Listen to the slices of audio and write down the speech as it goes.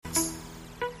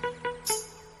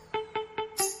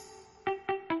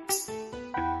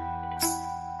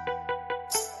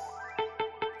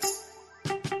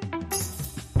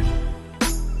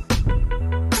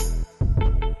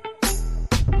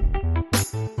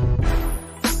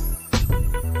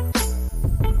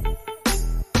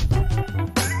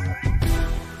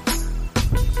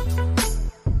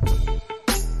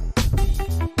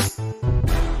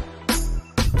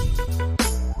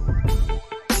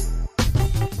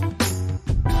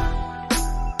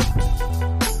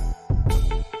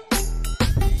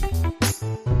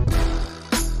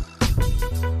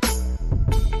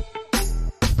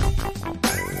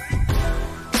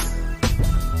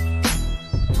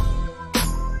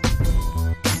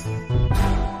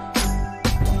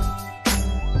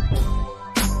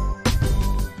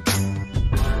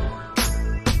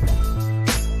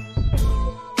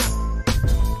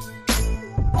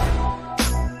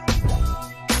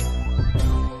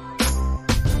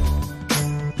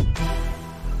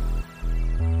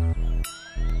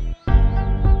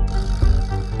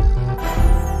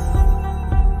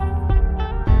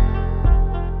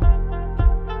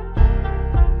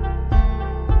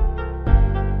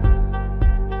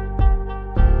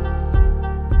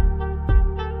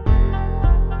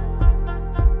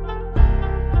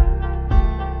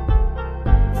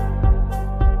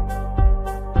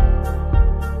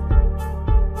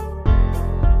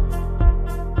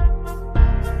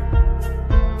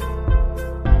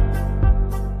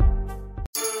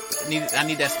I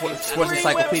need that sports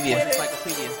encyclopedia.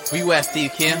 Where you at,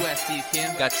 Steve Kim?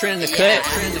 Got Trent in the cut.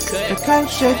 The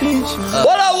Coach JB Show.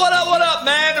 What up,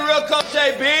 man? The real Coach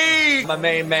JB. My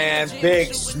main man,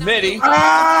 Big Smitty.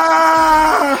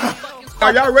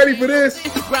 Are y'all ready for this?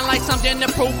 Ground like something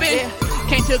to prove it.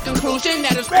 Came to a conclusion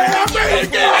that it's Smitty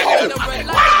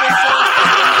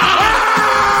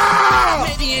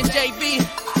and JB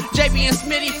and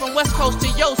Smitty from West Coast to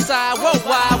your side.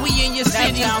 Worldwide, we in your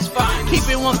city. Keep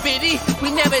it 150.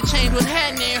 We never change what's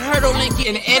happening. Hurdle Lincoln.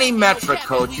 In any metric,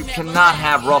 Coach, you cannot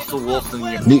have Russell Wilson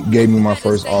in your... Nick gave me my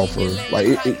first offer. Like,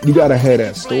 you got to have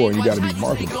that store. You got to be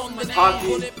marketable.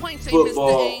 Hockey,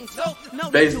 football,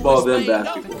 baseball, then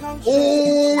basketball.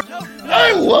 Oh,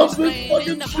 I love this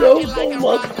fucking show so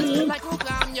much, man.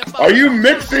 Are you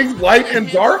mixing light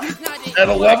and dark at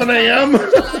 11 a.m.?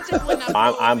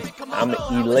 I'm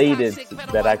elated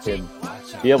that I can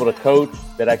be able to coach,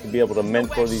 that I can be able to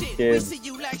mentor these kids,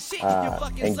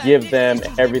 and give them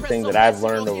everything that I've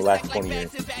learned over the last 20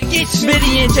 years.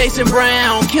 Smitty and Jason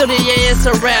Brown, killed it, yeah, it's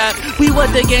a rap. We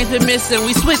what the game's been missing,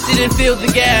 we switched it and filled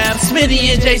the gap.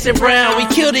 Smitty and Jason Brown, we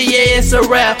killed it, yeah, it's a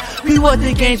rap. We what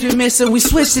the game's been missing, we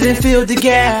switched it and filled the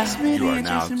gap. You are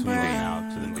now tuned in to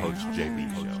the Coach JB Show.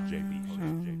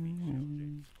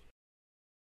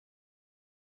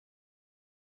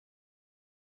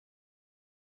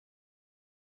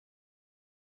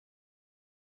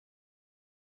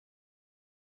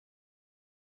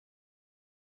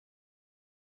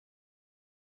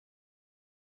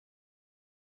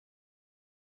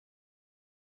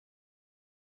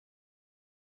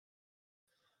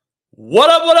 What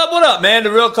up, man?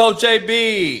 The real Coach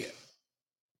JB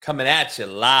coming at you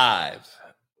live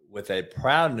with a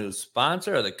proud new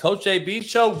sponsor of the Coach JB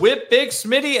Show with Big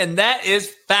Smitty, and that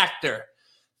is Factor.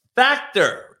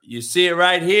 Factor. You see it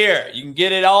right here. You can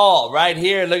get it all right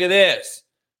here. Look at this.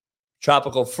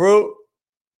 Tropical fruit,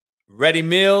 ready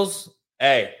meals.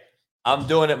 Hey, I'm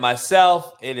doing it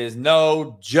myself. It is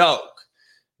no joke.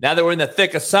 Now that we're in the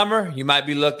thick of summer, you might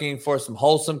be looking for some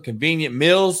wholesome, convenient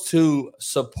meals to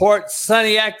support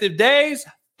sunny, active days.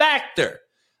 Factor,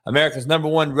 America's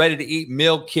 #1 ready-to-eat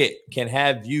meal kit, can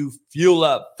have you fuel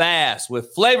up fast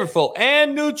with flavorful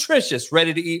and nutritious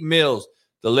ready-to-eat meals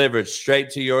delivered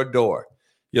straight to your door.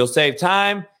 You'll save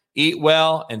time, eat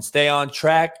well, and stay on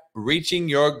track, reaching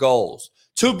your goals.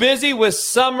 Too busy with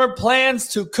summer plans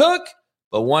to cook,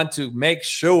 but want to make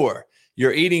sure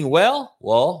you're eating well?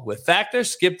 Well, with Factor,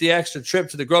 skip the extra trip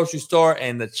to the grocery store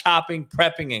and the chopping,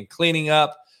 prepping, and cleaning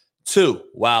up too,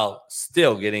 while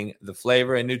still getting the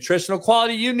flavor and nutritional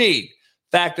quality you need.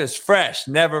 Factor's fresh,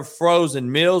 never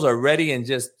frozen meals are ready in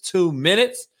just 2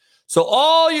 minutes. So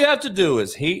all you have to do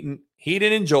is heat and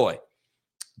enjoy.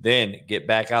 Then get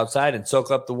back outside and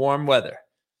soak up the warm weather.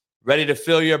 Ready to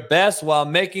feel your best while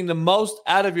making the most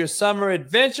out of your summer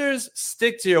adventures?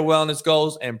 Stick to your wellness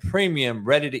goals and premium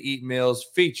ready-to-eat meals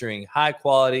featuring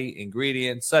high-quality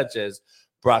ingredients such as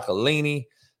broccolini,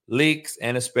 leeks,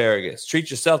 and asparagus.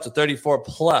 Treat yourself to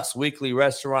 34-plus weekly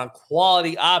restaurant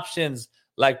quality options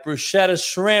like bruschetta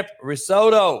shrimp,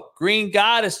 risotto, green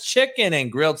goddess chicken,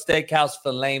 and grilled steakhouse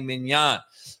filet mignon.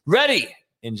 Ready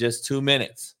in just 2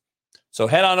 minutes. So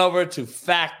head on over to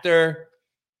Factor.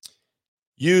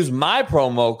 Use my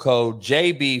promo code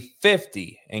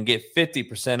JB50 and get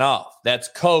 50% off. That's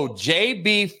code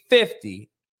JB50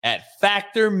 at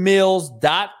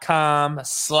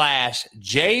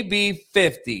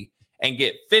factormeals.com/JB50 and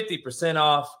get 50%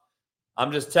 off.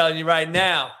 I'm just telling you right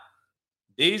now,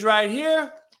 these right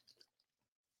here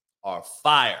are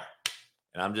fire.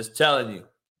 And I'm just telling you,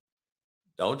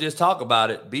 don't just talk about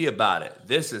it, be about it.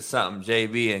 This is something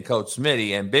JB and Coach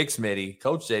Smitty and Big Smitty,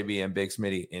 Coach JB and Big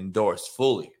Smitty endorse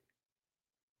fully.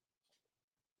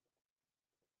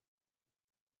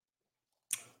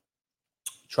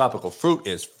 Tropical fruit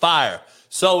is fire.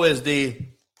 So is the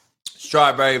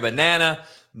strawberry, banana,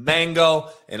 mango,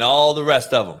 and all the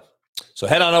rest of them. So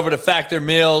head on over to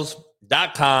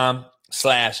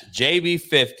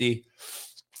factormeals.com/JB50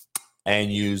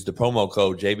 and use the promo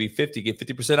code JB50. Get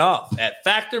 50% off at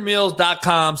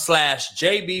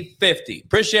factormeals.com/JB50.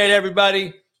 Appreciate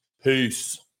everybody.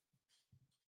 Peace.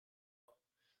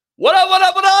 What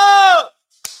up?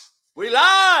 We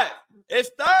live.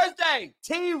 It's Thursday.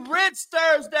 T-Rich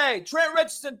Thursday. Trent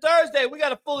Richardson Thursday. We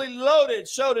got a fully loaded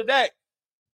show today.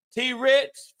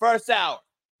 T-Rich, first hour.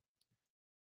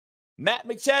 Matt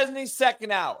McChesney,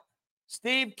 second hour.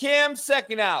 Steve Kim,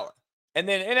 second hour. And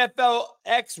then NFL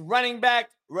running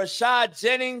back Rashad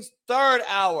Jennings, third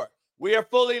hour. We are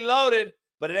fully loaded,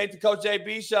 but it ain't the Coach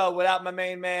JB Show without my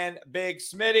main man, Big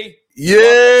Smitty. Yeah!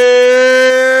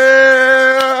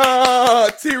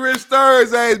 T-Rich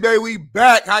Thursdays, baby. We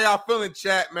back. How y'all feeling,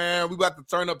 chat, man? We about to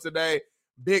turn up today.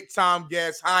 Big time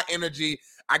guests, high energy.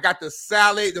 I got the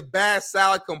salad, the bad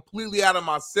salad, completely out of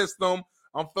my system.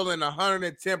 I'm feeling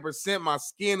 110%. My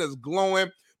skin is glowing.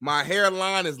 My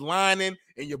hairline is lining,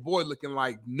 and your boy looking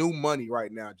like new money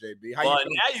right now, JB. How well, you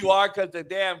feeling? now you are, because the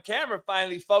damn camera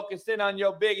finally focused in on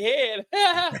your big head.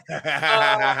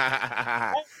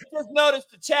 I just noticed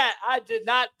the chat. I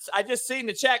just seen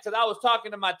the chat because I was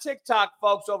talking to my TikTok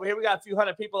folks over here. We got a few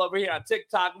hundred people over here on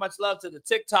TikTok. Much love to the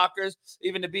TikTokers,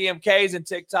 even the BMKs in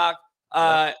TikTok.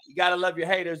 You got to love your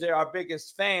haters. They're our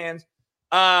biggest fans.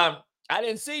 I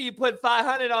didn't see you put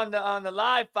 500 on the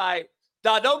live fight.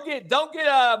 Don't get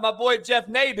my boy Jeff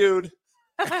Nadude.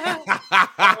 I'm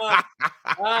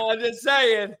just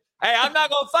saying. Hey, I'm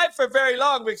not gonna fight for very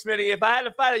long, Big Smitty. If I had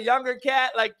to fight a younger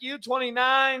cat like you,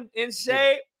 29, in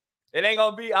shape, it ain't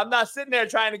gonna be. I'm not sitting there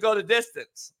trying to go the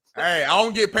distance. Hey, I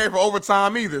don't get paid for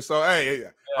overtime either. So hey,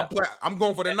 I'm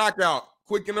going for the knockout,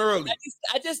 quick and early.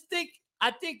 I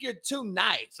think you're too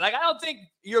nice. Like, I don't think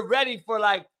you're ready for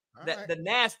like the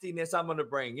nastiness I'm gonna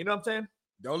bring. You know what I'm saying?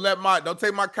 Don't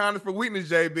take my kindness for weakness,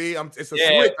 JB. It's a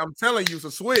switch. I'm telling you, it's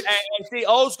a switch. And see,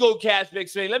 old school cats, Big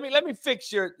Smitty. Let me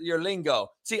fix your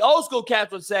lingo. See, old school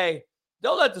cats would say,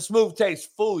 "Don't let the smooth taste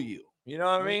fool you." You know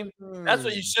what I mean? That's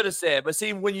what you should have said. But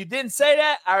see, when you didn't say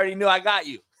that, I already knew I got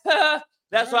you.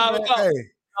 That's why I was going.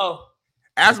 Hey. Oh.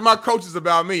 Ask my coaches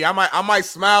about me. I might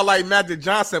smile like Magic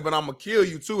Johnson, but I'm gonna kill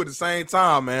you too at the same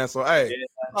time, man. So hey,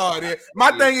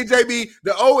 my thing is, JB,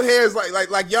 the old heads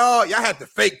like y'all had to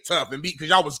fake tough and beat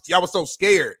because y'all was so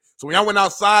scared. So when y'all went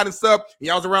outside and stuff, and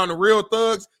y'all was around the real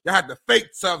thugs, y'all had to fake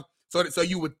tough so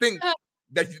you would think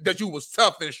that you was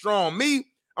tough and strong.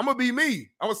 Me, I'm gonna be me.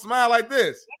 I'm gonna smile like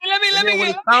this. Let me when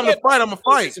it's time to fight, I'm gonna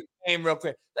fight. Game real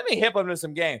quick. Let me hip them to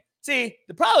some game. See,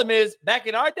 the problem is, back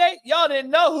in our day, y'all didn't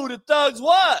know who the thugs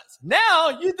was. Now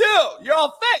you do. You're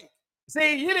all fake.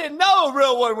 See, you didn't know a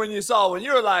real one when you saw one.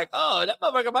 You were like, oh, that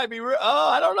motherfucker might be real. Oh,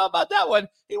 I don't know about that one.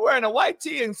 He wearing a white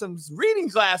tee and some reading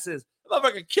glasses. That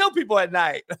motherfucker kill people at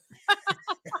night.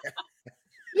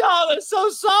 Y'all are so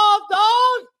soft,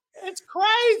 dog. It's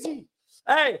crazy.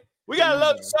 Hey, we got a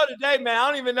love show today, man.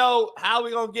 I don't even know how we're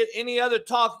going to get any other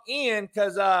talk in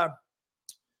because,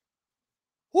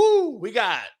 we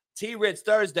got T-Rich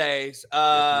Thursdays.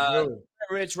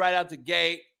 Rich right out the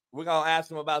gate. We're going to ask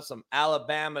him about some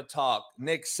Alabama talk.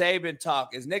 Nick Saban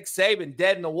talk. Is Nick Saban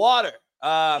dead in the water?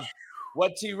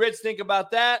 What T-Rich think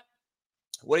about that?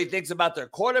 What he thinks about their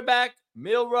quarterback,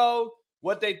 Milroe.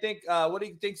 What they think, what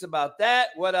he thinks about that.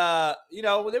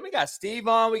 Then we got Steve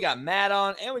on, we got Matt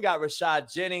on, and we got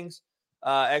Rashad Jennings,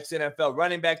 ex-NFL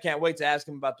running back. Can't wait to ask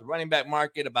him about the running back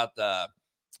market, about the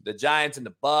Giants and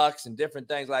the Bucks and different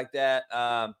things like that.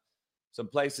 Some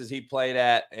places he played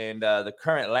at and the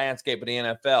current landscape of the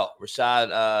NFL.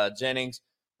 Rashad Jennings.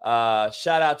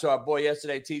 Shout out to our boy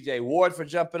yesterday, TJ Ward, for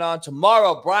jumping on.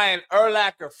 Tomorrow, Brian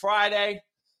Urlacher, Friday.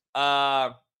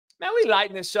 Man, we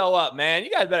lighting this show up, man.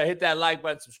 You guys better hit that like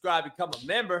button, subscribe, become a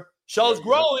member. Show's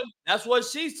growing. That's what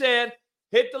she said.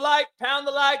 Hit the like, pound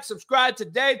the like, subscribe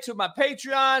today to my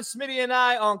Patreon, Smitty and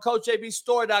I on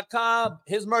CoachABStore.com.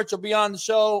 His merch will be on the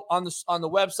show on the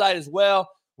website as well.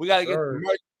 We got to get the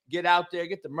merch, get out there,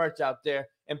 get the merch out there,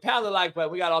 and pound the like button.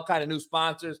 We got all kind of new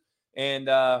sponsors and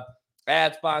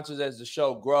ad sponsors as the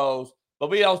show grows. But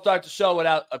we don't start the show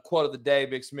without a quote of the day,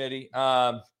 Big Smitty.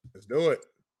 Let's do it.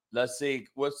 Let's see.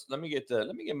 Let me get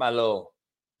my little,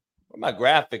 where my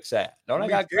graphics at? Don't I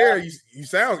got graphics? You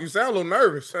sound a little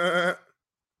nervous.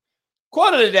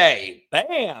 Quote of the day.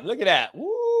 Bam. Look at that.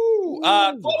 Woo.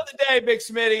 Quote of the day, Big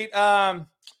Smitty.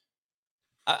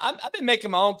 I've been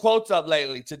making my own quotes up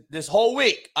lately to this whole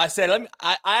week. I said,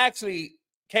 I actually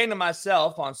came to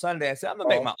myself on Sunday and said, I'm going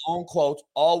to make my own quotes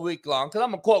all week long because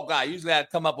I'm a quote guy. Usually I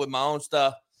come up with my own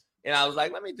stuff. And I was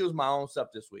like, let me do my own stuff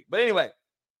this week. But anyway,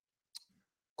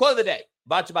 quote of the day.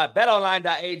 Brought to you by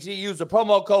betonline.ag. Use the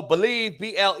promo code BELIEVE,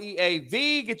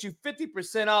 BLEAV. Get you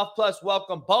 50% off plus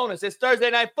welcome bonus. It's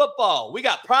Thursday Night Football. We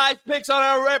got prize picks on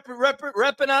our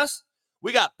repping us.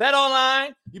 We got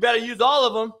BetOnline. You better use all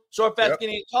of them. Short, fast,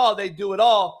 skinny, and tall. They do it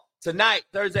all. Tonight,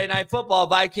 Thursday Night Football,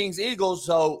 Vikings, Eagles.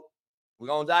 So we're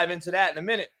going to dive into that in a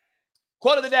minute.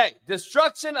 Quote of the day.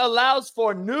 Destruction allows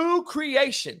for new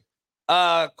creation.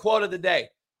 Quote of the day.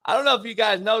 I don't know if you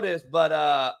guys know this, but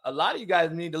a lot of you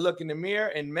guys need to look in the mirror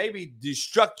and maybe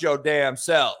destruct your damn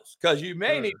selves because you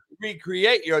may need to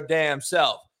recreate your damn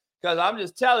self. Because I'm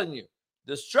just telling you,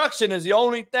 destruction is the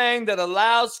only thing that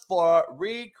allows for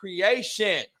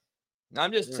recreation.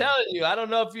 I'm just telling you. I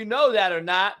don't know if you know that or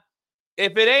not.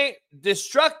 If it ain't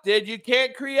destructed, you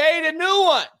can't create a new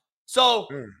one. So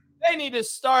They need to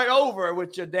start over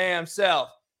with your damn self.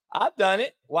 I've done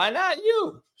it. Why not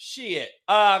you? Shit.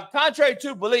 Contrary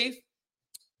to belief,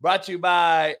 brought to you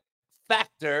by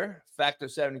Factor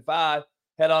 75.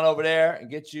 Head on over there and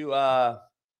get you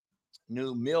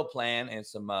new meal plan and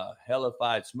some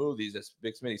hellified smoothies that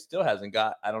Big Smitty still hasn't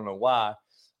got. I don't know why.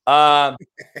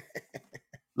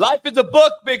 Life is a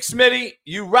book, Big Smitty.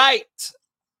 You write,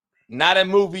 not a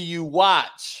movie you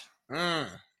watch. Okay.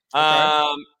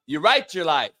 You write your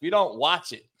life. You don't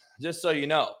watch it, just so you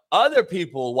know. Other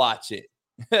people watch it.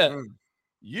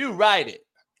 You write it.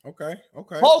 Okay.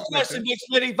 Whole question, Big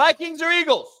Smitty. Vikings or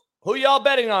Eagles? Who y'all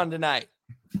betting on tonight?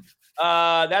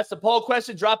 That's the poll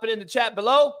question. Drop it in the chat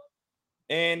below.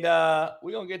 And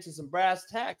we're going to get to some brass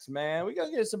tacks, man. We're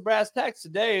going to get some brass tacks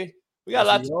today. We got a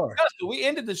lot to discuss. We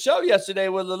ended the show yesterday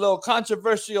with a little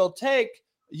controversial take.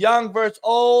 Young versus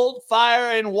old,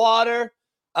 fire and water.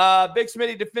 Big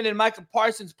Smitty defended Michael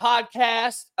Parsons'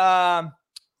 podcast.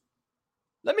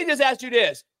 Let me just ask you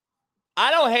this.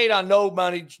 I don't hate on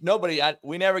nobody.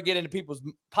 We never get into people's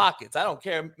pockets. I don't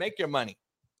care. Make your money.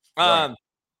 Right.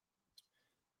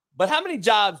 But how many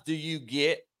jobs do you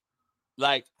get,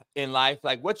 like, in life?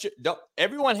 Like,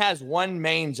 everyone has one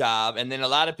main job, and then a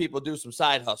lot of people do some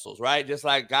side hustles, right? Just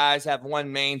like guys have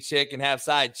one main chick and have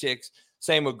side chicks.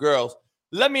 Same with girls.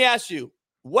 Let me ask you,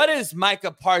 what is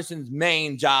Micah Parsons'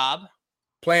 main job?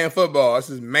 Playing football. That's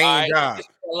his main job. He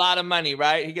gets a lot of money,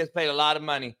 right? He gets paid a lot of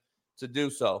money to do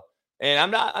so.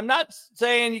 And I'm not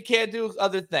saying you can't do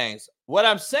other things. What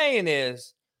I'm saying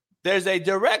is there's a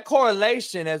direct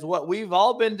correlation, as what we've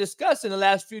all been discussing the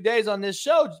last few days on this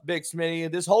show, Big Smitty,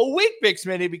 and this whole week, Big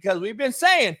Smitty, because we've been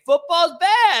saying football's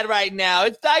bad right now.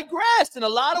 It's digressed in a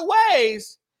lot of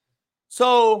ways.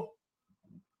 So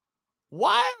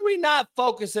why are we not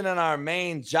focusing on our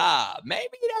main job?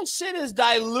 Maybe that shit is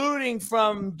diluting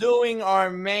from doing our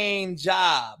main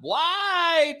job.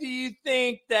 Why do you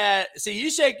think that? See, you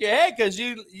shake your head because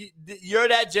you're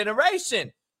that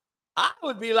generation. I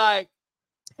would be like,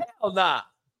 hell nah.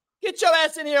 Get your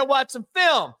ass in here and watch some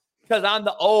film, because I'm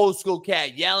the old school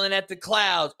cat yelling at the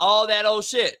clouds, all that old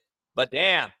shit. But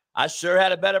damn, I sure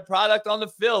had a better product on the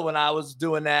field when I was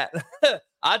doing that.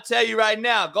 I'll tell you right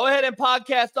now, go ahead and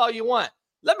podcast all you want.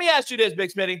 Let me ask you this,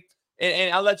 Big Smitty,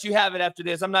 and I'll let you have it after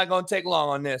this. I'm not going to take long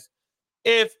on this.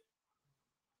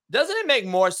 Doesn't it make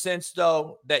more sense,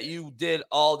 though, that you did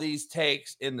all these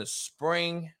takes in the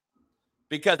spring?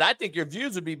 Because I think your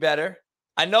views would be better.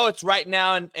 I know it's right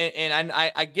now, and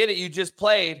I get it. You just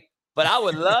played, but I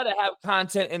would love to have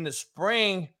content in the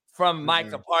spring from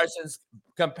Micah Parsons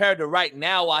compared to right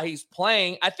now while he's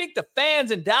playing. I think the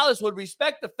fans in Dallas would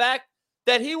respect the fact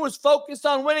that he was focused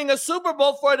on winning a Super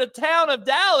Bowl for the town of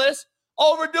Dallas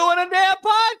over doing a damn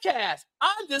podcast.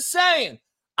 I'm just saying,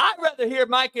 I'd rather hear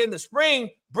Micah in the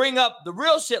spring bring up the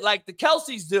real shit like the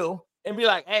Kelseys do and be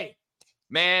like, hey,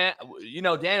 man,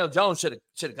 Daniel Jones should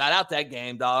have got out that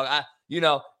game, dog.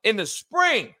 In the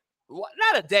spring,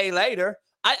 not a day later.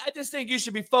 I just think you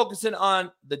should be focusing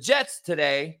on the Jets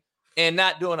today and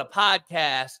not doing a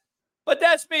podcast. But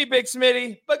that's me, Big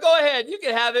Smitty. But go ahead. You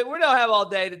can have it. We don't have all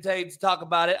day to talk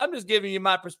about it. I'm just giving you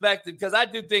my perspective because I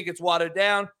do think it's watered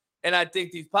down, and I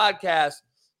think these podcasts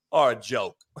are a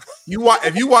joke.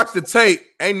 If you watch the tape,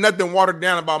 ain't nothing watered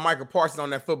down about Michael Parsons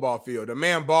on that football field. The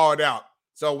man balled out.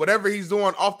 So whatever he's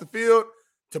doing off the field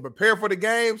to prepare for the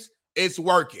games, it's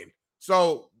working.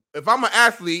 So if I'm an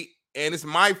athlete and it's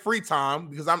my free time,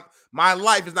 because my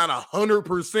life is not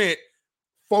 100%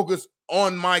 focused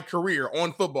on my career,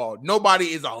 on football. Nobody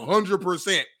is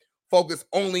 100% focused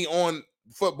only on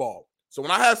football. So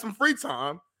when I have some free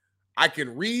time, I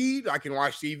can read, I can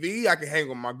watch TV, I can hang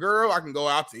with my girl, I can go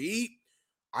out to eat,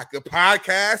 I could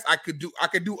podcast, I could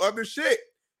do other shit.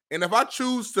 And if I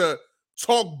choose to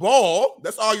talk ball,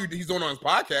 that's all he's doing on his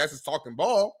podcast is talking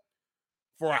ball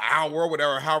for an hour,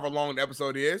 whatever, however long the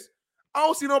episode is. I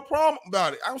don't see no problem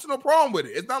about it. I don't see no problem with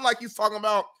it. It's not like he's talking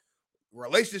about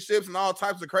relationships and all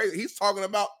types of crazy. He's talking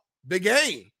about the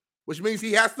game, which means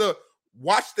he has to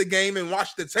watch the game and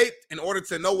watch the tape in order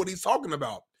to know what he's talking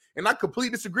about. And I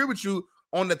completely disagree with you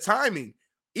on the timing.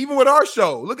 Even with our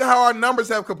show, look at how our numbers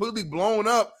have completely blown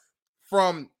up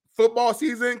from football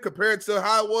season compared to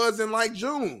how it was in like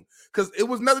June, because it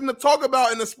was nothing to talk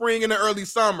about in the spring and the early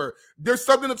summer. There's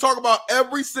something to talk about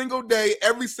every single day,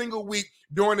 every single week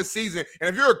during the season. And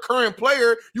if you're a current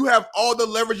player, you have all the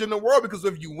leverage in the world, because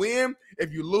if you win,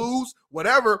 if you lose,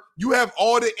 whatever, you have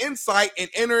all the insight and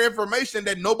inner information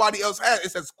that nobody else has.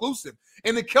 It's exclusive.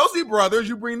 And the Kelsey brothers,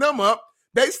 you bring them up,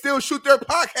 they still shoot their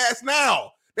podcast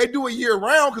now. They do it year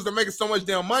round because they're making so much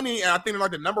damn money. And I think they're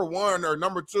like the number 1 or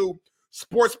number 2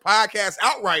 sports podcast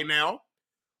out right now.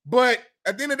 But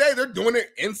at the end of the day, they're doing it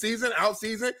in season, out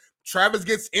season. Travis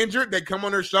gets injured. They come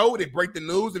on their show. They break the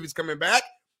news if he's coming back.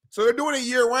 So they're doing it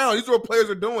year round. These are what players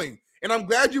are doing. And I'm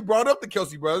glad you brought up the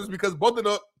Kelsey brothers because both of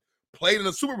them played in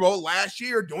the Super Bowl last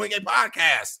year doing a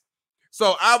podcast.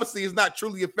 So obviously it's not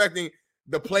truly affecting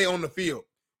the play on the field.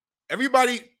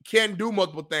 Everybody can do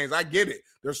multiple things. I get it.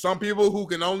 There's some people who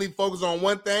can only focus on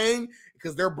one thing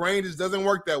because their brain just doesn't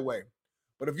work that way.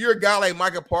 But if you're a guy like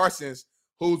Micah Parsons,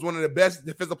 who's one of the best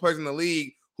defensive players in the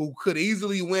league, who could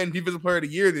easily win Defensive Player of the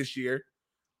Year this year,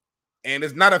 and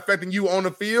it's not affecting you on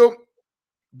the field,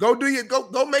 go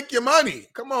make your money.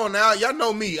 Come on now. Y'all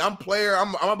know me. I'm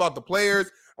about the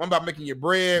players. I'm about making your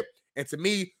bread. And to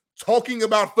me, talking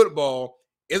about football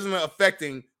isn't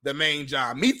affecting the main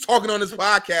job. Me talking on this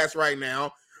podcast right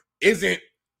now isn't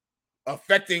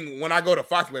affecting when I go to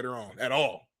Fox later on at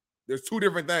all. There's two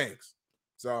different things.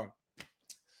 So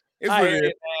it's what it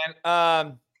is.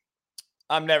 Man.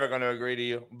 I'm never going to agree to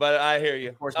you, but I hear you.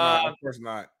 Of course not. Of course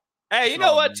not. Hey, you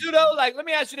know what, too, though? Like, let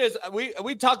me ask you this.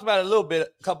 We talked about it a little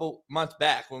bit a couple months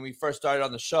back when we first started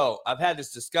on the show. I've had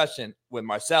this discussion with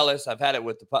Marcellus. I've had it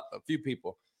with a few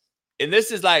people. And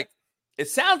this is like, it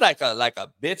sounds like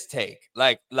a bitch take.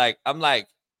 Like I'm like,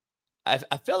 I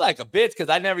feel like a bitch because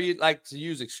I never like to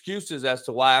use excuses as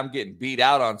to why I'm getting beat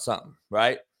out on something,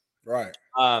 right? Right.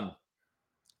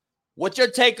 What's your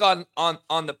take on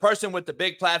the person with the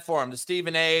big platform, the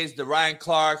Stephen A's, the Ryan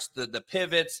Clarks, the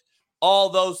pivots, all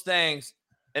those things?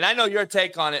 And I know your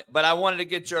take on it, but I wanted to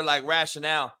get your like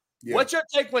rationale. Yeah. What's your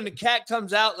take when the cat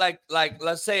comes out like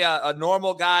let's say a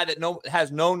normal guy that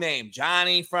has no name,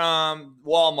 Johnny from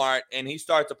Walmart, and he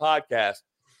starts a podcast?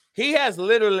 He has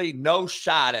literally no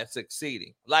shot at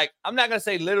succeeding. Like, I'm not going to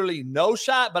say literally no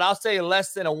shot, but I'll say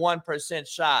less than a 1%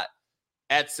 shot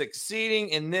at succeeding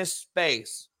in this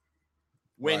space.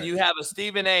 When you have a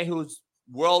Stephen A. who's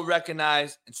world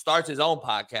recognized and starts his own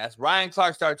podcast, Ryan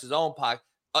Clark starts his own podcast.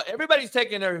 Everybody's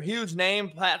taking their huge name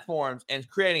platforms and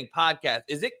creating podcasts.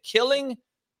 Is it killing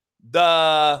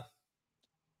the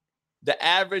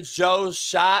average Joe's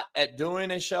shot at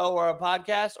doing a show or a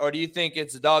podcast? Or do you think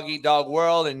it's a dog-eat-dog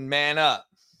world and man up?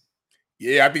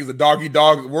 Yeah, I think it's a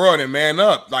dog-eat-dog world and man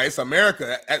up. Like, it's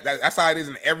America. That's how it is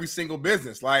in every single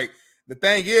business. Like, the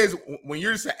thing is, when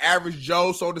you're just an average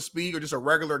Joe, so to speak, or just a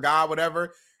regular guy,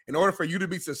 whatever, in order for you to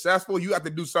be successful, you have to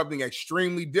do something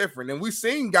extremely different. And we've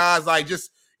seen guys like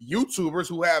just YouTubers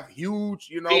who have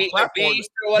huge, platforms. The Beast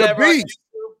or whatever.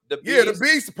 The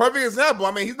Beast, perfect example.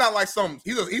 I mean, he's not like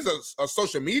he's a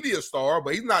social media star,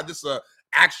 but he's not just an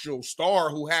actual star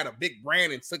who had a big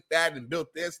brand and took that and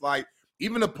built this. Like,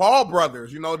 even the Paul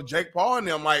brothers, the Jake Paul and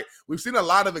them, like, we've seen a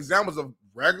lot of examples of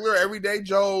regular, everyday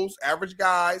Joes, average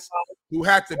guys who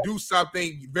had to do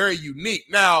something very unique.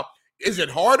 Now, is it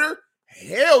harder?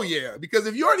 Hell yeah. Because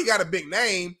if you already got a big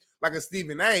name, like a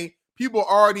Stephen A., people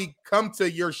already come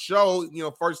to your show,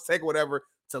 First Take or whatever,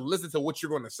 to listen to what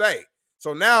you're going to say.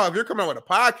 So now if you're coming out with a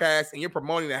podcast and you're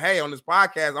promoting that, hey, on this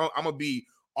podcast, I'm going to be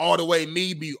all the way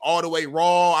me, be all the way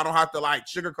raw. I don't have to like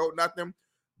sugarcoat nothing.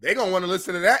 They're going to want to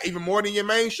listen to that even more than your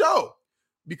main show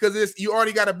because you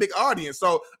already got a big audience.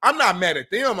 So I'm not mad at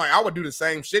them. Like, I would do the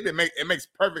same shit. It makes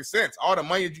perfect sense. All the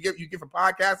money that you get for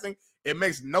podcasting, it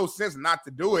makes no sense not to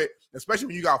do it, especially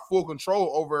when you got full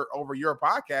control over your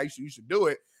podcast. You should do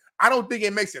it. I don't think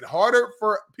it makes it harder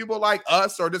for people like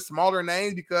us or just smaller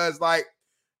names because, like,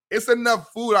 it's enough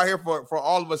food out here for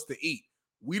all of us to eat.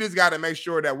 We just got to make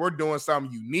sure that we're doing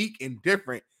something unique and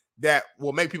different that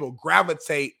will make people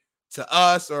gravitate to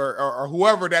us or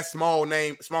whoever that smaller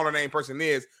name person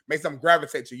is, makes them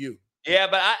gravitate to you. Yeah,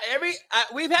 but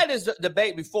we've had this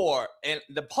debate before, and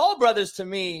the Paul brothers, to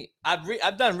me,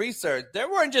 I've done research. They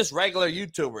weren't just regular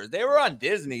YouTubers; they were on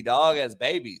Disney, dog, as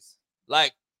babies.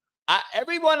 Like,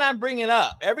 everyone I'm bringing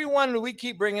up, everyone we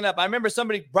keep bringing up. I remember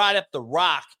somebody brought up The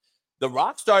Rock. The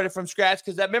Rock started from scratch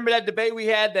because I remember that debate we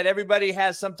had that everybody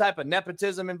has some type of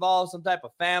nepotism involved, some type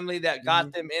of family that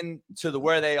got them into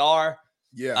where they are.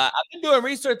 Yeah, I've been doing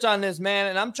research on this, man,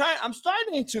 and I'm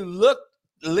starting to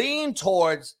lean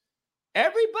towards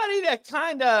everybody that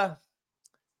kind of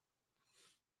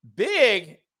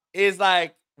big is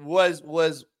like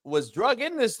was drug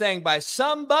in this thing by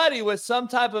somebody with some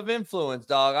type of influence,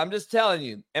 dog. I'm just telling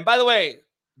you. And by the way,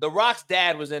 The Rock's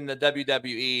dad was in the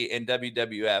WWE and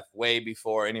WWF way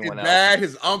before anyone else. His dad,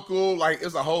 his uncle, like,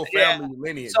 it's a whole family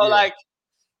lineage. So like,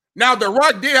 now The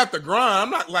Rock did have to grind. I'm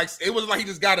not like, it wasn't like he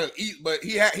just got to eat, but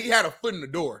he had a foot in the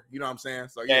door. You know what I'm saying?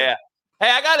 So yeah. Hey,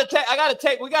 I gotta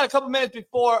take. We got a couple minutes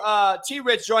before T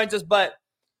Rich joins us, but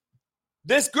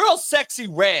This girl, Sexy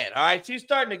Red, all right, she's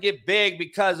starting to get big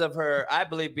because of her, I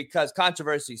believe, because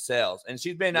controversy sells. And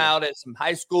she's been out at some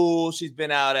high schools. She's been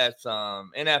out at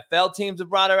some NFL teams have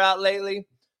brought her out lately.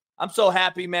 I'm so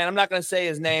happy, man. I'm not going to say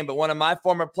his name, but one of my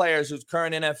former players who's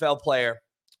current NFL player,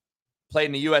 played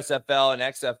in the USFL and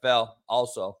XFL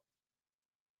also,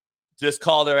 just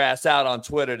called her ass out on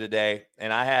Twitter today.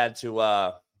 And I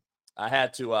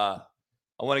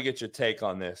want to get your take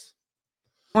on this.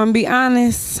 I want to be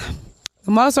honest. The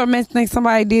most romantic thing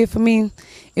somebody did for me,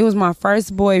 it was my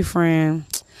first boyfriend.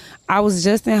 I was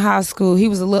just in high school. He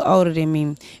was a little older than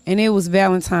me, and it was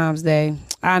Valentine's Day.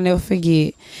 I'll never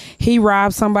forget. He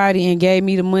robbed somebody and gave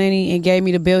me the money and gave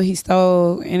me the bill he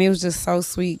stole, and it was just so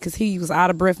sweet because he was out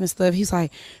of breath and stuff. He's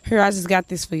like, here, I just got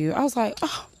this for you. I was like,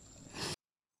 oh.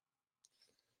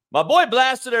 My boy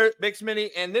blasted her, Big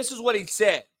Smitty, and this is what he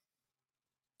said.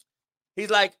 He's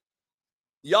like,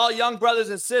 y'all young brothers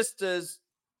and sisters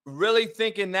really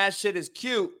thinking that shit is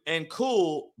cute and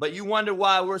cool, but you wonder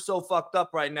why we're so fucked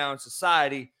up right now in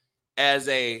society as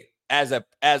a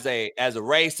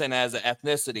race and as an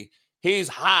ethnicity. He's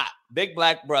hot. Big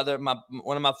black brother,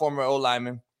 one of my former old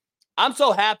linemen. I'm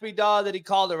so happy, dog, that he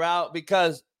called her out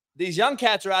because these young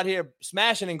cats are out here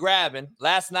smashing and grabbing.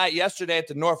 Yesterday at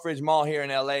the Northridge Mall here in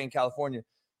LA in California,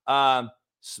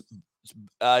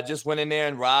 just went in there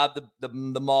and robbed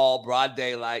the mall, broad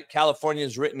daylight.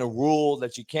 California's written a rule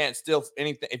that you can't steal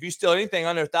anything. If you steal anything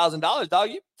under $1,000,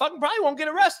 dog, you fucking probably won't get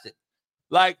arrested.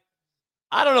 Like,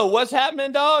 I don't know what's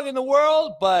happening, dog, in the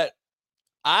world, but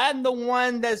I'm the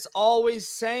one that's always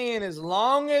saying, as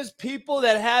long as people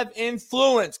that have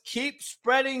influence keep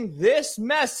spreading this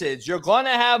message, you're going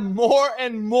to have more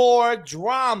and more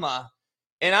drama.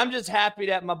 And I'm just happy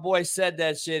that my boy said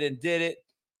that shit and did it.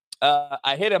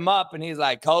 I hit him up and he's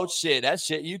like, Coach, shit, that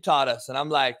shit you taught us. And I'm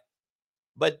like,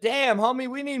 but damn, homie,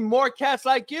 we need more cats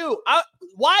like you.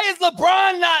 Why is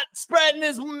LeBron not spreading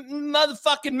his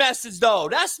motherfucking message, though?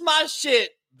 That's my shit,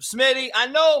 Smitty. I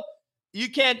know you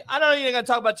can't, I don't know you're going to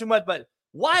talk about too much, but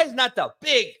why is not the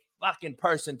big fucking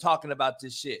person talking about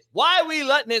this shit? Why are we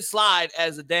letting it slide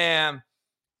as a damn,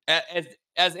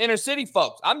 as inner city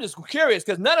folks? I'm just curious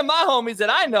because none of my homies that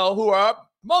I know who are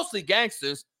mostly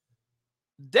gangsters,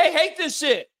 they hate this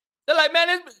shit. They're like,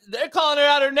 man, they're calling her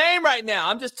out her name right now.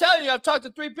 I'm just telling you, I've talked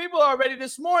to 3 people already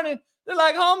this morning. They're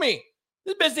like, homie,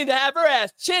 this bitch need to have her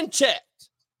ass chin checked.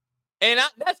 And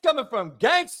that's coming from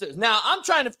gangsters. Now, I'm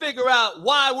trying to figure out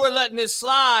why we're letting this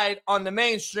slide on the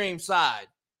mainstream side.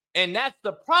 And that's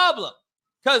the problem.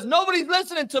 Because nobody's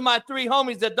listening to my 3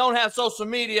 homies that don't have social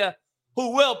media,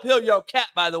 who will peel your cat,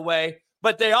 by the way,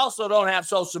 but they also don't have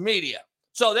social media.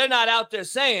 So they're not out there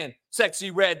saying,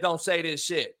 Sexy Red, don't say this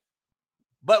shit.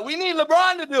 But we need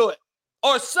LeBron to do it.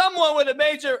 Or someone with a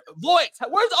major voice.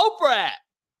 Where's Oprah at?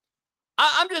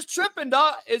 I'm just tripping,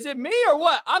 dog. Is it me or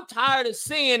what? I'm tired of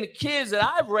seeing the kids that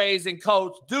I've raised and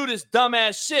coached do this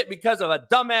dumbass shit because of a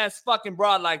dumbass fucking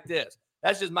broad like this.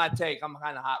 That's just my take. I'm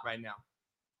kind of hot right now.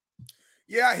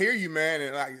 Yeah, I hear you, man.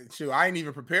 And like, shoot, I ain't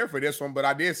even prepared for this one, but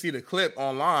I did see the clip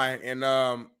online. And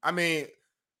I mean,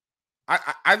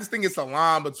 I just think it's a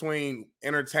line between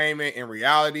entertainment and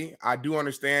reality. I do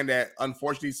understand that,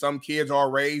 unfortunately, some kids are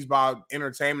raised by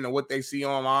entertainment and what they see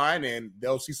online, and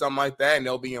they'll see something like that, and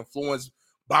they'll be influenced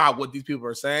by what these people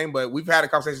are saying. But we've had a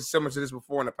conversation similar to this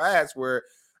before in the past where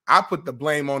I put the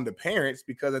blame on the parents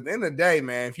because at the end of the day,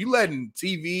 man, if you letting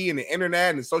TV and the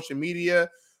internet and the social media,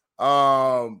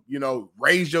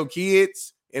 raise your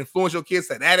kids, influence your kids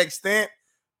to that extent,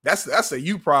 that's a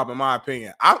you problem, in my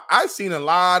opinion. I've seen a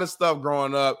lot of stuff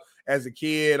growing up as a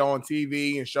kid on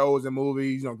TV and shows and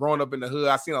movies, growing up in the hood.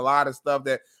 I've seen a lot of stuff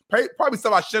that probably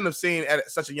stuff I shouldn't have seen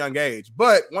at such a young age.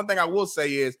 But one thing I will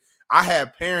say is I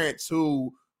had parents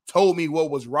who told me what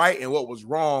was right and what was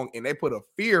wrong, and they put a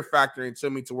fear factor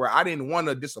into me to where I didn't want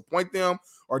to disappoint them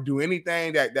or do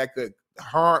anything that could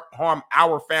harm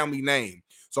our family name.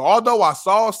 So although I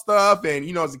saw stuff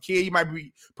and, as a kid, you might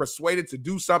be persuaded to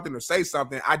do something or say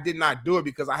something, I did not do it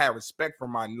because I had respect for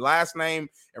my last name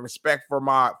and respect for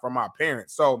my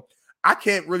parents. So I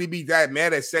can't really be that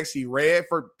mad at Sexy Red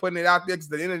for putting it out there because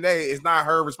at the end of the day, it's not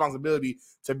her responsibility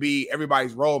to be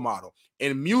everybody's role model.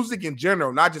 In music in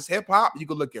general, not just hip hop, you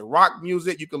can look at rock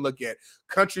music, you can look at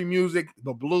country music,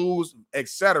 the blues,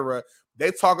 etc.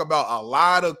 They talk about a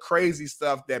lot of crazy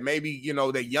stuff that maybe,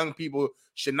 that young people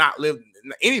should not live.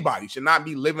 Anybody should not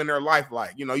be living their life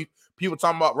like, people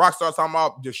talking about rock stars talking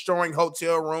about destroying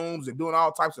hotel rooms and doing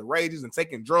all types of rages and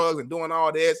taking drugs and doing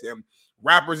all this, and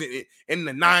rappers in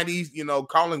the 90s,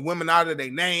 calling women out of their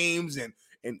names and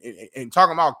and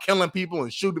talking about killing people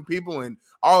and shooting people and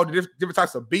all the different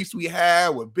types of beasts we had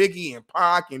with Biggie and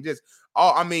Pac and just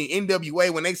all. I mean,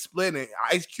 NWA when they split and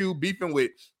Ice Cube beefing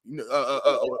with with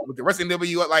the rest of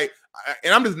NWA, like,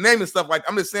 and I'm just naming stuff. Like,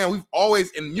 I'm just saying we've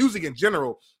always in music in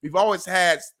general, we've always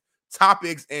had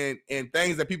topics and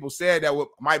things that people said that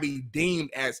might be deemed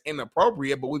as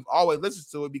inappropriate, but we've always listened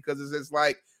to it because it's just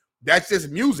like that's just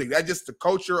music. That's just the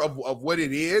culture of what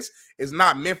it is. It's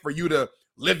not meant for you to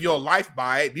live your life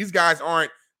by it. These guys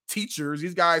aren't teachers.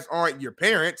 These guys aren't your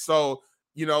parents. So,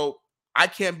 you know, I'm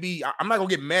not gonna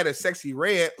get mad at Sexy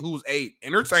Red, who's a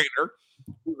entertainer,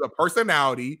 who's a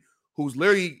personality, who's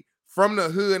literally from the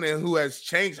hood and who has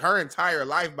changed her entire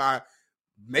life by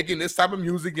making this type of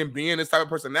music and being this type of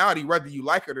personality, whether you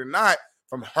like it or not.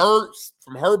 From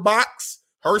her box,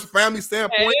 her family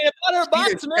standpoint,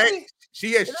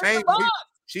 she has changed.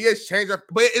 She has changed her,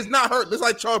 but it's not her. Just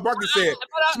like Charles Barkley said,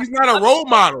 she's not a role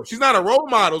model. She's not a role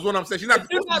model is what I'm saying. She's not.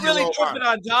 You're not really tripping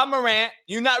on John Morant.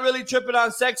 You're not really tripping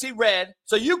on Sexy Red.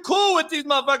 So you cool with these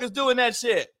motherfuckers doing that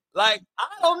shit. Like, I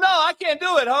don't know. I can't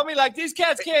do it, homie. Like, these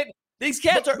cats can't. These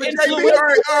cats are influenced.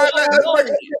 All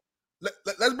right,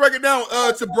 let's break it down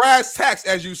to brass tacks,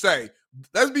 as you say.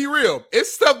 Let's be real.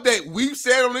 It's stuff that we've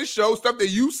said on this show, stuff that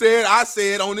you said, I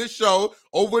said on this show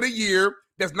over the year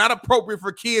that's not appropriate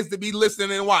for kids to be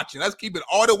listening and watching. Let's keep it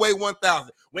all the way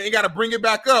 1,000. We ain't got to bring it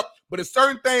back up, but it's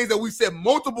certain things that we said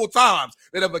multiple times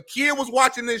that if a kid was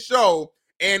watching this show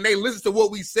and they listen to what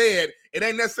we said, it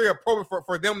ain't necessarily appropriate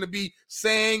for them to be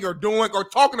saying or doing or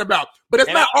talking about. But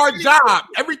it's not our job.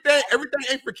 Everything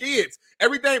ain't for kids.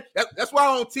 Everything. That's why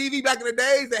on TV back in the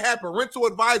days they had parental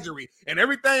advisory, and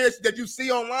everything that you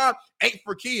see online ain't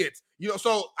for kids. You know,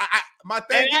 so my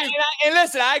thing and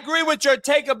listen, I agree with your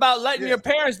take about letting your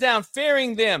parents down,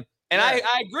 fearing them. And I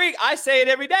agree. I say it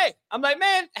every day. I'm like,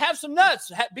 man, have some nuts.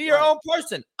 Be your own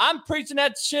person. I'm preaching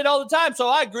that shit all the time. So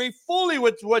I agree fully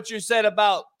with what you said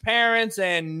about parents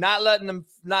and not letting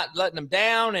them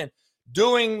down and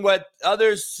doing what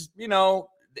others, you know,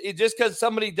 just because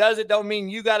somebody does it don't mean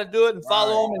you got to do it and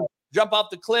follow them and jump off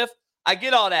the cliff. I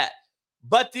get all that.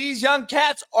 But these young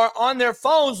cats are on their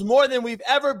phones more than we've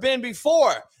ever been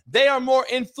before. They are more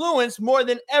influenced more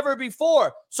than ever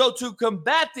before. So to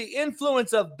combat the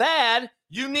influence of bad,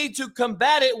 you need to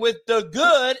combat it with the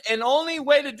good. And only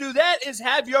way to do that is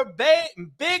have your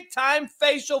big time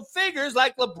facial figures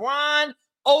like LeBron,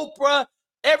 Oprah,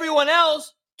 everyone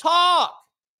else talk.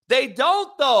 They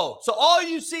don't though. So all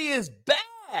you see is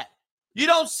bad. You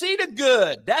don't see the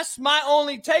good. That's my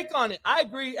only take on it. I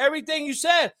agree everything you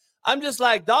said. I'm just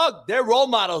like, dog, they're role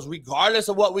models regardless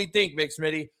of what we think, Big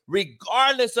Smitty,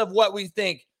 regardless of what we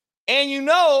think. And you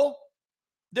know,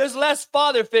 there's less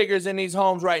father figures in these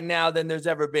homes right now than there's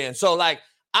ever been. So, like,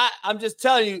 I'm just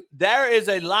telling you, there is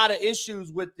a lot of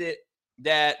issues with it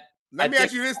that. Let me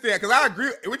ask you this thing, because I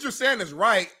agree. What you're saying is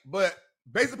right, but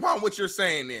based upon what you're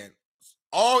saying then,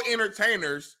 all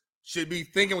entertainers should be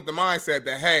thinking with the mindset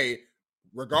that, hey,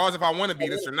 regardless if I want to be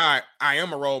this or not, I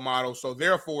am a role model. So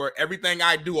therefore, everything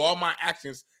I do, all my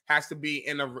actions has to be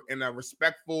in a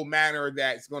respectful manner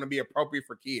that's going to be appropriate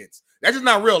for kids. That's just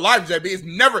not real life, JB. It's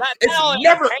never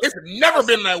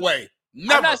been that way.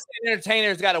 Never. I'm not saying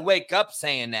entertainers got to wake up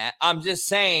saying that. I'm just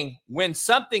saying when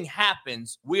something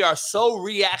happens, we are so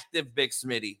reactive, Big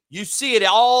Smitty. You see it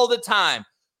all the time.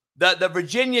 The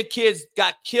Virginia kids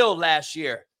got killed last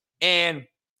year, and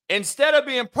instead of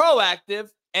being proactive.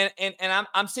 And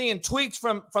I'm seeing tweets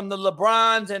from the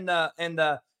LeBrons and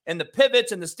the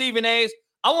Pivots and the Stephen A's.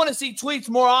 I want to see tweets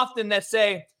more often that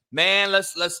say, "Man,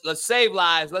 let's save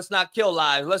lives. Let's not kill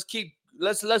lives. Let's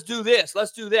do this.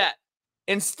 Let's do that."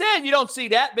 Instead, you don't see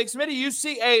that, Big Smitty. You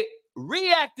see a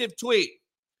reactive tweet.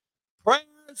 Prayers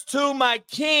to my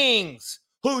kings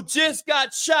who just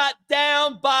got shot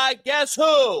down by guess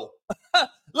who?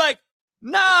 Like,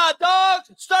 nah, dog.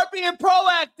 Start being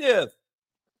proactive.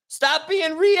 Stop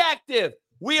being reactive.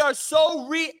 We are so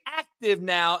reactive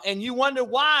now, and you wonder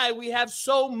why we have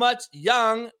so much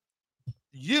young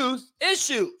youth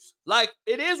issues. Like,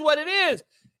 it is what it is.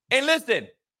 And listen,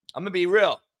 I'm going to be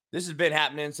real. This has been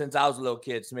happening since I was a little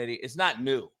kid, Smitty. It's not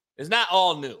new. It's not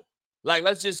all new. Like,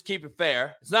 let's just keep it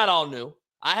fair. It's not all new.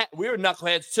 We were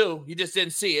knuckleheads too. You just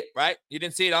didn't see it, right? You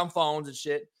didn't see it on phones and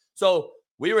shit. So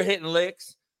we were hitting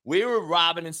licks. We were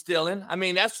robbing and stealing. I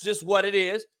mean, that's just what it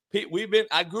is.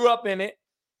 I grew up in it,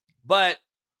 but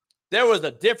there was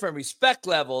a different respect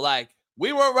level. Like,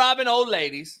 we weren't robbing old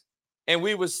ladies, and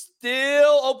we was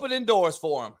still opening doors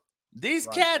for them. These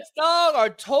cats, dog, are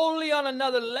totally on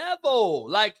another level.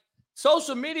 Like,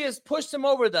 social media has pushed them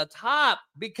over the top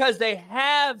because they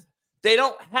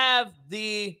don't have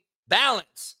the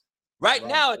balance. Right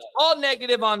now, it's all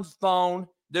negative on the phone.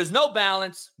 There's no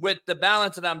balance with the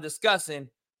balance that I'm discussing.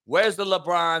 Where's the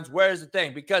LeBrons? Where's the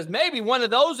thing? Because maybe one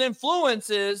of those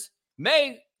influences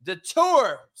may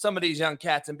deter some of these young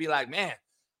cats and be like, man,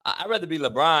 I'd rather be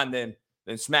LeBron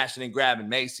than smashing and grabbing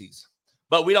Macy's.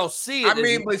 But we don't see it.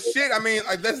 Let's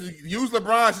use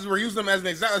LeBron since we're using him as an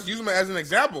example. Let's use him as an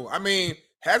example. I mean,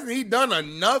 hasn't he done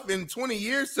enough in 20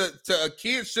 years to a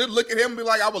kid should look at him and be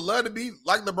like, I would love to be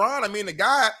like LeBron? I mean, the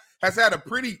guy has had a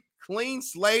pretty clean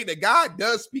slate. The guy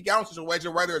does speak out in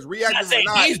situation, whether it's reactive or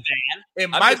not.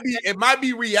 It might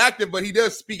be reactive, but he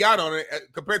does speak out on it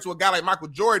compared to a guy like Michael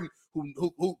Jordan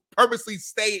who purposely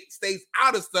stays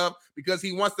out of stuff because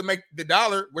he wants to make the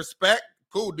dollar. Respect,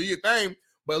 cool, do your thing.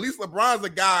 But at least LeBron's a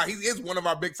guy, he is one of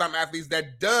our big-time athletes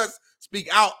that does speak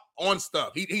out on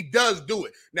stuff. He does do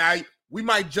it. Now, we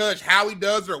might judge how he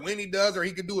does or when he does or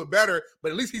he could do it better,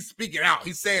 but at least he's speaking out.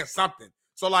 He's saying something.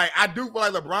 So, like, I do feel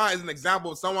like LeBron is an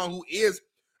example of someone who is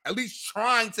at least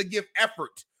trying to give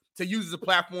effort to use the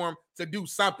platform to do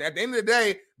something. At the end of the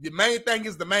day, the main thing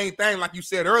is the main thing, like you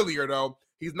said earlier, though.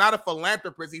 He's not a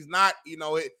philanthropist. He's not,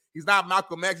 he's not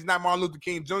Malcolm X. He's not Martin Luther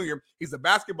King Jr. He's a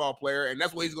basketball player, and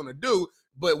that's what he's going to do.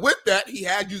 But with that, he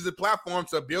had used the platform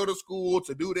to build a school,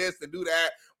 to do this, to do that.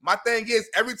 My thing is,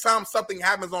 every time something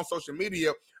happens on social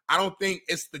media, I don't think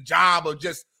it's the job of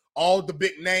just all the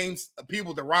big names,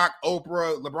 people, The Rock,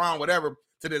 Oprah, LeBron, whatever,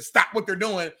 to just stop what they're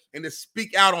doing and to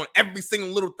speak out on every single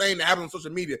little thing that happens on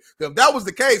social media. Because if that was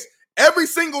the case, every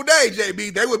single day,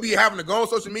 JB, they would be having to go on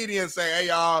social media and say, hey,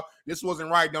 y'all, this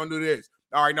wasn't right. Don't do this.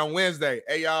 All right, on Wednesday.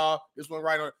 Hey, y'all, this wasn't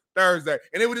right on Thursday.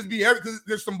 And it would just be because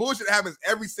there's some bullshit that happens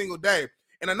every single day.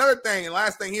 And another thing, and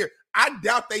last thing here, I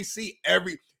doubt they see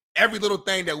every little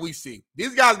thing that we see.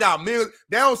 These guys got millions.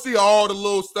 They don't see all the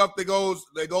little stuff that goes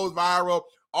viral,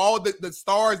 all the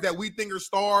stars that we think are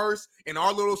stars in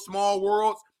our little small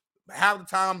worlds. Half the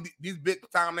time, these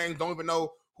big-time names don't even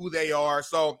know who they are.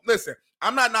 So, listen,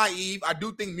 I'm not naive. I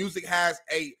do think music has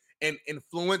an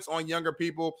influence on younger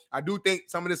people. I do think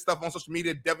some of this stuff on social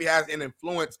media definitely has an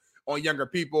influence on younger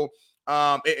people.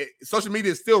 Social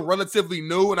media is still relatively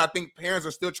new, and I think parents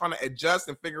are still trying to adjust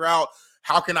and figure out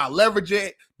how can I leverage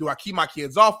it? Do I keep my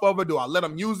kids off of it? Do I let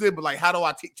them use it? But like, how do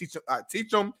I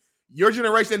teach them? Your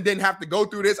generation didn't have to go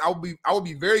through this. I would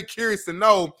be very curious to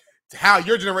know how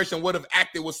your generation would have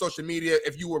acted with social media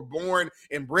if you were born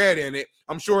and bred in it.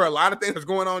 I'm sure a lot of things that's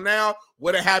going on now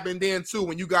would have happened then too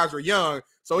when you guys were young.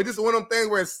 So it's just one of them things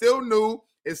where it's still new.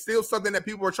 It's still something that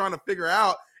people are trying to figure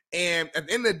out. And at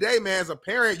the end of the day, man, as a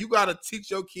parent, you got to teach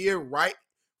your kid right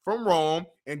from wrong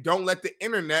and don't let the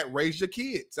internet raise your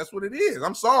kids. That's what it is.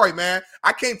 I'm sorry, man.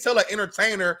 I can't tell an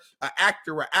entertainer, an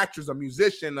actor, an actress, a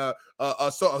musician, a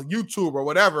YouTuber or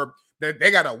whatever that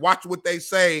they got to watch what they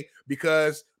say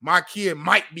because my kid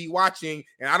might be watching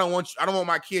and I don't want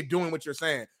my kid doing what you're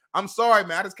saying. I'm sorry,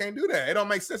 man. I just can't do that. It don't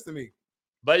make sense to me.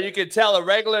 But you can tell a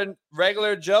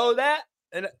regular Joe that,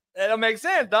 and it don't make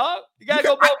sense, dog. You gotta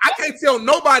go. I can't tell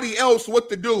nobody else what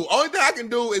to do. Only thing I can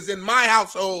do is in my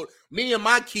household, me and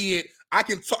my kid, I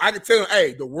can tell them,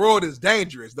 hey, the world is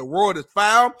dangerous. The world is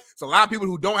foul. It's a lot of people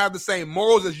who don't have the same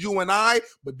morals as you and I,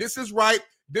 but this is right.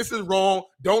 This is wrong.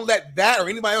 Don't let that or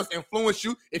anybody else influence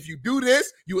you. If you do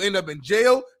this, you end up in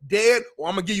jail, dead, or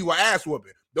I'm going to give you an ass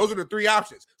whooping. Those are the three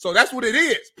options. So that's what it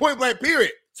is. Point blank,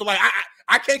 period. So, like,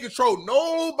 I can't control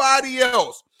nobody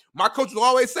else. My coach will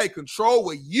always say, control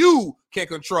what you can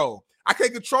control. I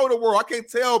can't control the world. I can't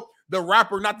tell the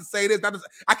rapper not to say this.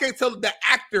 I can't tell the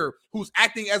actor who's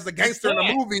acting as a gangster in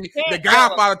a movie, the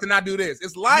Godfather, to not do this.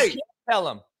 It's life. You can't tell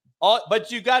them.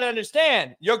 But you got to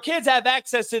understand, your kids have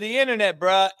access to the internet,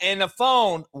 bruh, and a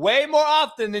phone way more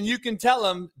often than you can tell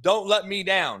them, don't let me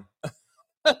down.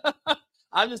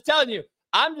 I'm just telling you.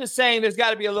 I'm just saying there's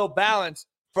got to be a little balance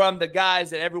from the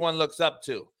guys that everyone looks up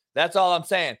to. That's all I'm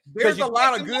saying. There's a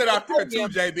lot of good out there too,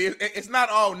 JB. It's not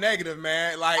all negative,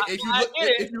 man. Like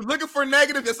if you're looking for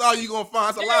negative, that's all you're gonna find.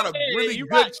 It's a lot of really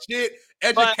good shit,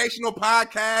 educational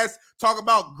podcasts, talk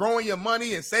about growing your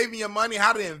money and saving your money,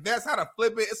 how to invest, how to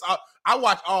flip it. I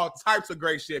watch all types of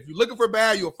great shit. If you're looking for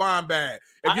bad, you'll find bad.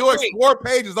 If your explore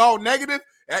page is all negative,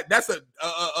 that's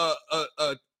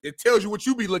it tells you what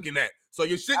you be looking at. So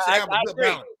your shit should have a good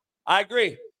balance. I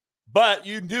agree. But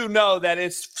you do know that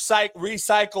it's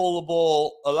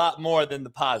recyclable a lot more than the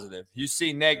positive. You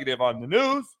see negative on the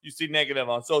news. You see negative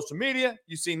on social media.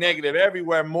 You see negative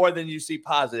everywhere more than you see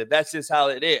positive. That's just how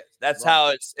it is. That's how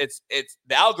it's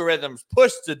the algorithm's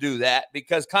pushed to do that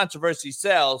because controversy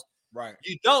sells. Right.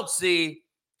 You don't see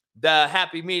the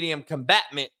happy medium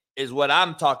combatant is what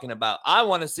I'm talking about. I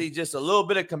want to see just a little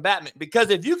bit of combatment, because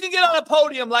if you can get on a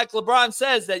podium like LeBron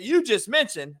says that you just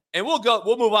mentioned, and we'll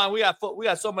move on. We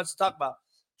got so much to talk about.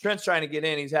 Trent's trying to get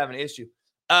in. He's having an issue.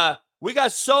 We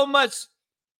got so much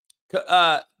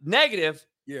negative.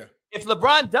 Yeah. If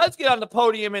LeBron does get on the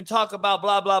podium and talk about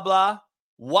blah, blah, blah,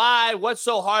 why? What's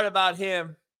so hard about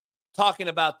him talking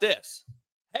about this?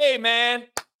 Hey, man,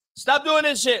 stop doing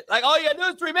this shit. Like, all you got to do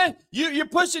is 3 minutes. You're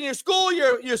pushing your school,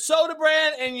 your soda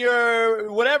brand, and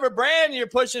your whatever brand you're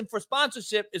pushing for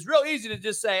sponsorship. It's real easy to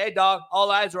just say, hey, dog,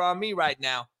 all eyes are on me right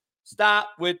now. Stop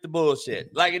with the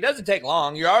bullshit. Like, it doesn't take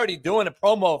long. You're already doing a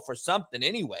promo for something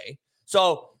anyway.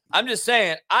 So I'm just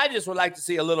saying, I just would like to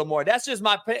see a little more. That's just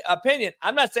my opinion.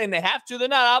 I'm not saying they have to. They're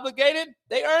not obligated.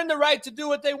 They earn the right to do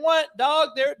what they want, dog.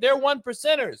 They're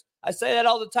 1%ers. I say that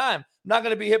all the time. I'm not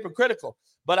going to be hypocritical,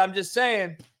 but I'm just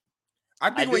saying. I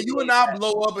think when you and I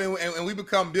blow up and we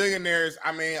become billionaires,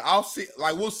 I mean,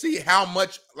 we'll see how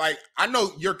much, like, I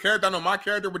know your character, I know my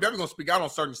character. We're definitely going to speak out on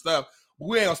certain stuff.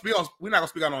 We're not going to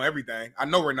speak out on everything. I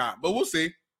know we're not, but we'll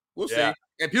see. We'll see.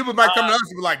 And people might come to us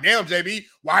and be like, damn, JB,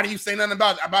 why do you say nothing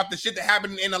about the shit that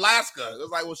happened in Alaska? It was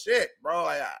like, well, shit, bro.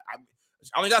 I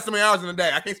only got so many hours in a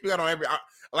day. I can't speak out on every.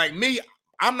 Like me,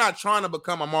 I'm not trying to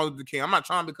become a Martin Luther King. I'm not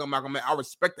trying to become Malcolm X. I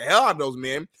respect the hell out of those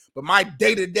men. But my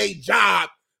day-to-day job,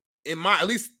 at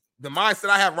least the mindset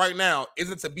I have right now,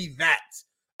 isn't to be that.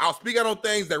 I'll speak out on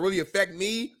things that really affect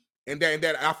me and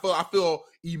that I feel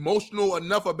emotional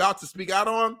enough about to speak out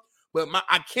on. But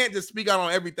I can't just speak out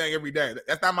on everything every day.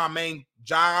 That's not my main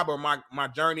job or my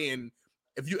journey. And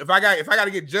if I got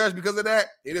to get judged because of that,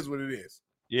 it is what it is.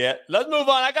 Yeah, let's move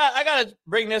on. I got to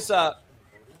bring this up.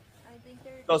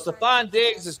 So Stephon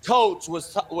Diggs' coach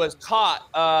was caught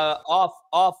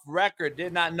off record.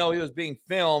 Did not know he was being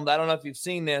filmed. I don't know if you've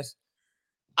seen this.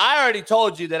 I already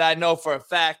told you that I know for a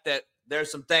fact that there's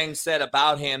some things said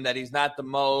about him that he's not the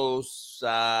most.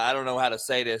 I don't know how to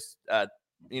say this.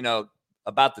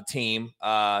 About the team.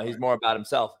 He's more about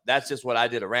himself. That's just what I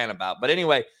did a rant about. But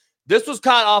anyway, this was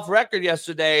caught off record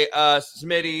yesterday,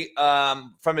 Smitty,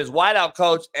 from his wideout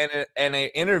coach and an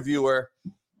interviewer.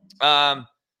 I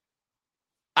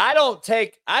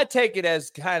take it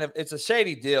as kind of, it's a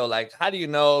shady deal. Like, how do you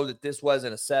know that this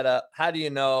wasn't a setup? How do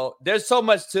you know? There's so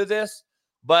much to this,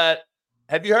 but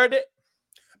have you heard it?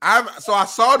 So I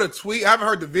saw the tweet. I haven't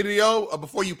heard the video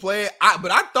before you play it.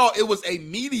 But I thought it was a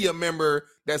media member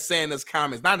that's saying this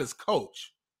comments, not his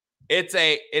coach. It's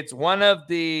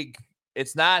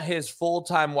not his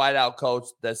full-time wideout coach.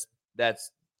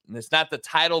 It's not the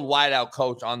titled wideout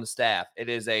coach on the staff. It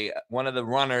is one of the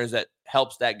runners that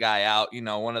helps that guy out.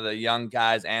 One of the young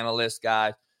guys, analyst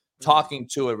guys, talking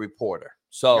to a reporter.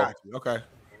 So okay.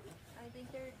 I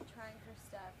think they're trying for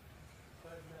stuff.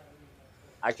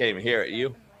 I can't even hear it.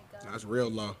 You? That's real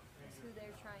low. That's who they're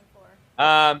trying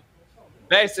for.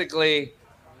 Basically,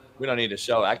 we don't need to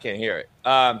show it. I can't hear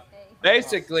it.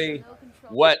 Basically,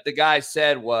 what the guy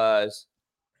said was,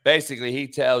 basically,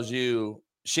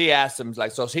 she asked him,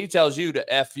 like, so he tells you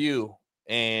to F you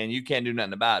and you can't do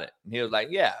nothing about it. And he was like,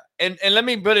 yeah. And let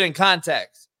me put it in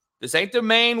context. This ain't the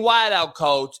main wideout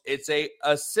coach. It's a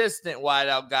assistant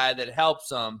wideout guy that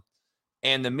helps him.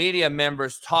 And the media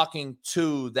members talking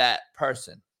to that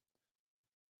person.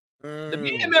 The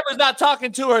media member's not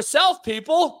talking to herself,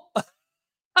 people.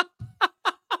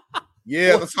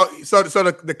 Yeah. So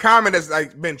the comment that's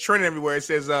like been trending everywhere. It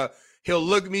says, he'll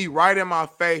look me right in my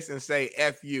face and say,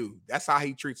 F you. That's how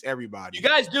he treats everybody. You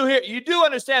guys you do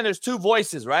understand there's two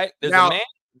voices, right? There's a man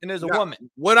and there's a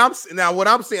woman. What I'm seeing,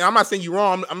 I'm not saying you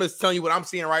wrong. I'm just telling you what I'm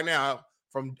seeing right now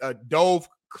from Dove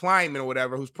Kleinman or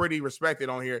whatever, who's pretty respected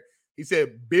on here. He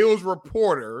said Bill's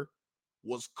reporter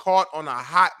was caught on a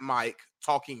hot mic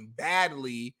talking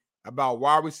badly about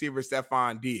wide receiver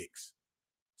Stephon Diggs.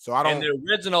 So I don't. And the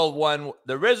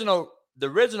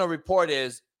original report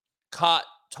is caught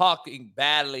talking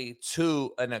badly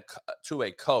to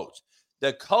a coach.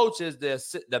 The coach is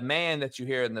the man that you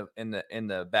hear in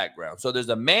the background. So there's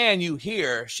a man you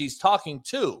hear she's talking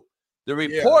to. The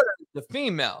reporter is the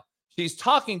female. She's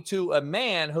talking to a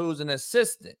man who's an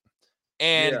assistant,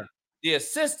 and the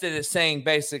assistant is saying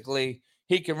basically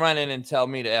he can run in and tell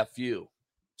me to F you.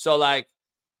 So like,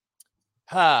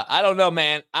 I don't know,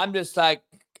 man. I'm just like,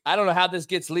 I don't know how this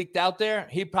gets leaked out there.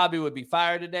 He probably would be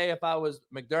fired today if I was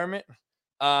McDermott.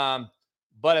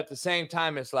 But at the same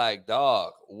time, it's like,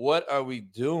 dog, what are we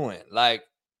doing? Like,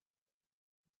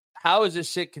 how is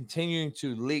this shit continuing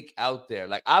to leak out there?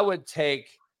 Like, I would take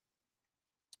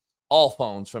all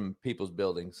phones from people's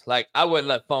buildings. Like, I wouldn't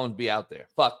let phones be out there.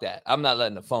 Fuck that. I'm not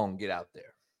letting the phone get out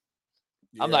there.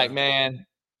 Yeah. I'm like, man,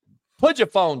 put your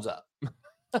phones up.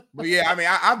 But yeah, I mean,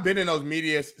 I've been in those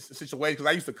media situations because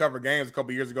I used to cover games a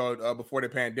couple years ago before the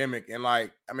pandemic, and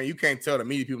like, I mean, you can't tell the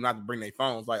media people not to bring their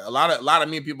phones. Like a lot of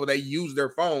media people, they use their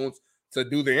phones to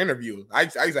do their interviews. I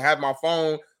used to have my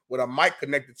phone with a mic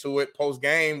connected to it post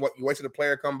game. What you wait till the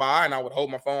player come by, and I would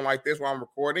hold my phone like this while I'm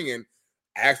recording and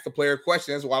ask the player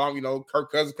questions while I'm,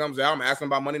 Kirk Cousins comes out. I'm asking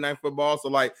about Monday Night Football, so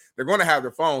like they're going to have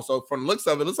their phone. So from the looks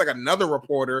of it, looks like another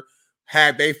reporter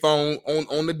had their phone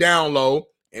on the down low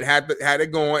and had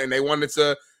it going, and they wanted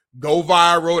to go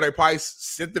viral. They probably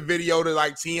sent the video to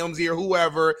like TMZ or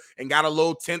whoever and got a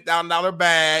little $10,000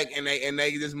 bag, and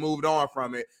they just moved on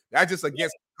from it. That's just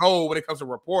against code when it comes to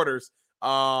reporters.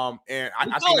 And I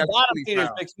think that's bottom feeders,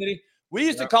 Big Smitty. We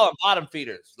used to call them bottom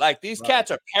feeders. Like these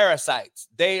cats are parasites.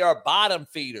 They are bottom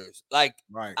feeders. Like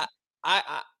I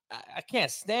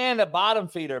can't stand a bottom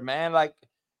feeder, man. Like,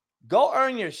 go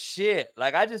earn your shit.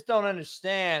 Like, I just don't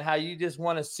understand how you just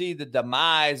want to see the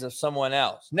demise of someone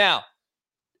else. Now,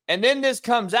 and then this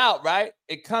comes out, right?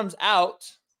 It comes out,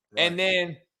 and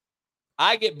then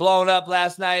I get blown up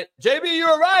last night. JB, you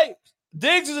were right.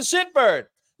 Diggs is a shitbird.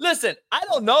 Listen, I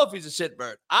don't know if he's a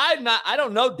shitbird. I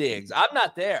don't know Diggs. I'm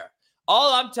not there.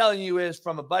 All I'm telling you is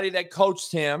from a buddy that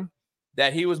coached him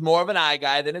that he was more of an eye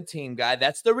guy than a team guy.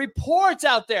 That's the reports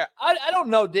out there. I don't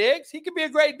know Diggs. He could be a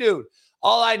great dude.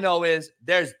 All I know is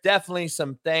there's definitely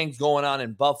some things going on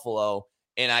in Buffalo,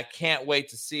 and I can't wait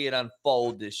to see it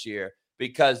unfold this year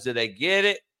because do they get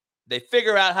it? They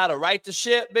figure out how to right the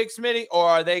ship, Big Smitty, or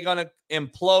are they going to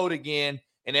implode again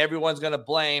and everyone's going to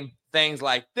blame things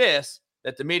like this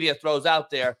that the media throws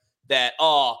out there that,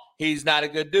 oh, he's not a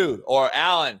good dude, or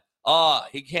Allen, oh,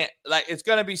 he can't. Like, it's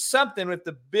going to be something if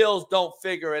the Bills don't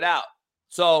figure it out.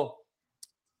 So,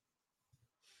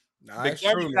 it's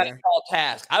true, man.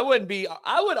 Task. I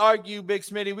would argue, Big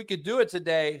Smitty, we could do it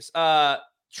today.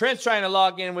 Trent's trying to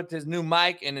log in with his new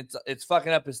mic, and it's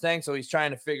fucking up his thing, so he's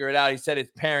trying to figure it out. He said it's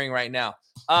pairing right now.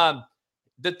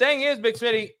 The thing is, Big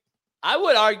Smitty, I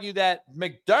would argue that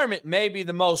McDermott may be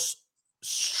the most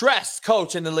stressed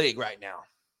coach in the league right now.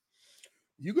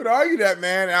 You could argue that,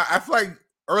 man. I feel like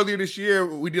earlier this year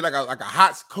we did like a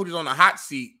hot coaches on the hot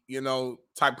seat,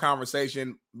 type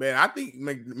conversation. Man, I think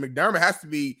McDermott has to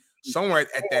be somewhere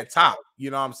at that top.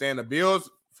 You know what I'm saying? The Bills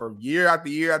for year after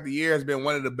year after year has been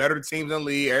one of the better teams in the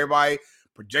league. Everybody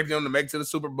projected them to make it to the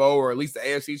Super Bowl or at least the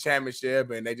AFC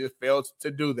Championship, and they just failed to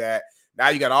do that. Now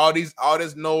you got all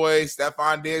this noise.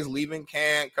 Stephon Diggs leaving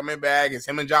camp, coming back. It's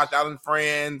him and Josh Allen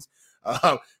friends.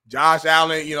 Josh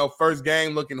Allen, first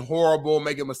game looking horrible,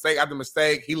 making mistake after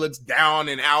mistake. He looks down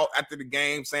and out after the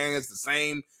game, saying it's the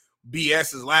same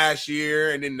BS as last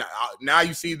year. And then now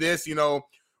you see this,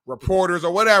 reporters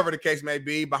or whatever the case may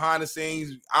be, behind the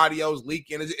scenes, audio's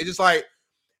leaking. It's just like,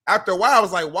 after a while, I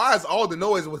was like, why is all the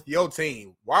noise with your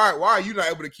team? Why are you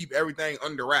not able to keep everything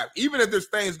under wraps? Even if there's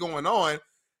things going on,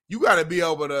 you got to be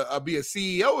able to be a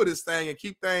CEO of this thing and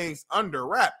keep things under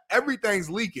wrap. Everything's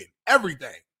leaking,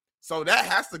 everything. So that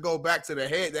has to go back to the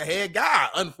head guy,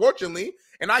 unfortunately.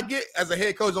 And I get, as a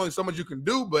head coach, only so much you can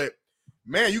do, but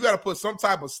man, you got to put some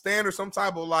type of standard, some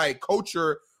type of like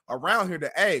culture around here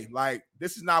that, hey, like,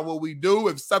 this is not what we do.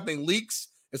 If something leaks,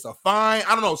 it's a fine.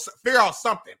 I don't know, figure out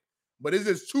something. But it's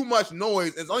just too much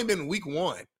noise. It's only been week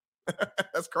one.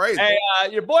 That's crazy. Hey,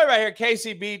 your boy right here,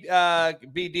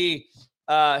 KCBD,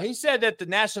 he said that the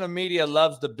national media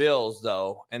loves the Bills,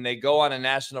 though, and they go on a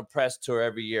national press tour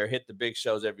every year, hit the big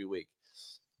shows every week.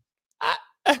 Are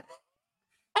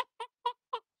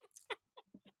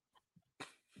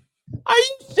you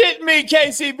shitting me,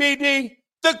 KCBD?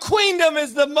 The Queendom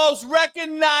is the most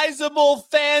recognizable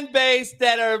fan base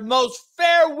that are most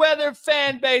fair weather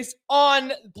fan base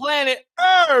on planet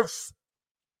Earth.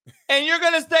 And you're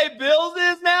going to say Bills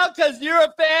is now because you're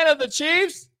a fan of the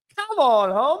Chiefs? Come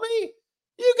on, homie.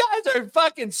 You guys are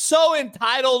fucking so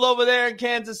entitled over there in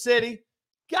Kansas City.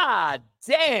 God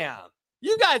damn.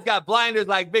 You guys got blinders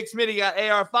like Big Smitty got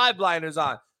AR-5 blinders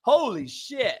on. Holy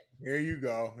shit. Here you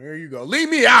go.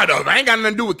 Leave me out of it. I ain't got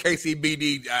nothing to do with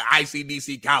KCBD,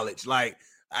 ICDC college. Like,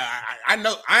 I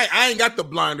know I ain't got the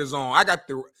blinders on. I got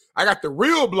the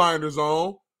real blinders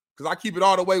on because I keep it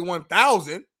all the way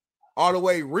 1,000, all the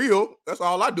way real. That's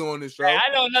all I do on this show. Hey,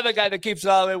 I know another guy that keeps it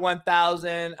all the way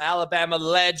 1,000, Alabama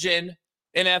legend,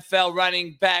 NFL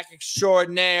running back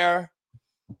extraordinaire,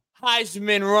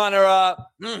 Heisman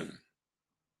runner-up.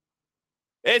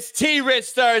 It's T-Rich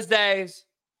Thursdays.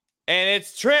 And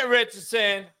it's Trent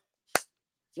Richardson.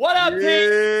 What up, Pete?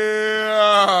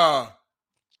 Yeah.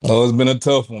 Oh, it's been a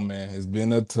tough one, man. It's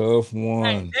been a tough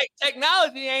one. Hey,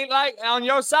 technology ain't like on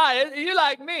your side. You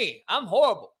like me. I'm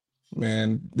horrible.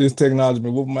 Man, this technology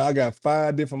been whooping my. I got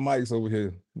 5 different mics over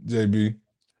here, JB.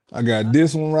 I got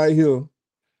this one right here.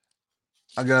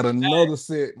 I got another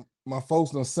set. My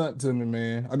folks done sent to me,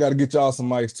 man. I got to get y'all some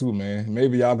mics too, man.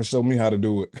 Maybe y'all can show me how to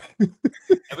do it.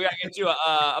 And we gotta get you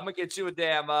I'm gonna get you a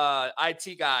damn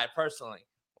IT guy personally.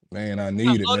 Man, I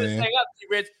need it, load man. This thing up,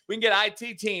 Rich. We can get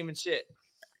IT team and shit.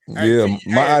 Yeah,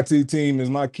 my IT team is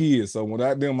my kids. So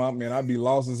without them, I'd be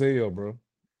lost as hell, bro.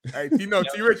 Hey,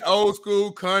 T-Rich old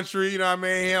school country, you know what I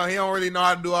mean? He don't really know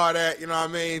how to do all that, you know what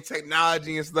I mean?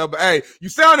 Technology and stuff. But hey, you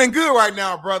sounding good right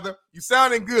now, brother. You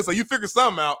sounding good. So you figure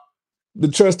something out. The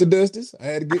Trusted Dusties. I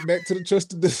had to get back to the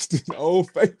Trusted Dusties, the old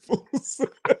faithfuls.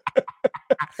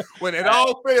 When it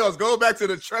all fails, go back to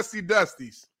the Trusty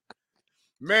Dusties.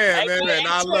 Man,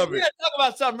 I love it. We gotta talk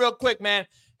about something real quick, man.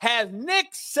 Has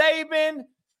Nick Saban,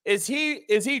 is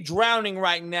he drowning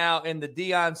right now in the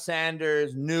Deion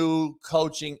Sanders new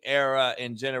coaching era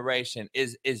and generation?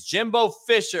 Is Jimbo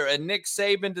Fisher a Nick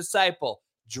Saban disciple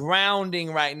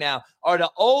drowning right now? Are the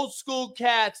old school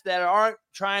cats that aren't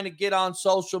trying to get on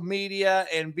social media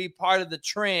and be part of the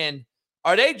trend,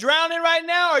 are they drowning right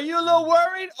now? Are you a little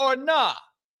worried or not?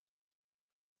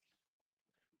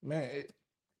 Man,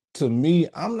 to me,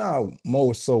 I'm not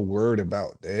more so worried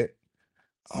about that.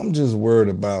 I'm just worried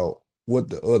about what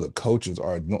the other coaches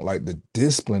are doing, like the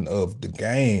discipline of the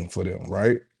game for them,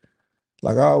 right?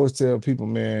 Like I always tell people,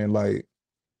 man, like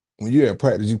when you're at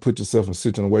practice, you put yourself in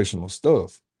situational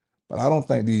stuff. But I don't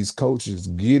think these coaches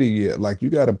get it yet. Like you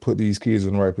got to put these kids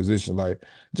in the right position. Like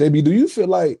JB, do you feel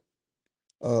like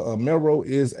Melrose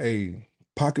is a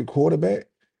pocket quarterback?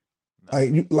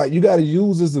 Like you got to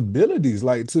use his abilities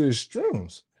like to his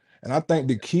strengths. And I think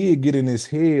the kid get in his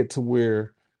head to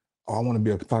where, oh, I want to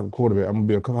be a pocket quarterback. I'm gonna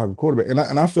be a pocket quarterback.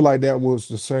 And I feel like that was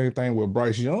the same thing with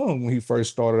Bryce Young when he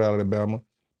first started out at Alabama,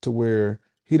 to where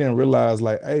he didn't realize,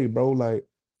 like, hey, bro, like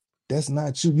that's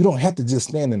not you. You don't have to just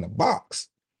stand in the box.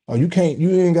 Oh, you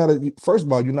ain't gotta. First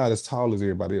of all, you're not as tall as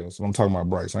everybody else. I'm talking about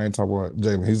Bryce. I ain't talking about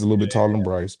Jalen. He's a little bit taller than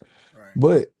Bryce. Right.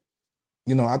 But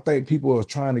I think people are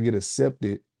trying to get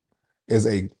accepted as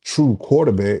a true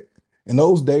quarterback. And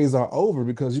those days are over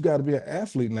because you got to be an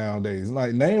athlete nowadays.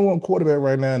 Like, name one quarterback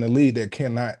right now in the league that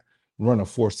cannot run a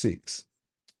 4.6.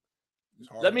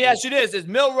 Let me ask you this: is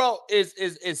Milroe is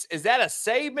that a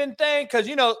Saban thing? Because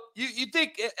you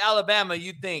think Alabama,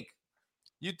 you think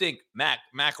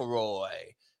McElroy,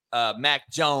 Mac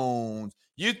Jones.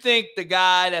 You think the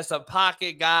guy that's a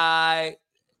pocket guy,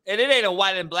 and it ain't a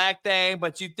white and black thing,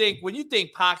 but you think when you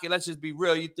think pocket, let's just be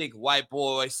real, you think white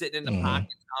boy sitting in the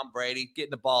pocket, Tom Brady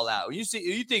getting the ball out. You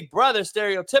think brother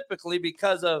stereotypically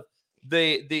because of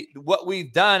the what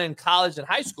we've done in college and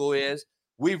high school is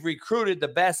we've recruited the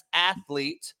best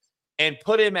athlete and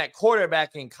put him at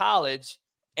quarterback in college,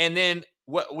 and then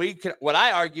what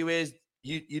I argue is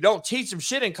you don't teach them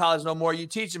shit in college no more. You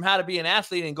teach them how to be an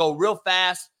athlete and go real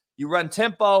fast. You run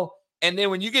tempo, and then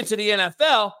when you get to the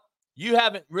NFL, you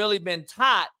haven't really been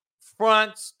taught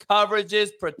fronts, coverages,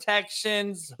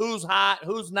 protections, who's hot,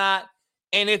 who's not.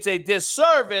 And it's a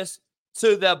disservice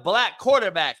to the black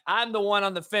quarterback. I'm the one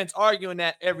on the fence arguing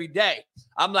that every day.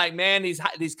 I'm like, man,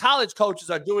 these college coaches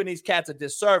are doing these cats a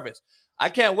disservice. I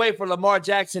can't wait for Lamar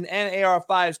Jackson and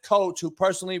AR5's coach, who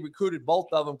personally recruited both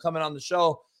of them, coming on the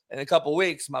show in a couple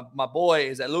weeks. My boy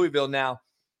is at Louisville now.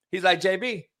 He's like,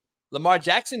 JB, Lamar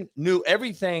Jackson knew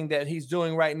everything that he's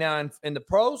doing right now in the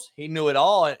pros. He knew it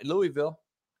all at Louisville.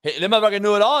 The motherfucker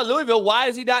knew it all at Louisville. Why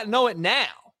does he not know it now?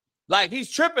 Like, he's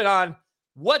tripping on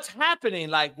what's happening.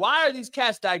 Like, why are these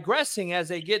cats digressing as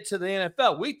they get to the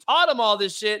NFL? We taught them all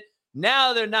this shit.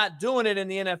 Now they're not doing it in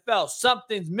the NFL.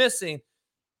 Something's missing.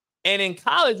 And in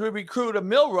college, we recruited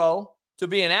Milroe to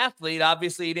be an athlete.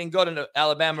 Obviously, he didn't go to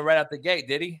Alabama right out the gate,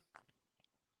 did he?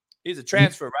 He's a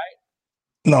transfer, right?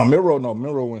 No,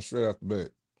 Milroe went straight off the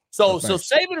bat. So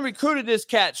Saban recruited this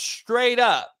cat straight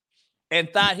up and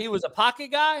thought he was a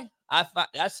pocket guy?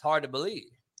 That's hard to believe.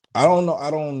 I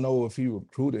don't know if he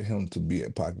recruited him to be a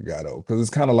pocket guy, though, because it's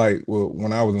kind of like, well,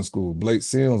 when I was in school, Blake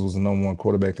Sims was the number one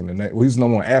quarterback in the nation. Well, he's the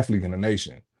number one athlete in the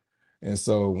nation. And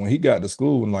so when he got to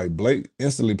school, and like Blake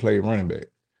instantly played running back.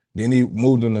 Then he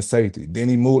moved into safety. Then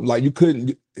he moved, like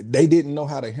they didn't know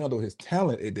how to handle his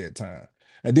talent at that time.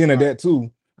 And then at that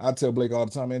too, I tell Blake all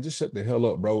the time, man, just shut the hell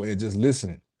up, bro, and just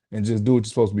listen and just do what you're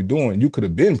supposed to be doing. You could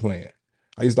have been playing.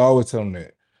 I used to always tell him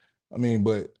that. I mean,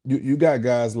 but you got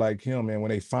guys like him, man, when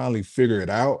they finally figure it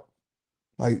out,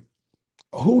 like,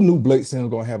 who knew Blake Sims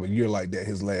was going to have a year like that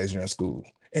his last year in school?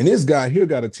 And this guy here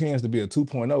got a chance to be a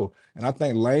 2.0. And I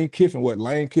think what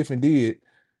Lane Kiffin did,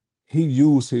 he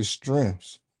used his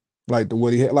strengths. Like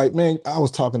what he had. Like, man, I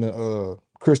was talking to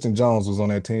Christian Jones was on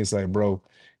that team saying, bro,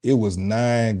 it was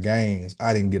 9 games.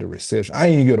 I didn't get a reception. I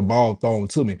didn't even get a ball thrown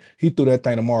to me. He threw that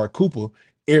thing to Amari Cooper,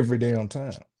 every damn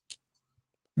time.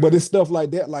 But it's stuff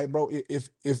like that, like bro. If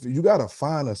you gotta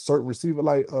find a certain receiver,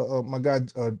 like my guy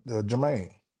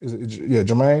Jermaine,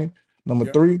 Jermaine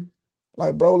number 3,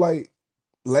 like bro, like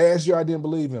last year I didn't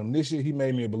believe him. This year he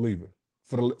made me a believer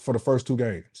for the first 2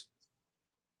 games.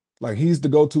 Like he's the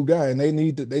go-to guy, and they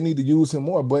need to use him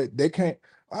more, but they can't.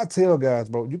 I tell guys,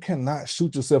 bro, you cannot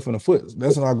shoot yourself in the foot.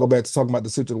 That's when I go back to talking about the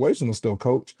situational stuff,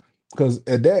 coach. Because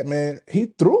at that, man, he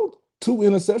threw 2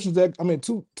 interceptions.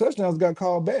 2 touchdowns got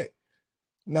called back.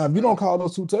 Now, if you don't call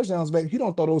those 2 touchdowns back, he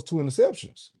don't throw those 2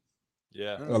 interceptions.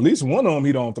 Yeah. At least one of them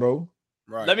he don't throw.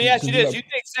 Right. Let me ask you this. You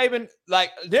think Saban,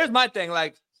 like, there's my thing,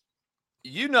 like,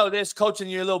 you know this, coaching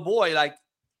your little boy, like,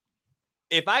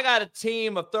 if I got a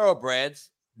team of thoroughbreds,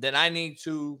 then I need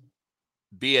to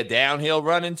be a downhill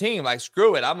running team. Like,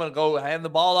 screw it. I'm going to go hand the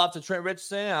ball off to Trent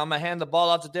Richardson. I'm going to hand the ball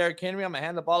off to Derrick Henry. I'm going to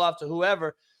hand the ball off to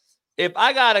whoever. If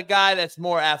I got a guy that's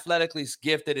more athletically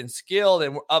gifted and skilled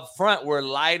and up front we're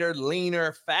lighter,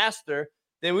 leaner, faster,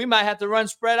 then we might have to run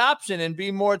spread option and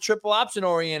be more triple option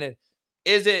oriented.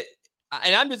 Is it –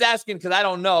 and I'm just asking because I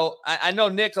don't know. I know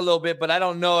Nick a little bit, but I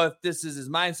don't know if this is his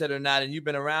mindset or not, and you've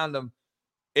been around him.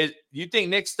 You think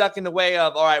Nick's stuck in the way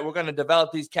of, all right, we're going to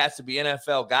develop these cats to be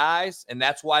NFL guys, and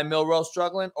that's why Milroe's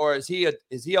struggling? Or is he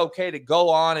okay to go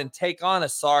on and take on a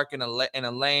Sark and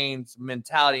a Lane's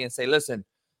mentality and say, listen,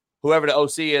 whoever the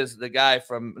OC is, the guy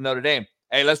from Notre Dame,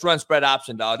 hey, let's run spread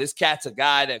option, dog. This cat's a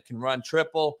guy that can run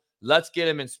triple. Let's get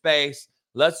him in space.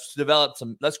 Let's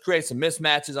create some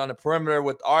mismatches on the perimeter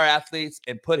with our athletes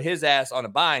and put his ass on a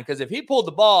bind. Because if he pulled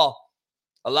the ball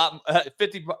a lot,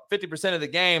 50% of the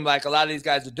game, like a lot of these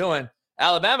guys are doing,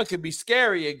 Alabama could be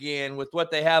scary again with what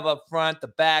they have up front, the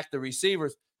back, the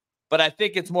receivers. But I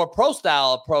think it's more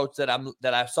pro-style approach that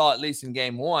I saw at least in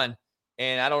game 1.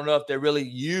 And I don't know if they really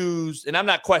used, and I'm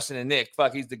not questioning Nick.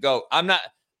 Fuck, he's the GOAT.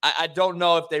 I don't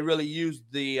know if they really used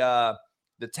the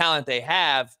talent they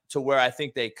have to where I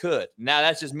think they could. Now,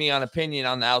 that's just me on opinion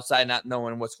on the outside, not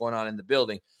knowing what's going on in the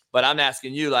building. But I'm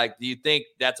asking you, like, do you think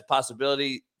that's a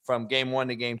possibility from game 1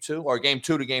 to game 2 or game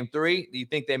 2 to game 3? Do you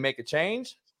think they make a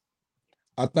change?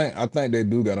 I think they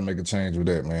do got to make a change with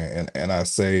that, man. And I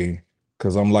say,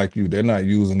 because I'm like you, they're not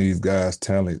using these guys'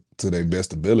 talent to their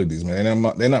best abilities, man.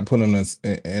 They're not putting us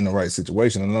in the right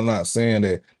situation. And I'm not saying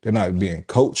that they're not being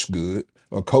coached good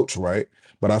or coached right,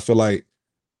 but I feel like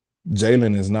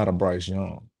Jalen is not a Bryce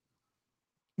Young.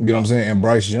 You get what I'm saying? And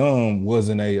Bryce Young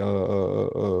wasn't a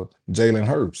Jalen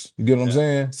Hurts. You get what I'm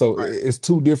saying? So it's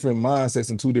 2 different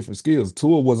mindsets and 2 different skills.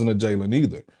 Tua wasn't a Jalen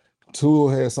either.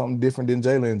 Tua had something different than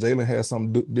Jalen, and Jalen had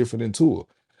something different than Tua.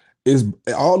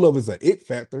 All of it's an it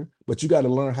factor, but you got to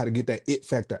learn how to get that it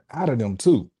factor out of them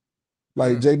too.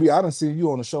 Like JB, I done see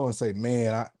you on the show and say,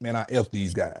 man, I F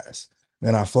these guys.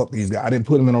 Man, I fuck these guys. I didn't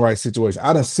put them in the right situation.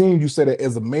 I done seen you say that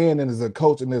as a man and as a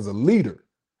coach and as a leader.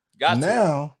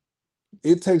 Now,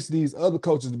 it takes these other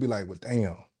coaches to be like, well,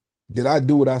 damn, did I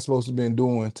do what I supposed to been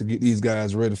doing to get these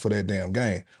guys ready for that damn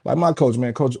game? Like my coach,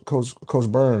 man, Coach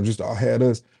Burns just had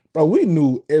us, bro, we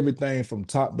knew everything from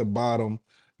top to bottom,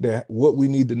 that what we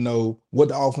need to know, what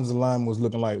the offensive line was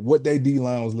looking like, what their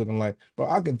D-line was looking like. But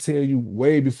I can tell you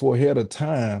way before ahead of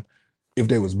time, if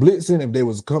they was blitzing, if they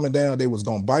was coming down, they was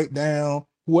going to bite down,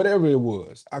 whatever it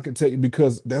was. I can tell you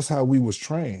because that's how we was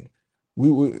trained.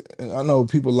 I know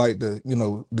people like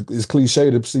it's cliche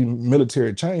to see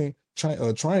military train,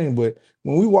 but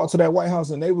when we walked to that White House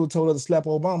and they would have told us to slap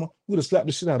Obama, we'd have slapped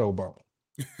the shit out of Obama.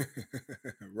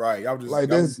 Right. I was just like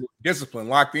discipline,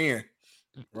 locked in.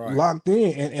 Right. Locked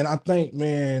in. And I think,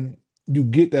 man, you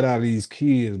get that out of these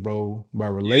kids, bro, by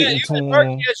relating to them.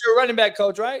 You're a running back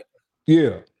coach, right?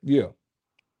 Yeah. People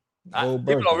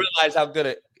don't realize how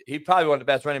good he probably one of the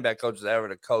best running back coaches ever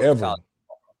to coach. Ever.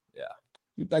 Yeah.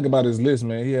 You think about his list,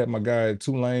 man. He had my guy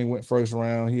Tulane went first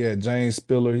round. He had James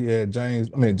Spiller. He had James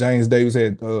Davis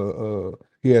had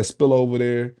he had Spiller over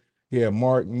there. He had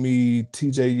Mark Mead,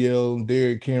 TJ Yell,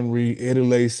 Derrick Henry, Eddie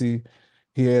Lacy.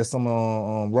 He had some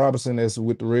Robinson that's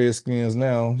with the Redskins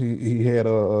now. He had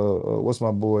what's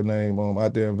my boy name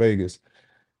out there in Vegas?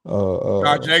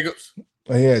 Josh Jacobs.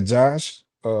 He had Josh.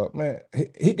 Man,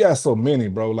 he got so many,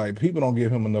 bro. Like people don't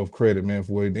give him enough credit, man,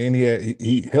 for it. And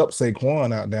he helped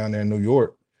Saquon out down there in New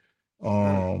York.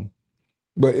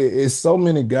 But it's so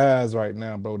many guys right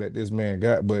now, bro, that this man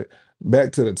got. But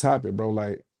back to the topic, bro,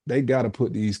 like they got to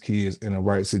put these kids in the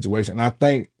right situation. And I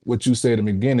think what you said in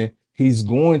the beginning, he's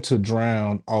going to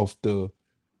drown off the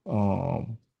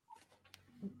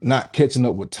not catching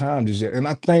up with time just yet. And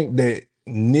I think that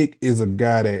Nick is a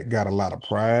guy that got a lot of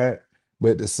pride,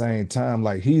 but at the same time,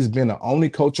 like he's been the only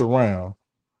coach around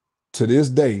to this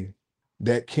day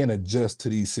that can adjust to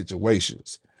these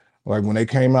situations. Like when they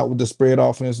came out with the spread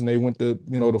offense and they went to,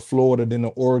 to Florida, then to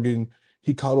Oregon,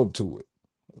 he caught up to it.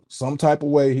 Some type of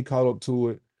way he caught up to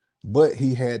it, but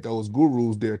he had those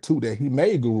gurus there too that he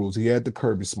made gurus. He had the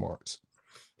Kirby Smarts.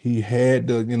 He had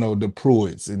the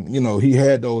Pruitts, and he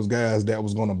had those guys that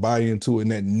was going to buy into it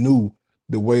and that knew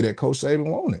the way that Coach Saban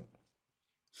wanted.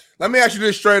 Let me ask you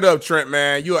this straight up, Trent,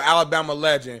 man. You're an Alabama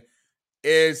legend.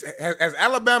 Has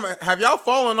Alabama, have y'all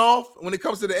fallen off when it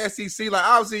comes to the SEC? Like,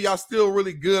 obviously, y'all still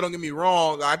really good. Don't get me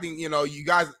wrong. I think, you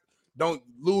guys don't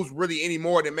lose really any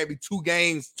more than maybe 2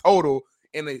 games total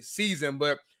in the season.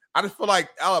 But I just feel like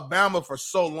Alabama for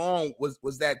so long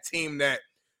was that team that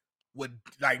would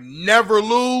like never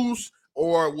lose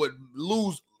or would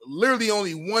lose literally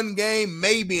only 1 game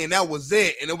maybe, and that was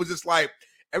it. And it was just like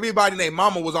everybody and their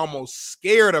mama was almost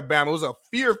scared of Bama. It was a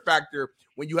fear factor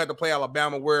when you had to play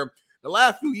Alabama, where the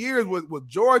last few years with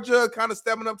Georgia kind of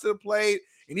stepping up to the plate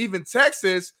and even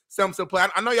Texas stepping to the plate.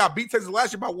 I know y'all beat Texas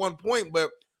last year by 1 point, but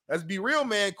let's be real,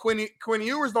 man. Quinn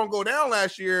Ewers don't go down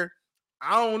last year.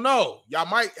 I don't know. Y'all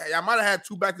might have had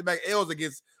 2 back-to-back L's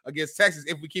against Texas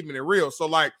if we keeping it real. So,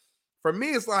 like, for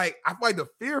me, it's like I feel like the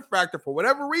fear factor, for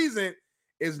whatever reason,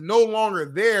 is no longer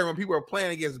there when people are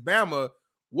playing against Bama.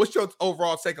 What's your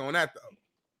overall take on that, though?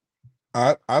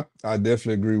 I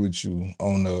definitely agree with you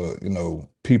on the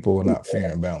people are not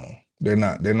fearing Bama. They're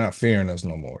not fearing us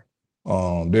no more.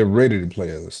 They're ready to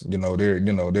play us.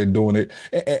 They're doing it,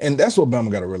 and that's what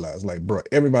Bama got to realize. Like, bro,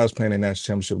 everybody's playing a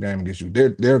national championship game against you.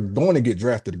 They're going to get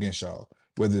drafted against y'all,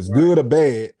 whether it's good or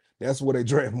bad. That's where their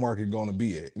draft market going to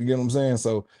be at. You get what I'm saying?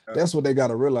 So that's what they got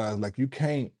to realize. Like, you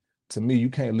can't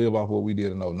live off what we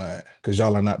did in 09 because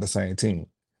y'all are not the same team.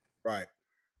 Right.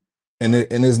 And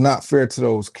it's not fair to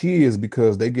those kids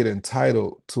because they get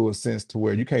entitled to a sense to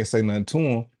where you can't say nothing to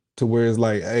them, to where it's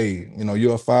like, hey,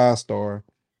 you're a 5-star.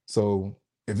 So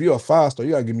if you're a 5-star,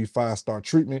 you got to give me 5-star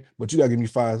treatment, but you got to give me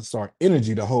 5-star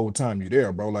energy the whole time you're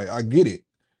there, bro. Like, I get it.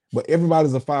 But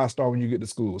everybody's a 5-star when you get to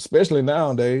school, especially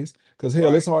nowadays, because,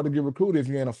 hell, it's hard to get recruited if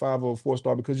you ain't a 5 or a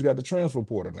 4-star because you got the transfer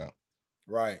portal now.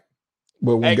 Right.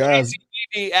 But when guys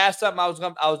asked something, I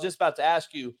was just about to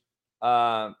ask you,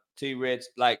 T. Rich,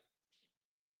 like,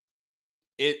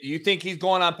 you think he's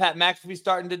going on Pat McAfee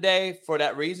starting today for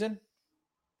that reason?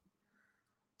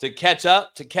 To catch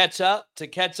up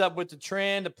with the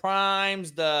trend, the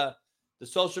primes, the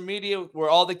social media where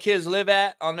all the kids live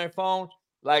at on their phone,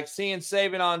 like seeing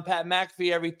Saban on Pat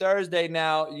McAfee every Thursday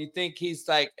now. You think he's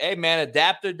like, hey, man,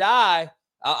 adapt or die.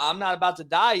 I'm not about to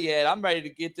die yet. I'm ready to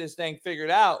get this thing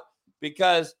figured out,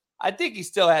 because I think he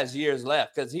still has years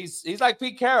left, because he's like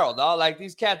Pete Carroll, dog. Like,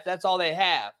 these cats, that's all they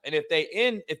have. And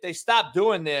if they stop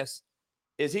doing this,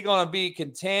 is he going to be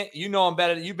content? You know him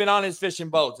better. You've been on his fishing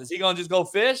boats. Is he going to just go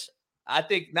fish? I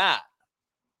think not.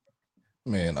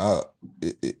 Man,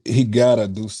 he gotta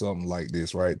do something like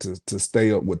this, right? To stay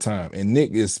up with time. And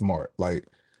Nick is smart. Like,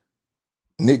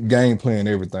 Nick game plan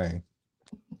everything,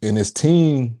 and his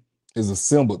team is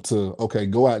assembled to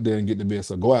go out there and get the best.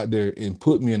 So go out there and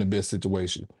put me in the best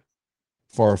situation.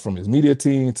 Far from his media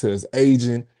team to his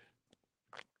agent.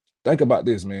 Think about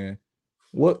this, man.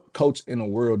 What coach in the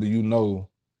world do you know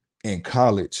in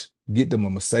college get them a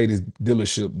Mercedes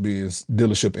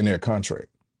dealership in their contract?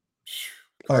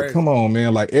 Like, come on,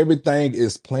 man. Like, everything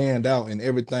is planned out and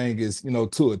everything is,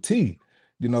 to a T.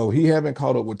 He haven't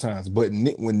caught up with times. But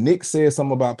when Nick said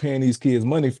something about paying these kids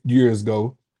money years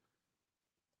ago,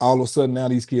 all of a sudden now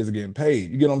these kids are getting paid.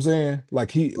 You get what I'm saying?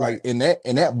 Like, and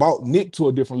that brought Nick to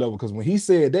a different level, because when he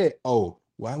said that,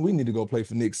 we need to go play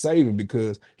for Nick Saban,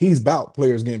 because he's about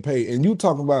players getting paid. And you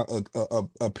talking about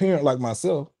a parent like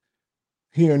myself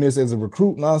hearing this as a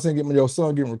recruit, now I'm saying, getting your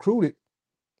son getting recruited.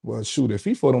 Well, shoot, if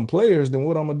he for them players, then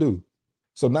what I'm gonna do?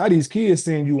 So now these kids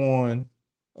seeing you on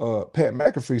Pat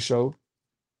McAfee show.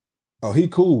 Oh, he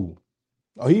cool.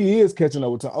 Oh, he is catching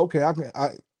up with time. Okay,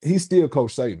 he's still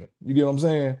Coach Saban. You get what I'm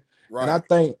saying? Right. And I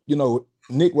think,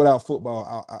 Nick without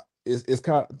football, it's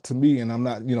kind of, to me, and I'm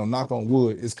not, knock on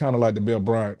wood, it's kind of like the Bill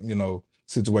Bryant,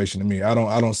 situation to me. I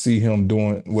don't see him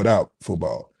doing without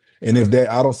football. And if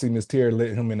that, I don't see Miss Terry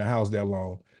letting him in the house that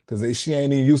long, because she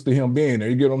ain't even used to him being there.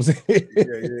 You get what I'm saying?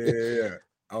 Yeah.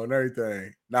 On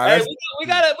everything. Nah, hey, we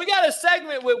got a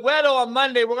segment with Weddle on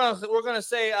Monday. We're gonna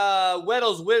say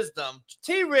Weddle's wisdom.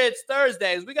 T. Rich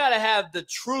Thursdays. We gotta have the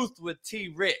truth with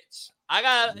T. Rich.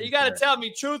 You gotta tell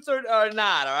me truth or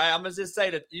not. All right, I'm gonna just say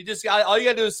that all you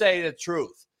gotta do is say the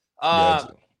truth.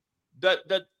 Gotcha.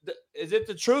 Is it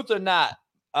the truth or not?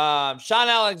 Sean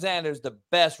Alexander is the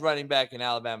best running back in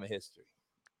Alabama history.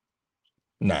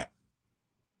 Nah.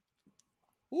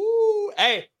 Ooh,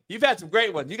 hey, you've had some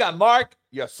great ones. You got Mark,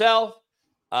 yourself,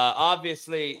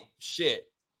 obviously, shit.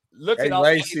 look Hey, at all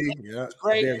Lacey. Yeah, it's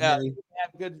great. Have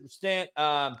good stand.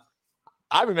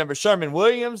 I remember Sherman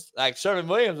Williams. Like Sherman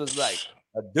Williams was like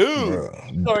a dude.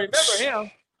 So remember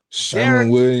him. Sherman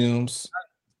Williams.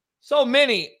 So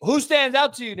many. Who stands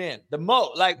out to you then? The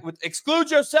most, like, exclude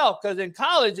yourself, because in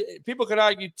college, people could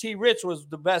argue T. Rich was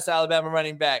the best Alabama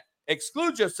running back.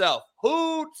 Exclude yourself.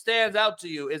 Who stands out to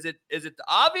you? Is it the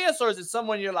obvious, or is it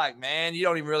someone you're like, man, you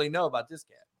don't even really know about this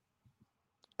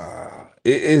cat?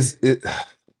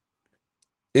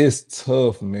 It's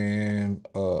tough, man.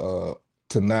 To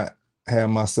not have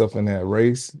myself in that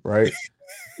race, right?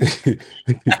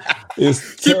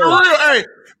 It's keep it real, hey.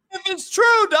 If it's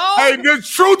true, dog. Hey, the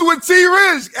truth with T.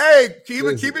 Rich. Hey, keep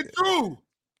it true.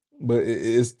 But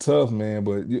it's tough, man.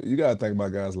 But you got to think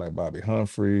about guys like Bobby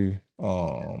Humphrey.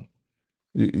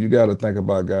 You got to think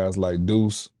about guys like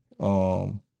Deuce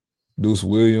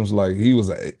Williams. Like he was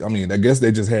I guess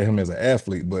they just had him as an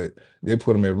athlete, but they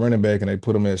put him at running back and they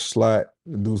put him at slot.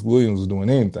 Deuce Williams was doing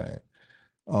anything.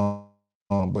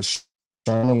 But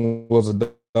Sherman was a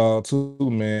dog too,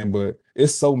 man. But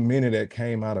it's so many that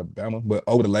came out of Bama. But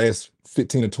over the last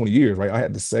 15 to 20 years, right? I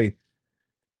had to say,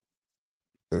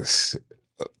 it's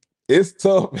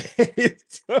tough. Man.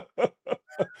 It's tough.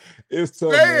 It's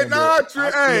tough. Say it, man,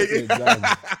 Trent. Hey,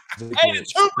 the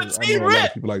truth with T. A lot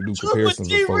of people like do comparisons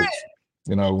with folks.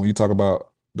 You know, when you talk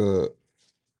about the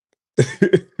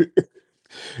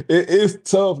it's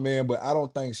tough, man, but I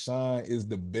don't think Sean is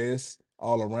the best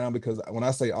all around, because when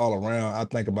I say all around, I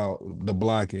think about the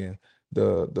blocking,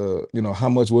 the how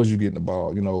much was you getting the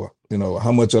ball,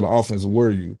 how much of the offense were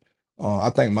you?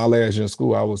 I think my last year in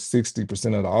school, I was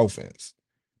 60% of the offense.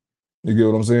 You get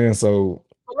what I'm saying? So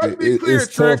let's be clear,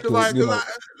 Trent.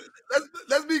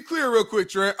 Let's be clear real quick,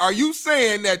 Trent. Are you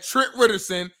saying that Trent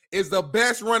Richardson is the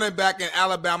best running back in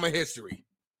Alabama history?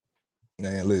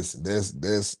 Man, listen,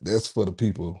 that's for the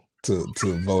people to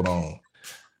vote on.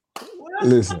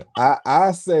 Listen,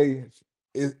 I say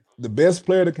the best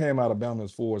player that came out of Alabama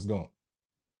is Forrest Gump.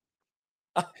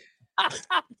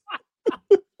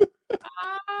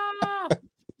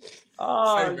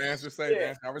 Same answer.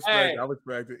 I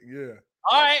respect it. Yeah.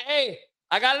 All right, hey,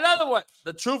 I got another one.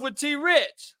 The truth with T.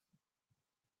 Rich.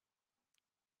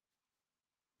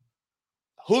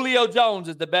 Julio Jones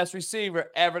is the best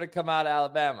receiver ever to come out of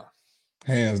Alabama.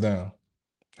 Hands down.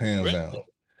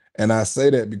 And I say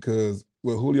that because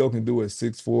what Julio can do at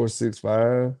 6'4",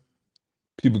 6'5",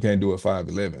 people can't do at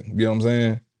 5'11". You know what I'm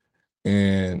saying?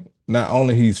 And not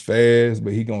only he's fast,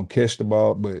 but he gonna catch the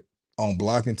ball, but on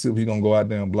blocking too, he gonna go out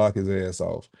there and block his ass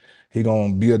off. He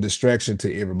gonna be a distraction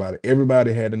to everybody.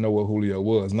 Everybody had to know what Julio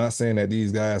was. Not saying that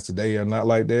these guys today are not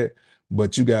like that,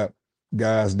 but you got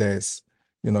guys that's,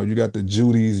 you got the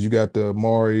Judys, you got the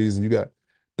Maris, you got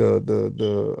the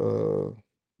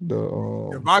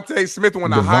Devontae Smith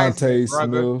won a Heisman,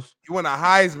 brother. He won a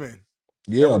Heisman.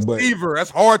 Yeah, receiver. That's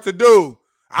hard to do.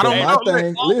 I don't know.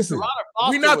 Listen,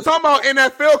 we're not talking about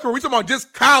NFL career. We're talking about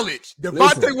just college.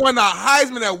 Devontae won a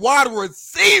Heisman at wide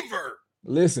receiver.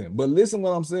 Listen what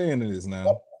I'm saying is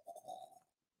now.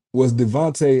 Was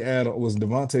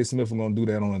Devontae Smith going to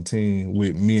do that on a team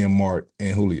with me and Mark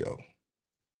and Julio?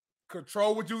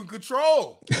 Control what you can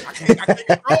control. I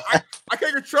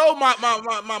can't control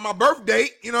my birth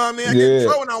date. You know what I mean? I can't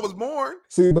control when I was born.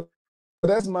 See, but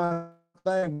that's my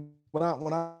thing. When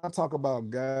I talk about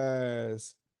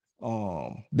guys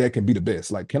that can be the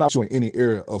best, like, can I show in any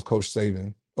era of Coach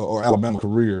Saban or Alabama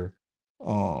career?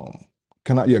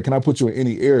 Can I put you in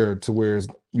any era to where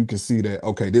you can see that,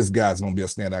 okay, this guy's gonna be a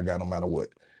standout guy no matter what.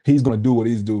 He's gonna do what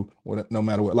he's do no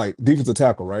matter what. Like defensive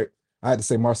tackle, right? I had to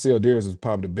say Marcel Darius is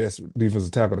probably the best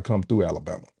defensive tackle to come through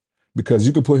Alabama, because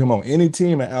you could put him on any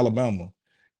team at Alabama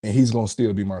and he's gonna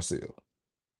still be Marcel.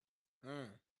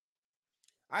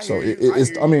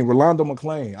 Rolando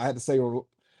McClain. I had to say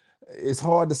it's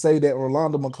hard to say that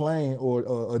Rolando McClain or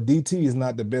a DT is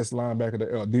not the best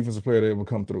linebacker, defensive player that ever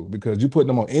come through, because you put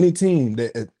them on any team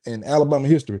that in Alabama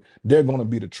history, they're going to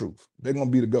be the truth. They're going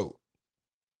to be the GOAT.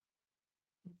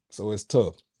 So it's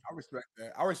tough. I respect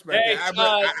that.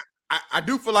 I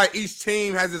do feel like each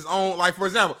team has its own. Like, for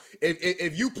example,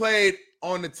 if you played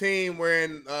on the team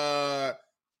wherein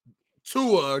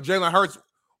Tua or Jalen Hurts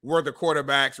were the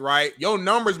quarterbacks, right? Your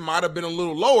numbers might have been a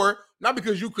little lower, not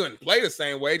because you couldn't play the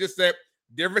same way, just that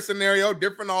different scenario,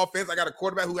 different offense. I got a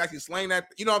quarterback who actually slang that.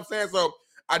 You know what I'm saying? So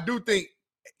I do think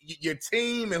your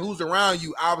team and who's around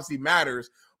you obviously matters.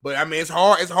 But I mean, it's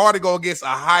hard to go against a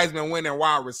Heisman winning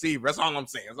wide receiver. That's all I'm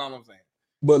saying.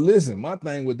 But listen, my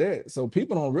thing with that, so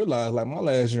people don't realize, like my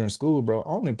last year in school, bro, I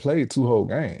only played 2 whole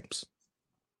games.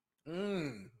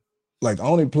 Like I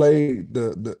only played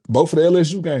the both of the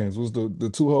LSU games was the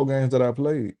 2 whole games that I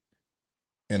played.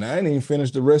 And I ain't even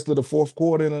finished the rest of the fourth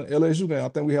quarter in an LSU game. I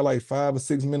think we had like 5 or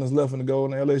 6 minutes left in the goal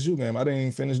in the LSU game. I didn't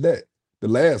even finish that, the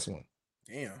last one.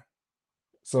 Damn.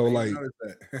 So like,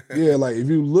 yeah, like if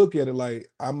you look at it, like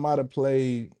I might have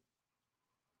played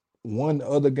one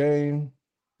other game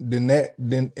than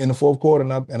in the fourth quarter,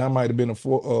 and I might have been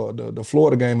the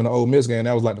Florida game and the Ole Miss game.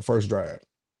 That was like the first drive.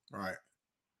 Right.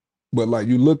 But like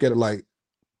you look at it, like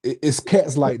it's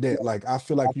cats like that. Like I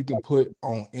feel like you can put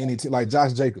on any team, like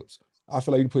Josh Jacobs. I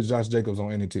feel like you can put Josh Jacobs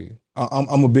on any team.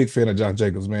 I'm a big fan of Josh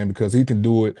Jacobs, man, because he can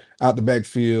do it out the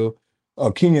backfield.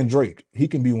 Kenyon Drake, he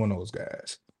can be one of those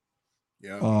guys.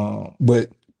 Yeah.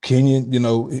 But Kenyon,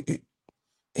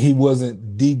 he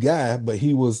wasn't the guy, but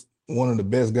he was one of the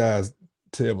best guys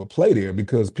to ever play there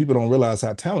because people don't realize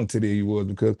how talented he was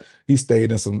because he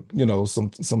stayed in some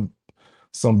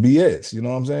BS. You know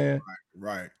what I'm saying?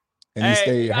 Right. And he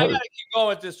stayed hurt. I gotta keep going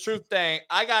with this truth thing.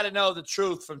 I gotta know the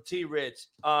truth from T. Rich.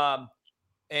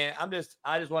 And I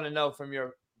just want to know from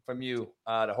you,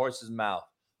 the horse's mouth.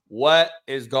 What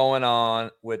is going on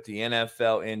with the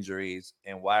NFL injuries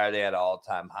and why are they at an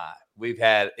all-time high? We've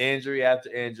had injury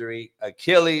after injury,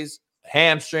 Achilles,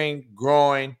 hamstring,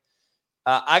 groin.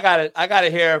 I gotta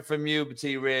hear from you,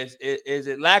 T. Rich. Is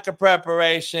it lack of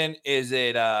preparation? Is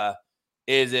it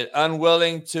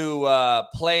unwilling to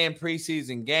play in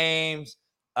preseason games?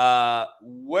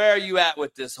 Where are you at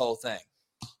with this whole thing?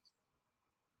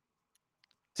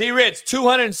 T. Rich,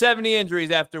 270 injuries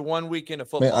after 1 weekend of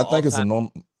football. Man, I think it's a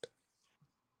normal.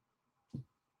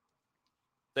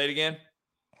 Say it again.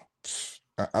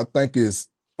 I think it's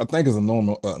a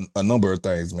normal a number of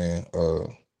things, man.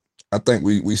 I think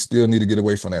we still need to get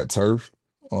away from that turf.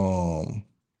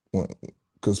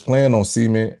 Because playing on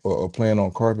cement or playing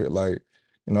on carpet, like,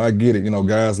 I get it.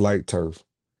 Guys like turf.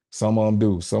 Some of them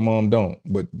do, some of them don't.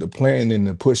 But the playing and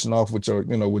the pushing off with your,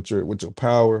 with your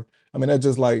power. I mean, that's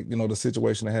just like, the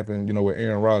situation that happened, with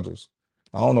Aaron Rodgers.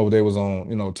 I don't know if they was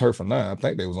on, turf or not. I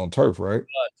think they was on turf, right?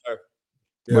 Turf.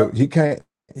 Yeah.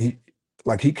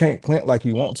 But he can't plant like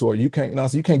he wants to, or you can't,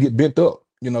 so you can't get bent up,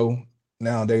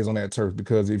 nowadays on that turf,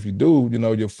 because if you do,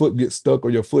 your foot gets stuck or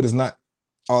your foot is not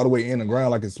all the way in the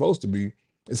ground like it's supposed to be.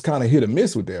 It's kind of hit or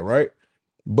miss with that, right?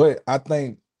 But I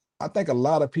think a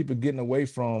lot of people getting away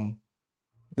from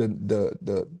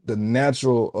the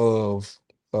natural of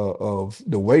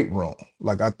the weight room.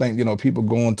 Like I think people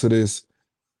going to this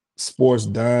sports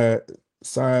diet,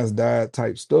 science diet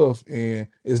type stuff, and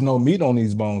there's no meat on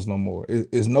these bones no more.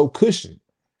 It's no cushion.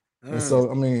 And so,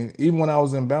 I mean, even when I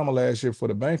was in Bama last year for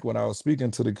the bank, when I was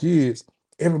speaking to the kids,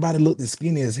 everybody looked as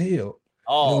skinny as hell.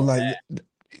 Oh,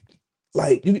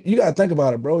 like you got to think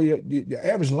about it, bro. Your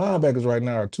average linebackers right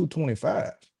now are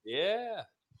 225. Yeah.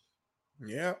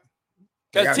 Yeah.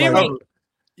 Because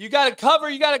you got to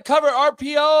cover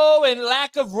RPO and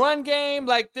lack of run game.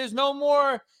 Like there's no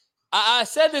more. I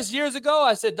said this years ago.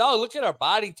 I said, dog, look at our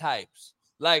body types.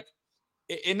 Like,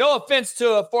 and no offense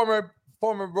to a former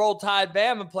Roll Tide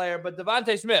Bama player, but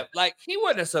Devontae Smith, like he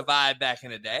wouldn't have survived back in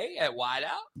the day at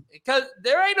wideout because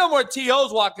there ain't no more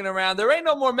TOs walking around. There ain't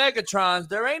no more Megatrons.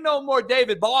 There ain't no more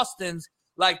David Bostons.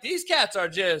 Like these cats are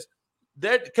just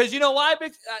there because you know why?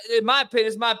 In my opinion,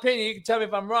 it's my opinion. You can tell me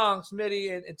if I'm wrong,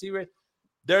 Smitty and T-Ray.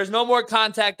 There's no more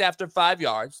contact after 5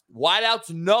 yards.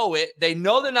 Wideouts know it. They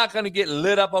know they're not going to get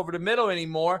lit up over the middle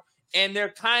anymore. And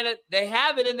they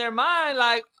have it in their mind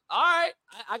like, all right,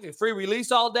 I can free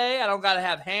release all day. I don't got to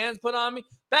have hands put on me.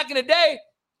 Back in the day,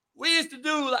 we used to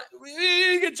do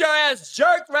you get your ass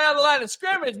jerked right out of the line of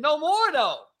scrimmage. No more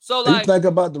though. So you think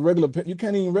about the regular, you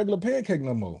can't even regular pancake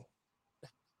no more.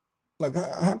 Like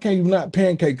how can you not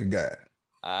pancake a guy?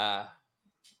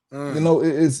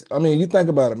 It's. I mean, you think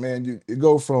about it, man. You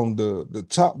go from the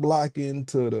chop blocking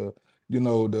to the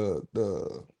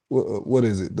the what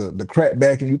is it? The crack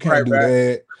back, and you can't do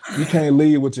that. You can't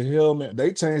lead with your helmet.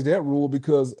 They changed that rule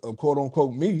because of quote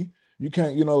unquote me. You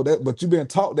can't, that, but you've been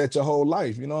taught that your whole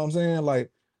life. You know what I'm saying? Like,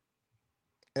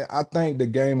 I think the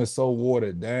game is so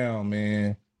watered down,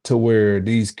 man, to where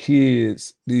these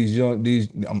kids,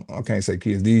 I can't say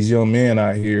kids, these young men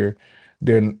out here,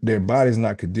 their body's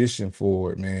not conditioned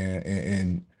for it, man,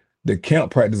 and the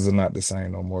camp practices are not the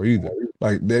same no more either.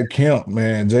 Like that camp,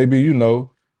 man, JB,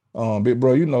 big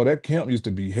bro, that camp used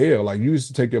to be hell. Like you used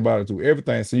to take your body through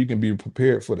everything so you can be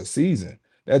prepared for the season.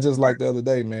 That's just like the other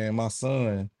day, man. My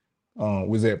son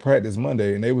was at practice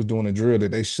Monday and they was doing a drill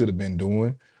that they should have been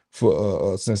doing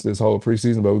for since this whole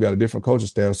preseason, but we got a different coaching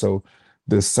staff. So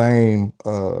the same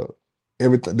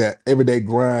everything, that everyday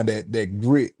grind, that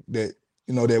grit that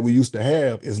that we used to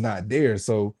have is not there.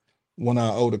 So when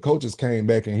our older coaches came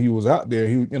back and he was out there,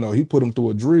 he put them through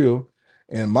a drill.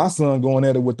 And my son going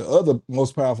at it with the other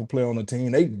most powerful player on the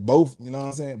team. They both, you know what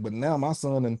I'm saying? But now my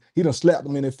son, and he done slapped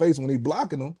him in the face when he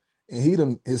blocking him,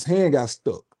 and his hand got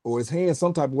stuck, or his hand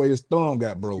some type of way, his thumb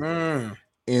got broken.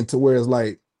 And to where it's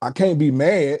like, I can't be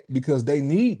mad because they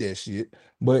need that shit.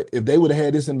 But if they would have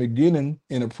had this in the beginning,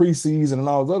 in the preseason and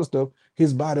all this other stuff,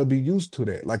 his body will be used to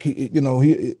that. Like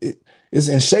it's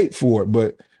in shape for it.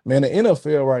 But man, the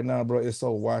NFL right now, bro, is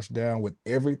so washed down with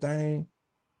everything.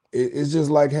 It's just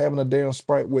like having a damn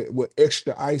Sprite with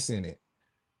extra ice in it.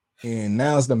 And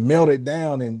now it's to melt it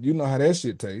down, and you know how that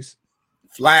shit tastes.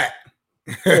 Flat.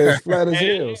 Yeah, it's flat as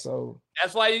hell. So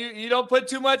that's why you don't put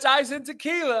too much ice in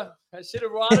tequila. That shit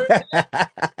will water it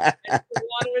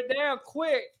down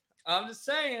quick. I'm just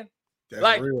saying. That's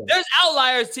like real. There's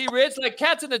outliers, T-Rich. Like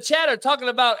cats in the chat are talking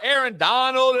about Aaron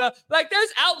Donald. Like there's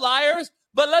outliers,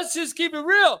 but let's just keep it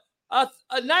real.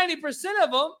 90%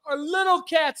 of them are little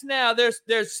cats now.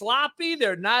 They're sloppy.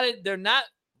 They're not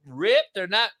ripped. They're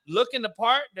not looking the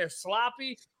part. They're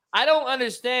sloppy. I don't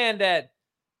understand that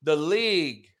the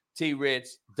league, T-Rich,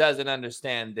 doesn't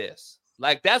understand this.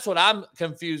 Like that's what I'm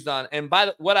confused on. And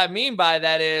what I mean by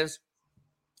that is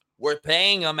we're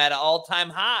paying them at an all-time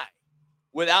high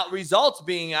without results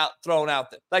being thrown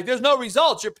out there. Like there's no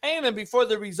results. You're paying them before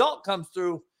the result comes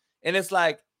through, and it's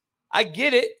like, I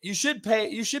get it. You should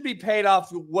be paid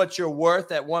off what you're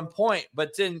worth at one point,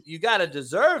 but then you got to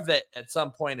deserve it at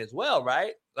some point as well,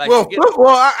 right? Like,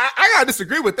 I gotta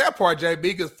disagree with that part, JB,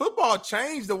 because football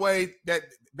changed the way that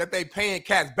they paying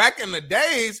cats. Back in the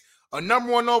days, a number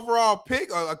one overall pick,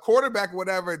 a quarterback, or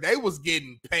whatever, they was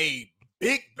getting paid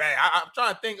big bang. I'm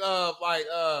trying to think of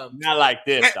not like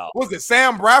this though. Was it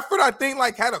Sam Bradford? I think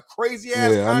had a crazy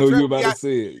ass. Yeah, contract. I know you about to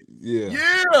say it. Yeah,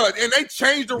 and they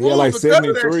changed the rules like because of that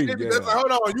 73. shit. Because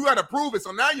hold on, you got to prove it.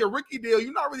 So now your rookie deal,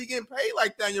 you're not really getting paid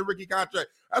like that in your rookie contract.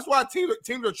 That's why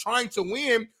teams are trying to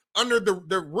win under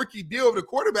the rookie deal of the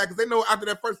quarterback, because they know after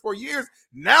that first 4 years,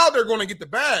 now they're going to get the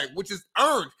bag, which is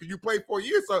earned because you played 4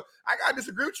 years. So I got to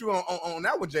disagree with you on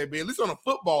that one, JB, at least on the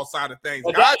football side of things.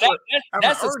 Well, that's a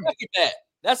sucker bet.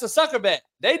 That's a sucker bet.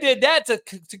 They did that to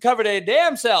cover their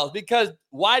damn selves, because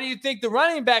why do you think the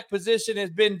running back position has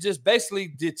been just basically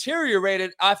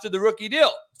deteriorated after the rookie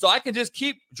deal? So I can just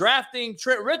keep drafting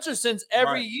Trent Richardsons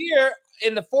every year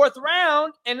in the 4th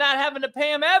round and not having to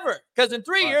pay him ever. Because in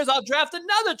 3 years, I'll draft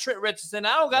another Trent Richardson.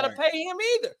 I don't got to pay him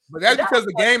either. But that's because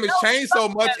the game has changed so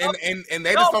much, and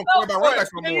they just don't care about running backs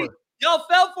no more. Y'all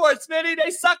fell for it, Smitty. They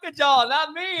suckered y'all,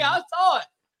 not me. I saw it.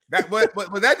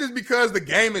 But that's just because the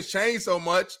game has changed so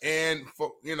much, and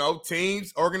for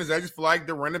teams, organizations feel like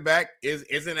the running back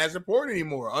isn't as important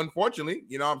anymore. Unfortunately,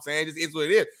 you know what I'm saying? It just is what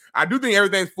it is. I do think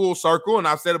everything's full circle, and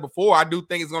I've said it before. I do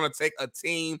think it's going to take a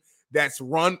team that's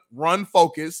run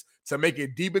focused to make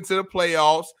it deep into the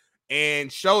playoffs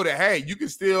and show that, hey, you can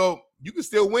still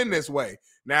win this way.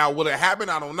 Now, will it happen?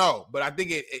 I don't know, but I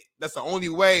think that's the only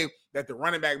way that the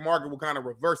running back market will kind of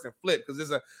reverse and flip, because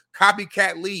it's a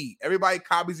copycat league. Everybody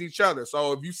copies each other.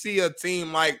 So if you see a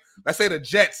team like, let's say the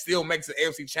Jets still makes the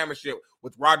AFC Championship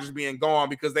with Rodgers being gone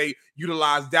because they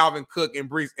utilize Dalvin Cook and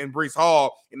Breece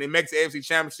Hall, and they make the AFC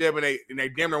Championship and they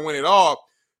damn near win it all,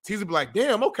 teams will be like,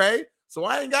 damn, okay, so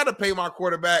I ain't got to pay my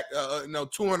quarterback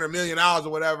 $200 million or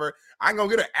whatever. I can go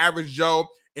get an average Joe,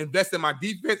 invest in my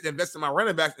defense, invest in my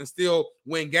running backs, and still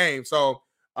win games. So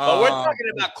but we're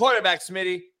talking about quarterbacks,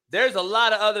 Smitty. There's a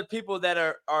lot of other people that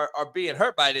are being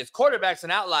hurt by this. Quarterback's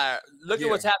an outlier. Look at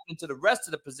what's happening to the rest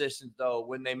of the positions, though,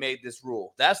 when they made this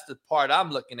rule. That's the part I'm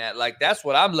looking at. Like, that's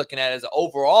what I'm looking at as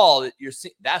overall.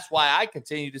 That's why I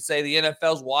continue to say the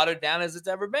NFL's watered down as it's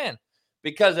ever been.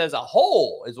 Because as a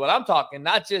whole is what I'm talking,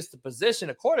 not just the position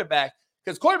of quarterback,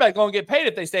 because quarterback going to get paid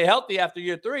if they stay healthy after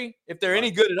year 3, if they're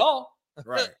any good at all.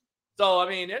 Right. So, I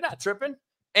mean, they're not tripping.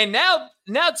 And now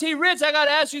T-Rich, I got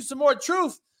to ask you some more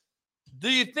truth. Do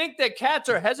you think that cats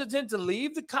are hesitant to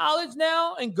leave the college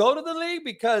now and go to the league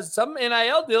because some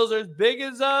NIL deals are as big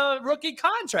as rookie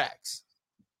contracts?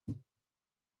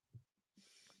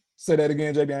 Say that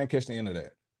again, JB. I didn't catch the end of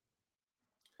that.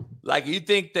 Like, you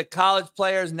think that college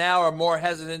players now are more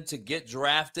hesitant to get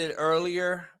drafted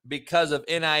earlier because of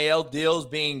NIL deals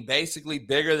being basically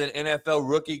bigger than NFL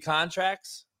rookie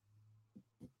contracts?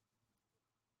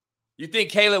 You think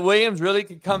Caleb Williams really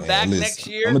could come back next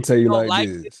year? I'm going to tell you like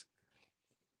this.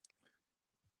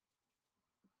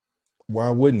 Why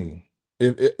wouldn't he?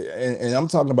 And I'm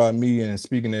talking about me and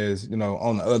speaking as,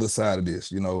 on the other side of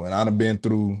this, and I've been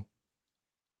through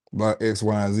about X,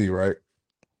 Y, and Z, right?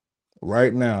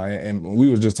 Right now, and we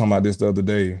was just talking about this the other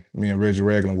day, me and Reggie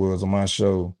Ragland was on my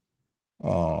show.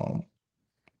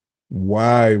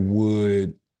 Why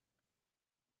would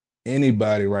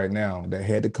anybody right now that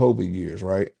had the COVID years,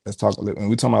 right? Let's talk. When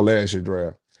we talking about last year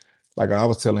draft, like I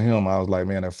was telling him, I was like,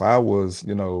 man, if I was,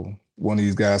 one of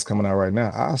these guys coming out right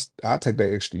now, I take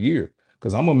that extra year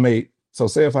because I'm gonna make. So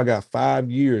say if I got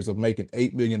 5 years of making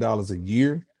 $8 million a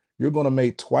year, you're gonna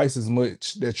make twice as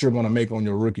much that you're gonna make on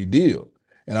your rookie deal.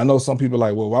 And I know some people are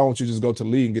like, well, why don't you just go to the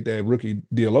league and get that rookie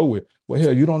deal over with? Well,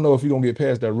 hell, you don't know if you're gonna get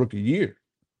past that rookie year.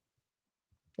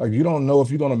 Like you don't know if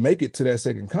you're gonna make it to that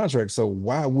second contract. So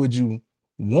why would you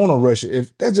want to rush it?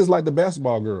 If that's just like the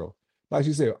basketball girl, like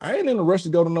she said, I ain't in a rush to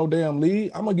go to no damn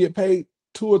league. I'm gonna get paid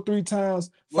 2 or 3 times,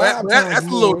 five times that's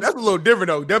more. that's a little different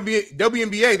though.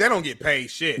 WNBA, they don't get paid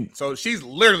shit. So she's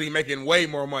literally making way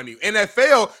more money.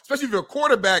 NFL, especially if you're a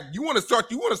quarterback, you want to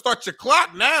start your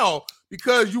clock now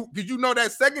because you know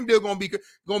that second deal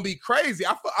gonna be crazy.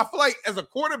 I feel like as a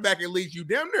quarterback, at least you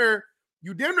damn near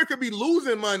could be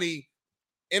losing money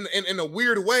in a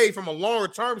weird way from a longer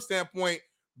term standpoint.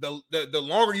 The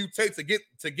longer you take to get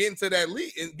into that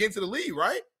league and get into the league,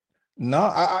 right? No,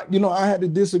 I had to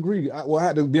disagree. I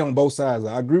had to be on both sides.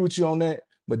 I agree with you on that,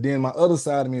 but then my other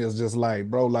side of me is just like,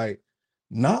 bro, like,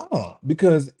 nah,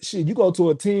 because shit, you go to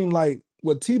a team like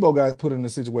what Tebow got put in the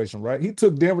situation, right? He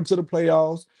took Denver to the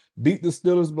playoffs, beat the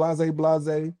Steelers,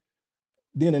 blase.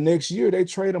 Then the next year they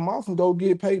trade him off and go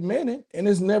get Peyton Manning, and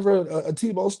it's never a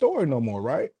Tebow story no more,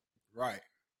 right? Right.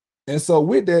 And so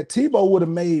with that, Tebow would have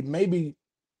made maybe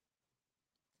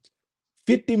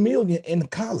 $50 million in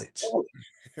college.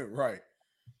 Right.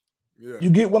 Yeah. You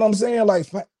get what I'm saying? Like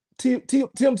Tim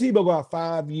Tebow got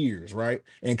 5 years, right,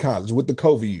 in college with the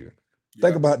COVID year. Yeah.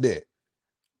 Think about that.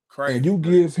 Crazy. And you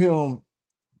give him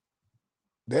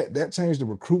that changed the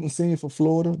recruiting scene for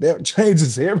Florida. That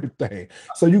changes everything.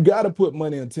 So you got to put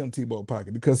money in Tim Tebow's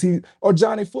pocket because or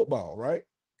Johnny Football, right?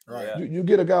 Right. You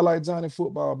get a guy like Johnny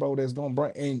Football, bro, that's gonna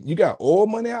bring, and you got all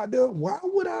money out there. Why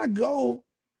would I go?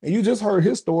 And you just heard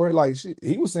his story. Like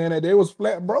he was saying that they was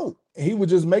flat broke, and he was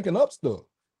just making up stuff.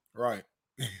 Right.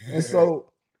 And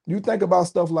so you think about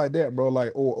stuff like that, bro.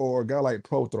 Like or a guy like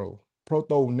Prothro.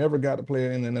 Prothro never got to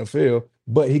play in the NFL,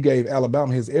 but he gave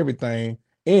Alabama his everything.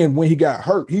 And when he got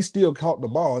hurt, he still caught the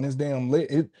ball, and his damn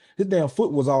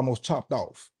foot was almost chopped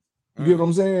off. You get what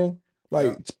I'm saying?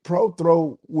 Like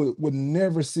Prothro would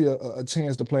never see a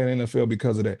chance to play in the NFL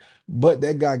because of that. But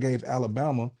that guy gave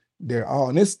Alabama their all,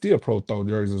 and it's still Prothro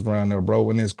jerseys around there, bro.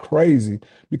 And it's crazy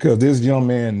because this young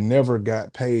man never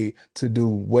got paid to do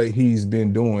what he's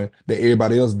been doing that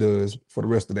everybody else does for the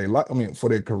rest of their life. I mean, for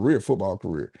their career, football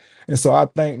career. And so I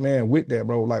think, man, with that,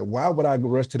 bro, like, why would I go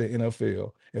rush to the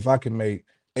NFL if I can make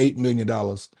 $8 million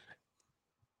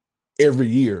every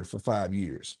year for 5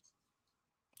 years?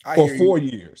 For 4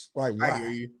 years. Like, why? I hear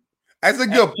you. That's a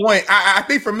good point. I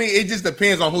think for me, it just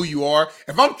depends on who you are.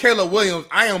 If I'm Caleb Williams,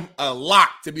 I am a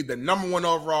lock to be the #1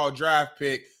 overall draft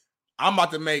pick. I'm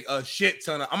about to make a shit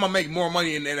ton I'm gonna make more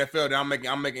money in the NFL than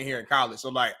I'm making here in college. So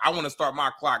like, I want to start my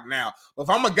clock now. But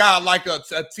if I'm a guy like a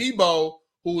Tebow,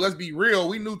 who, let's be real,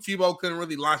 we knew Tebow couldn't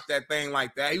really launch that thing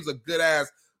like that. He was a good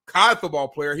ass college football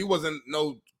player. He wasn't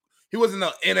no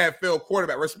NFL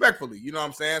quarterback, respectfully. You know what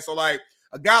I'm saying? So like,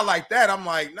 a guy like that, I'm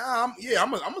like, nah, I'm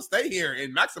gonna stay here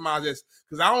and maximize this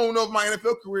because I don't know if my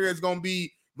NFL career is gonna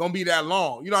be that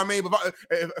long. You know what I mean? But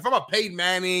if I'm a Peyton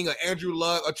Manning, or Andrew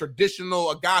Luck, a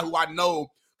guy who I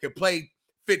know can play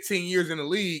 15 years in the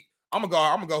league, I'm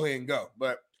gonna go ahead and go.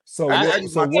 But so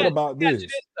what about this?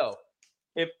 Though,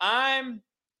 if I'm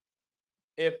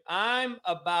a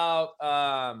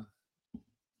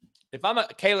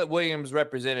Caleb Williams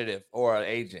representative or an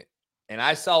agent, and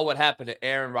I saw what happened to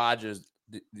Aaron Rodgers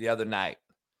the other night,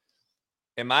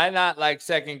 am I not like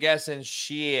second guessing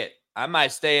shit? I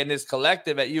might stay in this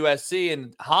collective at USC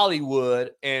in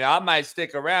Hollywood, and I might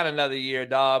stick around another year,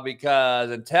 dog,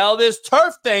 because until this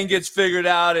turf thing gets figured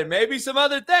out and maybe some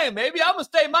other thing, maybe I'm going to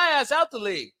stay my ass out the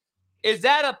league. Is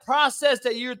that a process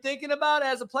that you're thinking about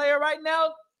as a player right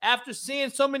now after seeing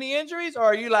so many injuries, or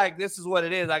are you like, this is what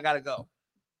it is, I got to go?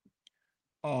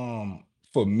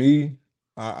 For me,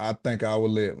 I think I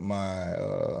would let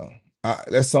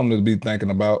that's something to be thinking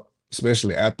about,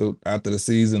 especially after the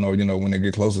season, or when they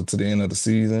get closer to the end of the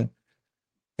season.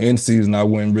 In season, I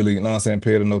wouldn't really,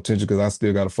 pay it no attention because I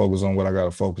still got to focus on what I got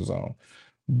to focus on.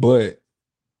 But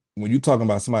when you're talking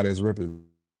about somebody that's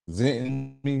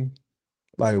representing me,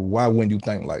 like, why wouldn't you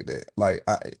think like that? Like,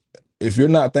 if you're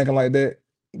not thinking like that,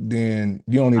 then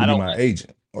you don't need to be my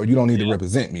agent, or you don't need to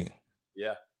represent me.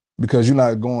 Yeah. Because you're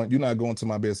not going to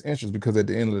my best interest, because at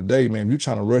the end of the day, man, you're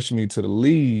trying to rush me to the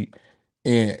league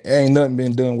and ain't nothing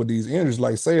been done with these injuries.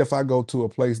 Like, say if I go to a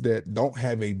place that don't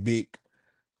have a big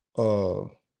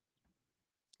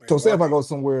So say if I go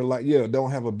somewhere like,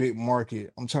 don't have a big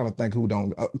market. I'm trying to think who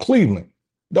don't. Cleveland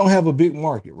don't have a big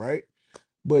market, right?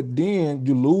 But then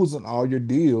you're losing all your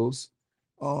deals.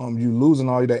 You losing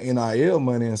all that NIL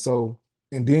money.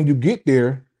 And then you get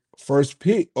there, first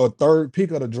pick or third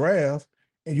pick of the draft,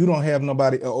 and you don't have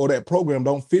nobody, or that program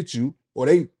don't fit you, or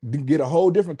they get a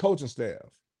whole different coaching staff,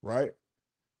 right?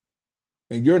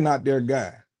 And you're not their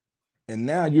guy. And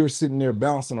now you're sitting there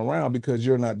bouncing around because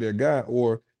you're not their guy,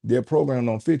 or their program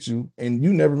don't fit you, and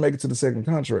you never make it to the second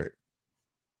contract.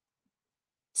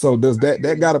 So does that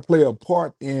got to play a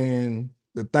part in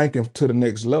the thinking to the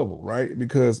next level, right?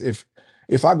 Because if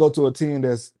I go to a team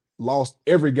that's lost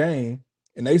every game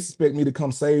and they expect me to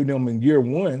come save them in year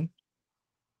one,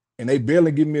 and they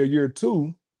barely give me a year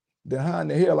two, then how in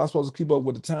the hell am I supposed to keep up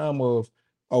with the time of,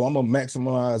 I'm gonna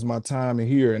maximize my time in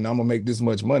here and I'm gonna make this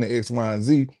much money, X, Y, and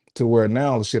Z, to where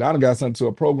now shit, I done got something to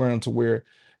a program to where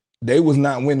they was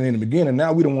not winning in the beginning.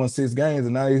 Now we done won 6 games,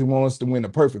 and now they want us to win the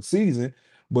perfect season.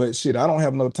 But shit, I don't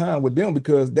have no time with them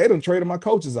because they done traded my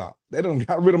coaches out. They done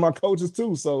got rid of my coaches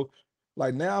too. So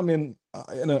like now I'm in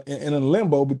a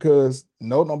limbo because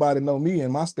nobody know me,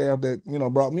 and my staff that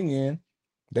brought me in,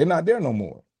 they're not there no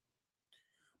more.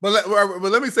 But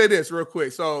let me say this real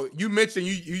quick. So you mentioned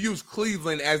you use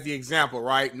Cleveland as the example,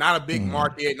 right? Not a big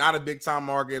market, not a big time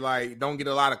market, like don't get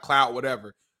a lot of clout,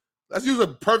 whatever. Let's use a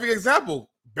perfect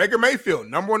example. Baker Mayfield,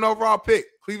 number 1 overall pick,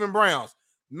 Cleveland Browns.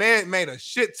 Man made a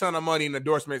shit ton of money in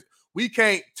endorsements. We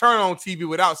can't turn on TV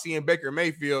without seeing Baker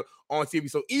Mayfield on TV.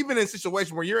 So even in a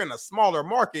situation where you're in a smaller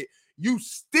market, you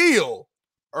still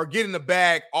are getting the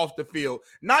bag off the field.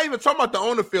 Not even talking about the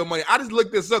on the field money. I just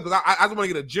looked this up because I just want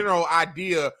to get a general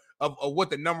idea of what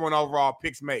the number 1 overall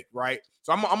picks make, right?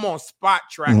 So I'm on Spot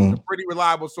Track, a pretty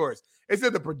reliable source. It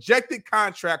said the projected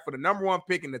contract for the number 1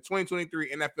 pick in the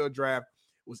 2023 NFL draft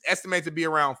was estimated to be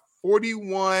around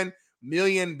 $41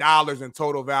 million in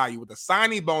total value, with a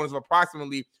signing bonus of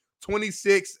approximately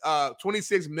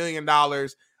 $26 million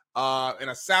and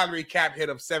a salary cap hit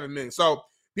of $7 million. So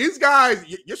these guys,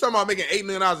 you're talking about making $8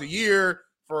 million a year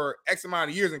for X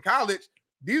amount of years in college.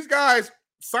 These guys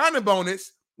signing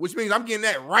bonus, which means I'm getting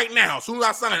that right now. As soon as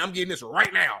I sign, I'm getting this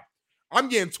right now. I'm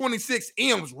getting 26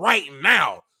 M's right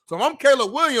now. So if I'm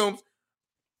Caleb Williams,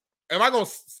 am I going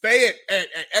to stay at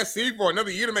SC for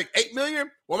another year to make $8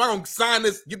 million? Or am I going to sign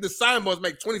this, get the sign bonus,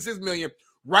 make $26 million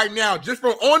right now just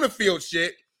from on the field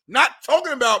shit? Not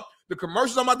talking about the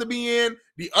commercials I'm about to be in,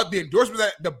 the endorsements,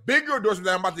 the bigger endorsements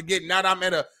that I'm about to get now that I'm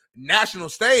at a national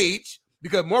stage,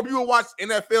 because more people watch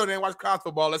NFL than watch college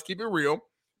football. Let's keep it real.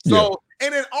 So,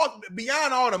 and then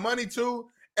beyond all the money too,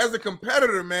 as a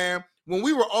competitor, man, when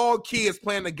we were all kids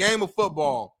playing the game of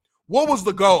football, what was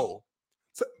the goal?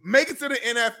 To make it to the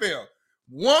NFL.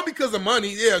 1, because of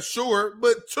money, yeah, sure.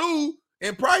 But 2,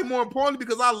 and probably more importantly,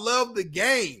 because I love the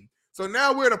game. So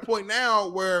now we're at a point now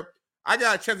where I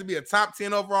got a chance to be a top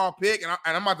 10 overall pick, and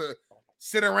I'm about to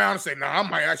sit around and say, no, I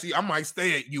might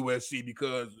stay at USC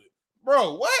because,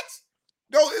 bro, what?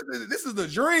 No, this is the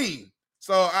dream.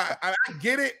 So I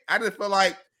get it. I just feel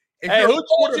like if you're a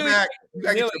quarterback, you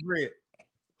gotta get your bread.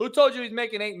 Who told you he's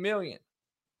making $8 million?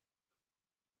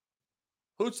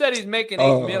 Who said he's making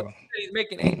 $8 million? Who said he's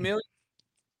making $8 million?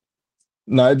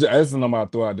 No, that's the number I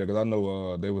threw out there because I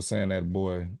know they were saying that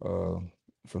boy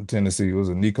from Tennessee. It was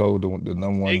a Nico, the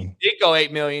number 1. Nico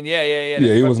 $8 million. Yeah.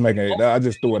 Yeah, he was making 8. I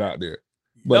just threw it out there.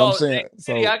 But no, I'm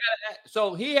saying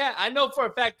I know for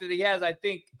a fact that he has, I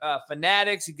think,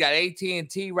 Fanatics. He got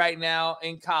AT&T right now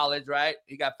in college, right?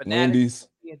 He got Fanatics,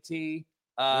 AT&T,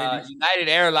 United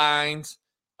Airlines.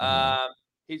 I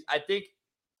think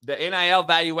the NIL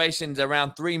valuation is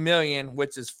around $3 million,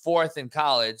 which is 4th in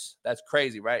college. That's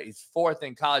crazy, right? He's 4th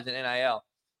in college in NIL.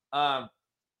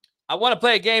 I want to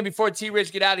play a game before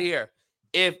T-Rich get out of here.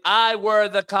 If I were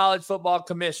the college football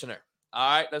commissioner, all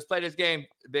right, let's play this game,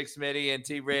 Big Smitty and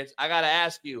T-Rich. I got to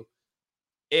ask you,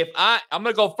 I'm going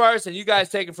to go first and you guys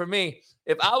take it from me.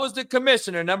 If I was the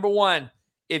commissioner, number 1,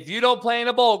 if you don't play in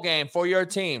a bowl game for your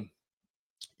team,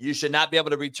 you should not be able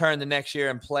to return the next year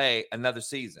and play another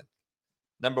season.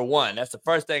 Number 1, that's the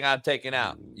first thing I'm taking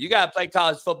out. You got to play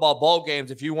college football bowl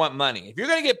games if you want money. If you're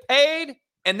going to get paid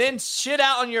and then shit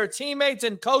out on your teammates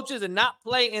and coaches and not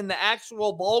play in the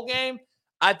actual bowl game,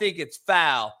 I think it's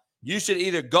foul. You should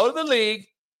either go to the league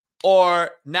or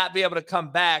not be able to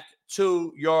come back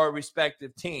to your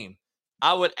respective team.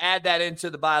 I would add that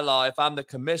into the bylaw if I'm the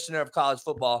commissioner of college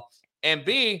football. And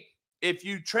B, if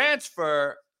you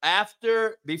transfer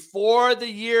before the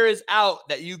year is out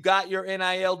that you got your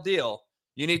NIL deal,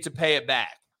 you need to pay it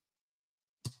back.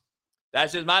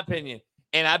 That's just my opinion.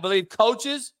 And I believe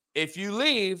coaches, if you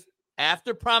leave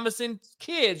after promising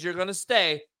kids you're going to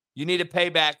stay, you need to pay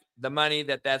back the money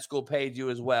that school paid you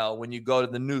as well when you go to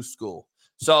the new school.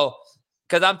 So,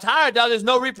 because I'm tired, dog, there's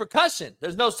no repercussion.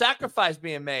 There's no sacrifice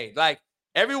being made. Like,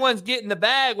 everyone's getting the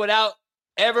bag without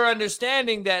ever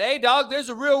understanding that, hey, dog, there's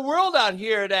a real world out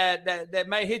here that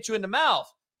might hit you in the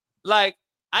mouth. Like,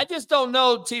 I just don't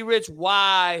know, T. Rich,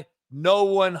 why no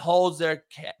one holds their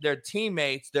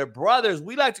teammates, their brothers.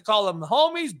 We like to call them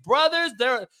homies, brothers.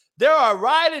 There are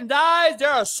ride and dies.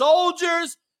 There are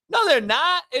soldiers. No, they're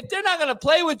not. If they're not going to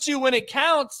play with you when it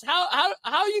counts,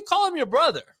 how you call them your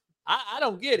brother? I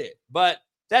don't get it. But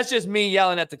that's just me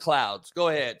yelling at the clouds. Go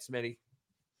ahead, Smitty.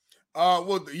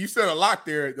 Well, you said a lot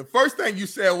there. The first thing you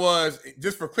said was,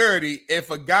 just for clarity, if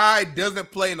a guy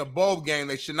doesn't play in a bowl game,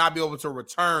 they should not be able to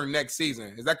return next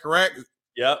season. Is that correct?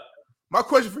 Yep. My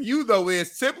question for you, though,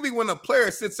 is simply when a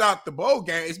player sits out the bowl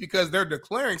game, it's because they're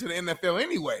declaring to the NFL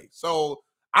anyway. So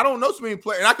I don't know too many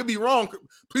players, and I could be wrong.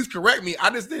 Please correct me. I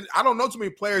don't know too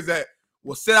many players that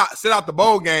will sit out the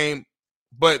bowl game,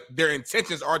 but their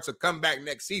intentions are to come back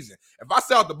next season. If I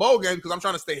sit out the bowl game because I'm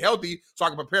trying to stay healthy so I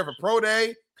can prepare for pro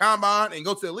day, combine, and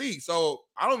go to the league. So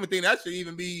I don't even think that should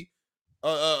even be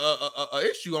a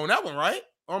issue on that one, right?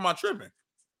 Or am I tripping?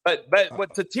 But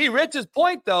to T. Rich's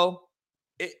point, though,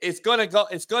 we're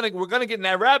gonna get in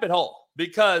that rabbit hole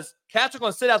because cats are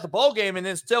gonna sit out the bowl game and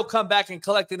then still come back and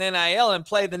collect an NIL and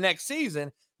play the next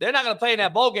season. They're not gonna play in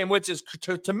that bowl game, which is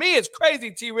to me, it's crazy,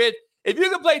 T. Rich. If you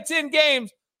can play 10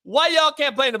 games, why y'all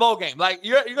can't play in the bowl game? Like,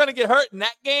 you're gonna get hurt in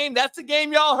that game. That's the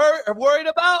game y'all are worried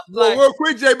about. Well, real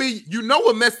quick, JB, you know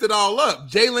what messed it all up?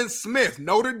 Jalen Smith,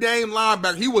 Notre Dame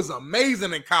linebacker. He was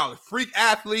amazing in college, freak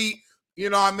athlete.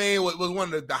 You know what I mean? Was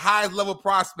one of the highest level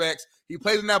prospects. He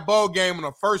plays in that bowl game on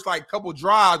the first couple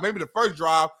drives, maybe the first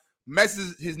drive,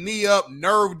 messes his knee up,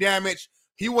 nerve damage.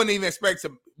 He wouldn't even expect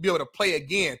to be able to play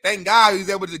again. Thank God he was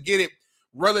able to get it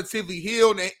relatively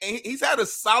healed. And he's had a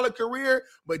solid career,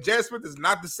 but Jalen Smith is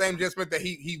not the same Jalen Smith that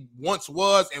he once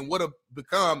was and would have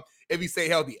become if he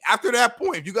stayed healthy. After that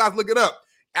point, if you guys look it up,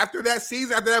 after that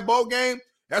season, after that bowl game,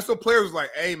 that's what players was like,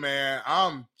 hey, man,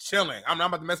 I'm chilling. I'm not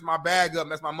about to mess my bag up,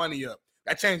 mess my money up.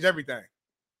 That changed everything.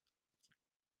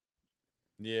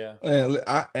 Yeah. And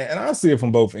I see it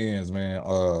from both ends, man.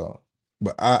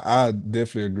 But I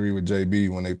definitely agree with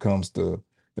JB when it comes to,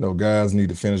 guys need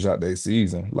to finish out their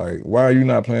season. Like, why are you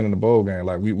not playing in the bowl game?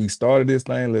 Like, we started this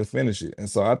thing, let's finish it. And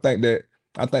so I think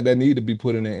that need to be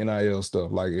put in the NIL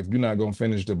stuff. Like, if you're not gonna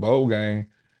finish the bowl game,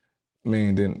 I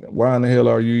mean, then why in the hell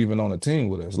are you even on a team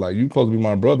with us? Like, you supposed to be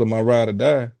my brother, my ride or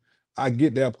die. I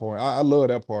get that part. I love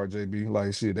that part, JB.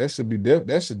 Like, shit, that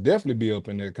should definitely be up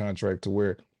in their contract to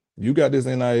where you got this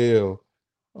NIL,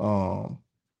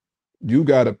 you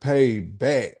got to pay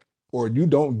back, or you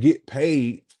don't get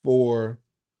paid for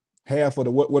half of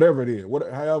the whatever it is,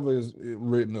 however is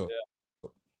written up. Yeah.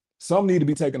 Some need to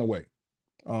be taken away.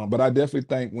 But I definitely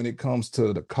think when it comes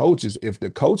to the coaches, if the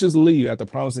coaches leave after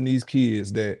promising these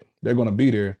kids that they're going to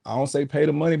be there, I don't say pay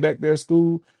the money back their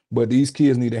school, but these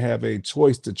kids need to have a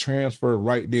choice to transfer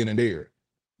right then and there.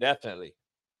 Definitely.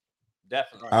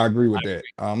 I agree with that.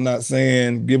 I'm not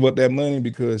saying give up that money,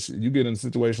 because you get in a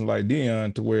situation like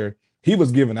Deion to where he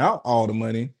was giving out all the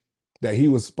money that he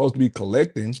was supposed to be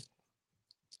collecting.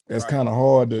 It's kind of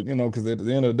hard to, because at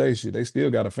the end of the day, shit, they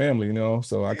still got a family,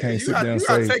 so I can't sit there and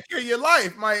say. You got to take care of your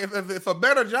life. If a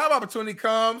better job opportunity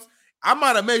comes, I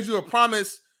might have made you a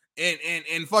promise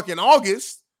in fucking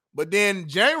August, but then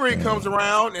January comes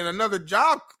around and another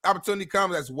job opportunity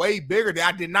comes that's way bigger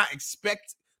that I did not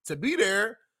expect to be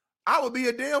there. I would be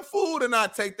a damn fool to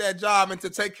not take that job and to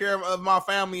take care of my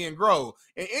family and grow.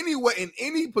 And anyway, in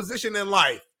any position in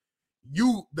life,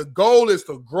 the goal is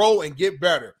to grow and get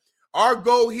better. Our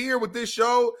goal here with this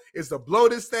show is to blow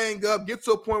this thing up, get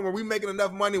to a point where we're making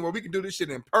enough money where we can do this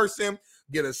shit in person,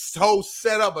 get a whole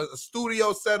setup, a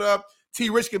studio set up.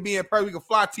 T-Rich can be in person. We can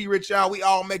fly T-Rich out. We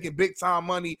all making big time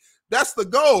money. That's the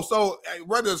goal. So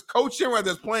whether it's coaching,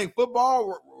 whether it's playing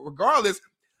football, regardless,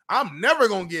 I'm never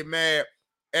going to get mad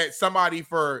at somebody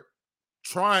for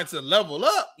trying to level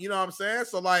up. You know what I'm saying?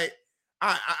 So, like,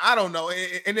 I don't know.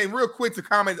 And then real quick to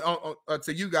comment on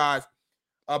to you guys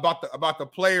about the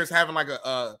players having like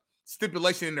a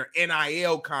stipulation in their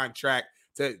NIL contract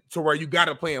to where you got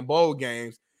to play in bowl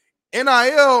games.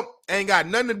 NIL ain't got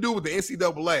nothing to do with the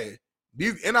NCAA.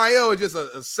 These NIL is just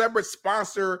a separate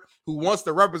sponsor who wants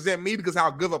to represent me because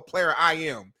how good of a player I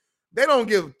am. They don't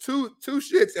give two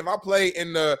shits if I play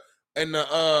in the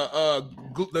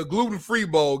gluten-free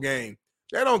bowl game.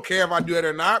 They don't care if I do it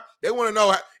or not. They want to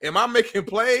know, am I making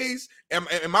plays? Am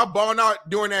I balling out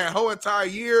during that whole entire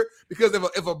year? Because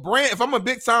if I'm a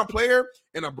big-time player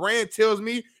and a brand tells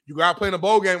me you got to play in a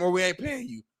bowl game where we ain't paying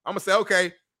you, I'm going to say,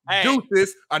 okay,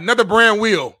 Deuces, another brand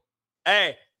wheel.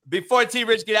 Hey, before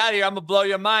T-Rich get out of here, I'm going to blow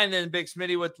your mind then, Big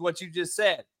Smitty, with what you just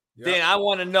said. Yep. Then I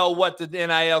want to know what the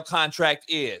NIL contract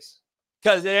is.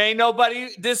 Because there ain't nobody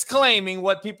disclaiming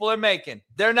what people are making.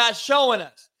 They're not showing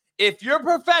us. If you're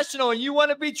professional and you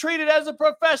want to be treated as a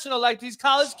professional like these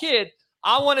college kids,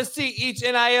 I want to see each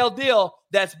NIL deal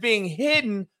that's being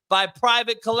hidden by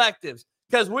private collectives.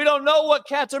 Because we don't know what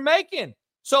cats are making.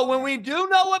 So when we do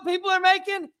know what people are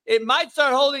making, it might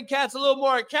start holding cats a little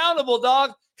more accountable,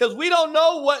 dog, because we don't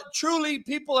know what truly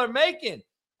people are making.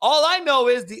 All I know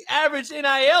is the average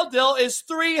NIL deal is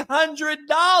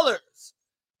 $300.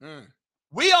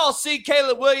 We all see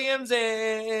Caleb Williams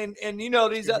and you know,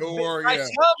 these other Bryce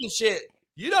Young and shit.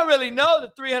 You don't really know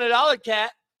the $300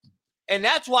 cat. And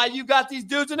that's why you got these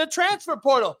dudes in the transfer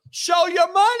portal. Show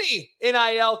your money,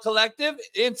 NIL collective,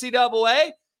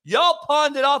 NCAA. Y'all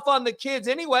pawned it off on the kids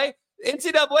anyway.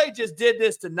 NCAA just did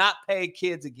this to not pay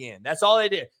kids again. That's all they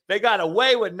did. They got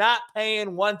away with not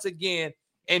paying once again,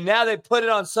 and now they put it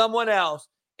on someone else.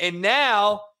 And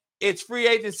now it's free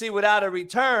agency without a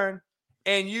return,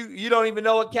 and you don't even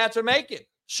know what cats are making.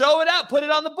 Show it out. Put it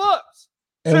on the books.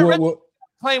 And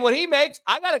claim what he makes.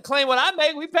 I got to claim what I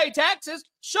make. We pay taxes.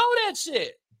 Show that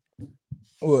shit.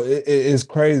 Well, it's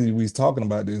crazy we talking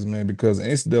about this, man, because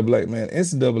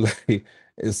NCAA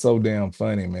is so damn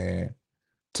funny, man,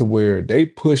 to where they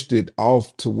pushed it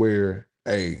off to where,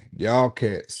 hey, y'all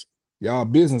cats, y'all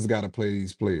business got to play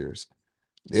these players.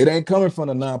 It ain't coming from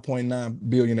the 9.9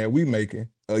 billion that we making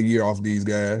a year off these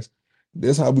guys.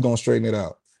 This how we gonna straighten it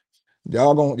out.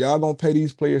 Y'all gonna pay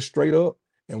these players straight up,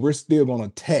 and we're still gonna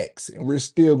tax, and we're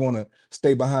still gonna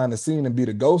stay behind the scene and be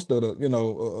the ghost of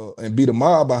the, and be the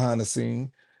mob behind the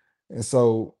scene. And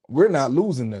so we're not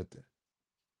losing nothing.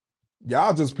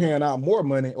 Y'all just paying out more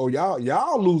money, or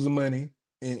y'all losing money,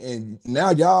 and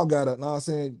now y'all gotta, know what I'm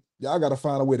saying, y'all gotta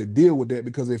find a way to deal with that,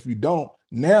 because if you don't,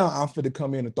 now I'm finna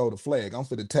come in and throw the flag. I'm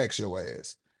finna tax your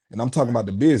ass. And I'm talking about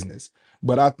the business.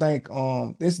 But I think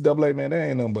NCAA, man, that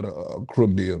ain't nothing but a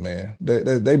crook deal, man.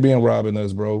 They been robbing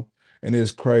us, bro. And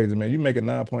it's crazy, man. You making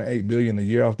 $9.8 billion a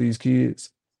year off these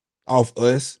kids, off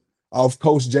us, off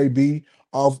Coach JB,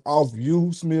 off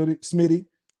you, Smitty.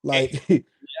 Like, yeah.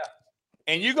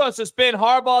 And you're going to suspend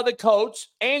Harbaugh, the coach,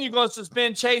 and you're going to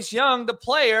suspend Chase Young, the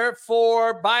player,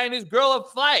 for buying his girl a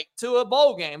flight to a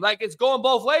bowl game. Like, it's going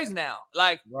both ways now.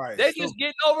 Like, they're just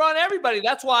getting over on everybody.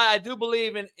 That's why I do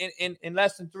believe in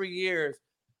less than 3 years,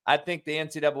 I think the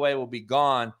NCAA will be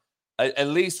gone, at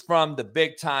least from the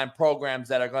big-time programs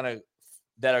that are going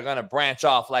to branch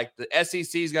off. Like, the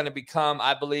SEC is going to become,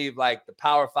 I believe, like the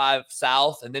Power 5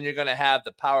 South, and then you're going to have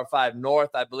the Power 5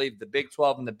 North. I believe the Big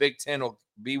 12 and the Big 10 will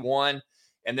be one.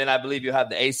 And then I believe you'll have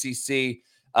the ACC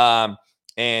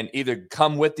and either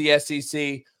come with the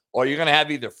SEC, or you're going to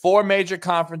have either 4 major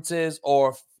conferences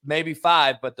or maybe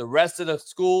 5, but the rest of the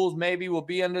schools maybe will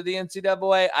be under the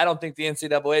NCAA. I don't think the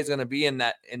NCAA is going to be in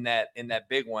that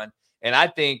big one. And I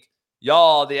think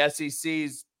y'all, the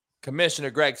SEC's Commissioner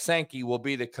Greg Sankey, will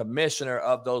be the commissioner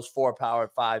of those 4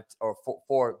 Power 5 or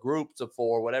 4 groups of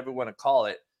 4, whatever you want to call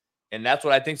it. And that's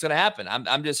what I think is going to happen.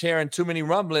 I'm just hearing too many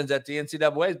rumblings that the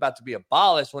NCAA is about to be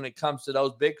abolished when it comes to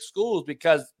those big schools,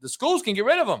 because the schools can get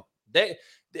rid of them. They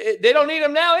don't need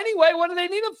them now anyway. What do they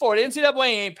need them for? The NCAA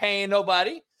ain't paying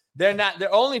nobody. They're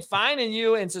only fining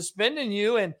you and suspending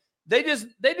you. And they just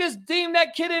deemed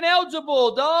that kid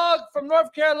ineligible, dog, from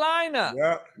North Carolina.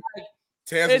 Yeah. Like,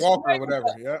 Taz Walker or whatever.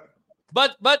 Yeah.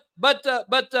 But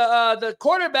the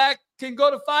quarterback can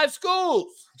go to 5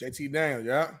 schools. JT Daniels,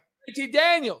 yeah. JT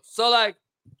Daniels. So, like,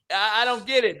 I don't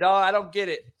get it, dog. I don't get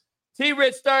it.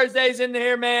 T-Rich Thursdays in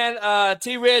here, man.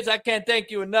 T-Rich, I can't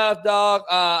thank you enough, dog.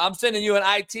 I'm sending you an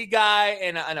IT guy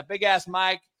and a big-ass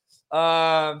mic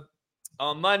on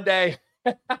Monday.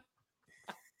 Hey,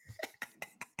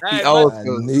 I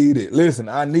need it. Listen,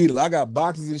 I need it. I got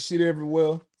boxes and shit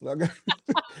everywhere.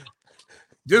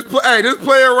 Just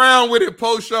play around with it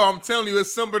post show. I'm telling you,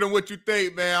 it's simpler than what you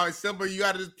think, man. It's simple. You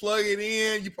got to just plug it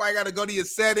in. You probably got to go to your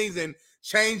settings and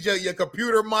change your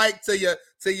computer mic to your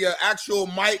actual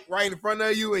mic right in front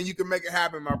of you, and you can make it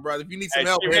happen, my brother. If you need some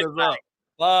help, hit us up.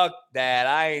 Fuck that.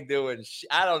 I ain't doing shit.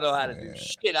 I don't know how to do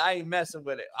shit. I ain't messing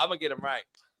with it. I'm gonna get them right.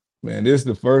 Man, this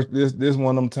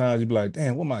one of them times you be like,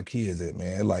 damn, where my kids at,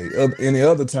 man? Like any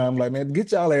other time, like, man,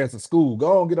 get y'all ass to school.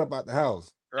 Go on, get up out the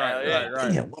house. Right.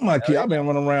 Damn, where my kid? I've been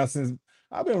running around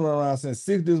since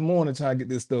 6 this morning trying to get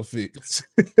this stuff fixed.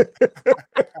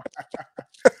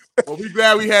 Well, we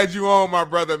glad we had you on, my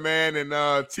brother, man.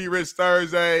 And T-Rich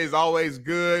Thursday is always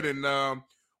good, and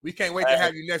we can't wait to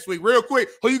have you next week. Real quick,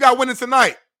 who you got winning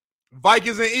tonight?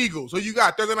 Vikings and Eagles. Who you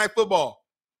got Thursday night football?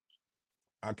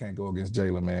 I can't go against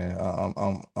Jalen, man.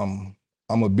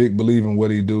 I'm a big believer in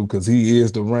what he do because he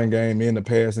is the run game and the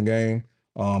passing game.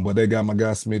 But they got my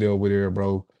guy Smitty over there,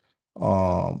 bro.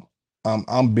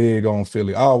 I'm big on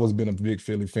Philly. I always been a big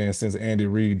Philly fan since Andy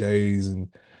Reid days and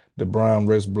the Brian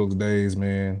Westbrook days,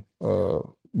 man.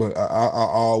 But I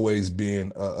always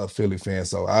been a Philly fan,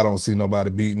 so I don't see nobody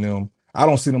beating them. I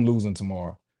don't see them losing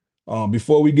tomorrow.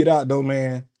 Before we get out though,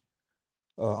 man,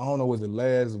 I don't know, was it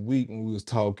last week when we was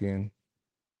talking?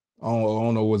 I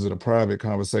don't know, was it a private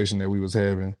conversation that we was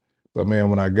having? But man,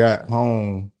 when I got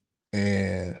home,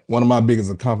 and one of my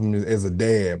biggest accomplishments as a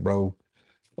dad, bro,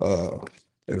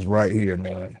 is right here,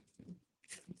 man.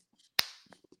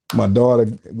 My daughter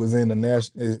was in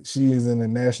the she is in the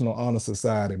National Honor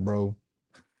Society, bro.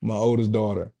 My oldest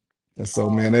daughter. And so,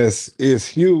 man, it's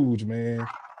huge, man.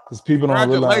 Because people don't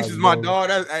realize, Congratulations, my bro.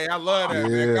 dog. Hey, I love that,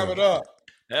 man. Coming up.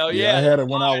 Hell Yeah, yeah. I had it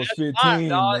when I was That's 15,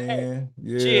 dog. man.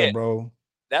 Yeah, Shit. bro.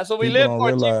 That's what we People live don't for.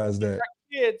 realize that.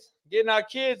 Getting our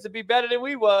kids to be better than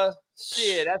we was.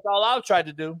 Shit, that's all I've tried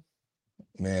to do.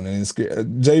 Man, and it's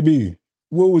JB,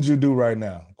 what would you do right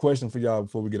now? Question for y'all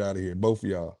before we get out of here, both of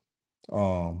y'all.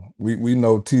 We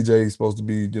know TJ is supposed to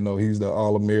be, he's the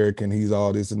All-American, he's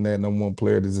all this and that, number one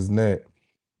player, this and that.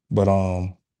 But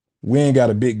we ain't got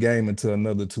a big game until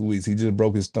another 2 weeks. He just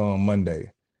broke his thumb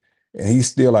Monday. And he's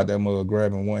still out that mug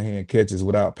grabbing one-hand catches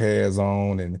without pads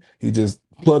on, and he just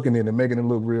plucking it and making it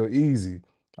look real easy.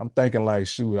 I'm thinking like,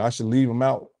 shoot, I should leave him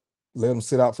out, let him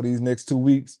sit out for these next 2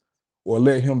 weeks, or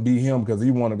let him be him because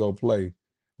he want to go play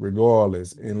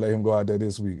regardless, and let him go out there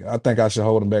this week. I think I should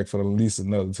hold him back for at least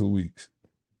another 2 weeks.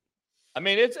 I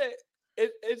mean, it's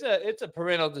a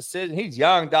parental decision. He's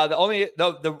young, dog.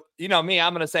 The you know me,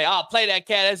 I'm gonna say, oh, play that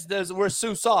cat. We're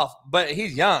so soft, but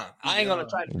he's young. I ain't gonna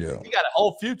try. He got a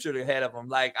whole future ahead of him.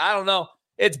 Like, I don't know.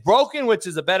 It's broken, which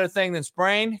is a better thing than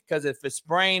sprained, because if it's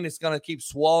sprained, it's gonna keep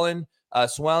swelling.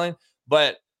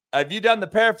 But have you done the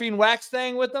paraffin wax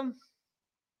thing with them?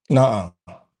 Nuh-uh.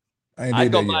 I ain't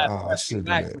did that buy yet. a paraffin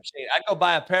wax machine. I go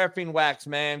buy a paraffin wax,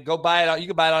 man. Go buy it. You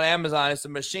can buy it on Amazon. It's a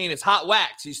machine. It's hot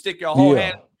wax. You stick your whole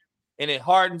hand, and it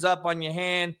hardens up on your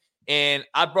hand. And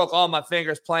I broke all my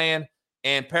fingers playing.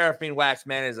 And paraffin wax,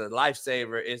 man, is a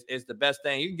lifesaver. It's the best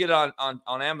thing. You can get it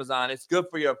on Amazon. It's good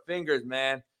for your fingers,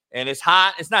 man. And it's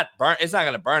hot. It's not burnt. It's not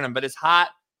gonna burn them, but it's hot.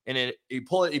 And you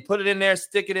put it in there,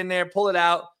 stick it in there, pull it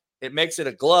out. It makes it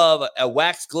a glove, a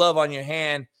wax glove on your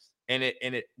hand. And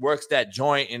it works that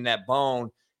joint in that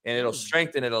bone, and it'll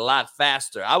strengthen it a lot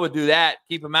faster. I would do that,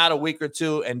 keep him out a week or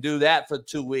two, and do that for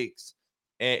 2 weeks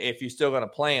if you're still going to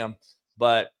play him.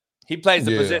 But he plays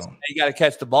the position. You got to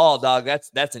catch the ball, dog.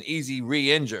 That's an easy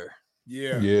re-injure.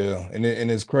 Yeah. And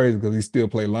it's crazy because he still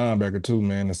play linebacker too,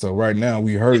 man. And so right now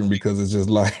we hurting because it's just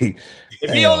like,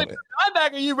 if he only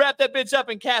linebacker, you wrap that bitch up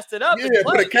and cast it up. Yeah,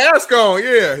 put a cask on.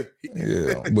 Yeah,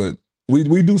 but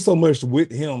we do so much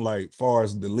with him, like far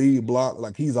as the lead block,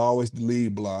 like he's always the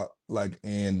lead block, like,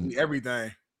 and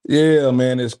everything. Yeah,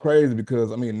 man, it's crazy because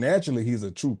I mean, naturally he's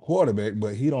a true quarterback,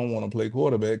 but he don't want to play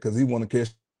quarterback because he want to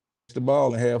catch the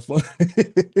ball and have fun.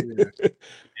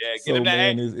 Yeah, get him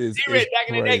that. Man, T-Rich back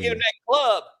in the day, get him that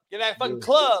club, get that fucking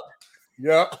club.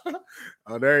 Yep.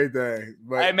 On everything.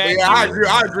 But, hey, man, but yeah,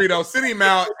 I agree though. Sit him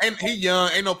out, and he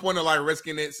young. Ain't no point in like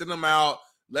risking it. Sit him out.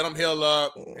 Let him heal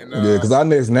up. And, yeah, because our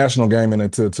next national game in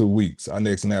until 2 weeks. Our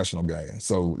next national game.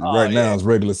 So now it's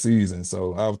regular season.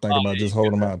 So I was thinking about just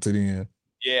holding them out to the end.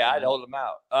 Yeah, I'd hold them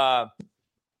out.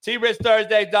 T-Rich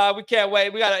Thursday, dog. We can't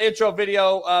wait. We got an intro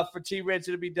video for T-Rich.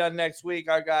 It'll be done next week.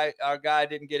 Our guy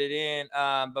didn't get it in,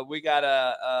 but we got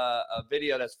a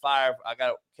video that's fire.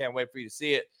 Can't wait for you to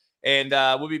see it. And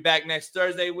we'll be back next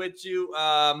Thursday with you.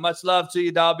 Much love to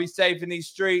you, dog. Be safe in these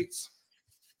streets.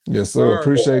 Yes, sir.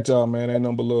 Appreciate y'all, man. Ain't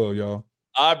nothing but love, y'all.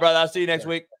 All right, brother. I'll see you next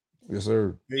week. Yes,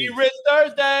 sir. T-Rich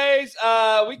Thursdays.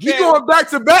 You going back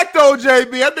to back though,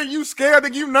 JB? I think you scared. I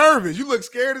think you nervous. You look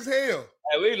scared as hell.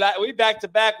 Hey, we back to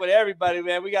back with everybody,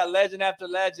 man. We got legend after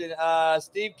legend.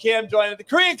 Steve Kim joining the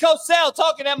Korean Coach Sal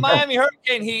talking that Miami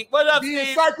Hurricane heat. What up, Steve?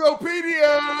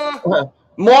 Encyclopedia.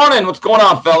 Morning. What's going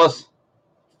on, fellas?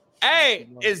 Hey,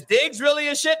 is Diggs really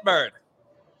a shitbird?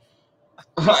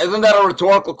 Isn't that a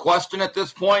rhetorical question at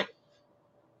this point?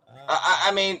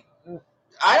 I mean,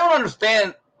 I don't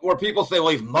understand where people say, well,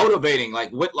 he's motivating.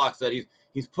 Like Whitlock said,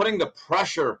 he's putting the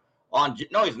pressure on.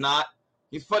 No, he's not.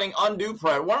 He's putting undue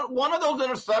pressure. One of those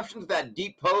interceptions, that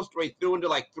deep post where he threw into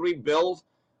like 3 bills,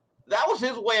 that was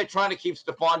his way of trying to keep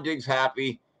Stephon Diggs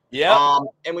happy. Yeah.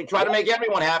 And we try to make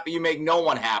everyone happy. You make no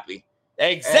one happy.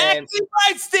 Exactly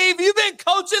right, Steve. You've been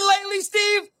coaching lately,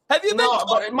 Steve. Have you been? No,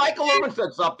 but Michael Irvin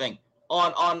said something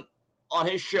on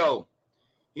his show.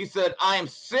 He said, I am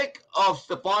sick of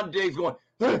Stephon Diggs going,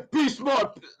 hey, be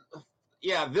smart.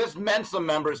 Yeah, this Mensa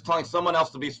member is telling someone else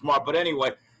to be smart. But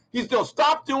anyway, he's going to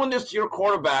stop doing this to your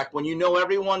quarterback when you know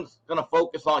everyone's going to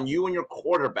focus on you and your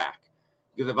quarterback.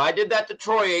 Because if I did that to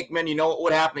Troy Aikman, you know what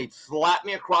would happen? He'd slap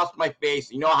me across my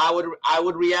face. You know how I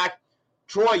would react?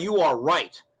 Troy, you are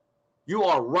right. You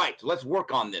are right. Let's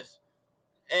work on this.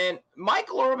 And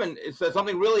Michael Irvin said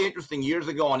something really interesting years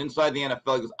ago on Inside the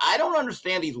NFL. He goes, I don't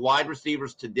understand these wide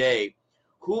receivers today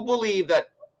who believe that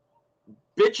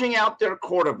bitching out their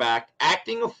quarterback,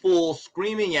 acting a fool,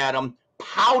 screaming at him,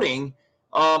 pouting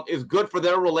is good for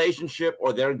their relationship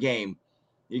or their game.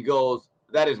 He goes,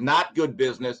 that is not good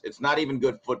business. It's not even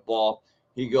good football.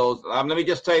 He goes, let me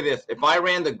just tell you this. If I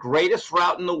ran the greatest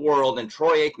route in the world and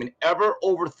Troy Aikman ever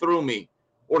overthrew me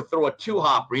or threw a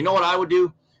two-hopper, you know what I would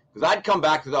do? Because I'd come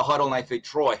back to the huddle and I'd say,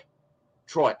 Troy,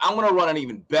 I'm going to run an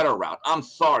even better route. I'm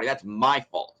sorry. That's my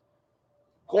fault.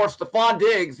 Of course, Stephon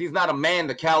Diggs, he's not a man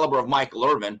the caliber of Michael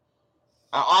Irvin.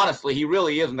 Honestly, he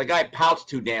really isn't. The guy pouts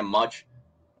too damn much.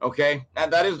 Okay?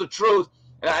 And that is the truth.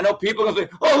 And I know people are going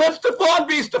to say, oh, let Stephon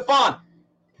be Stephon.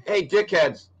 Hey,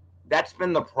 dickheads, that's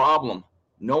been the problem.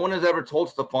 No one has ever told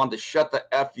Stephon to shut the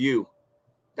F you.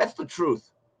 That's the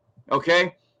truth.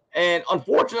 Okay? And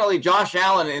unfortunately, Josh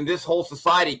Allen and this whole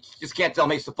society just can't tell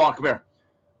me, hey, Stephon, come here.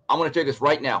 I'm going to tell you this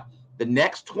right now. The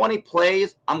next 20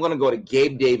 plays, I'm going to go to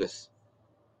Gabe Davis.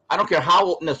 I don't care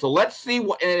how. No, so let's see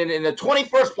what in the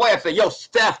 21st play, I say, yo,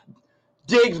 Steph,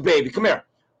 Diggs, baby, come here.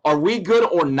 Are we good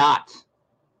or not?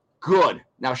 Good.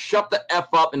 Now shut the F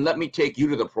up and let me take you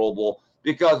to the Pro Bowl,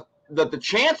 because the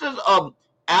chances of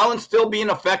Allen still being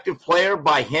an effective player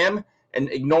by him and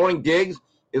ignoring Diggs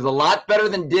is a lot better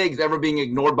than Diggs ever being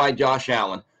ignored by Josh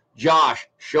Allen. Josh,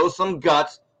 show some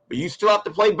guts, but you still have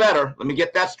to play better. Let me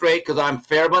get that straight, because I'm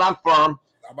fair, but I'm firm.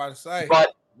 I'm about to say.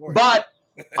 But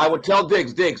I would tell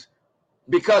Diggs,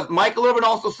 because Michael Irvin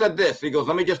also said this. He goes,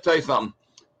 let me just tell you something.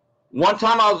 One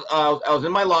time I was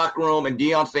in my locker room and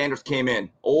Deion Sanders came in,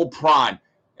 old Prime.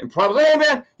 And Prime was like, hey,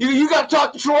 man, you got to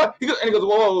talk to Troy. He goes,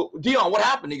 whoa, Deion, what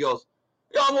happened? He goes,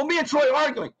 yeah, well, me and Troy are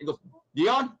arguing. He goes,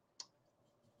 Deion,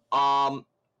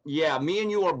 yeah, me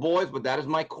and you are boys, but that is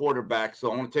my quarterback.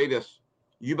 So I want to tell you this.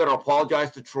 You better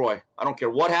apologize to Troy. I don't care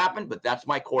what happened, but that's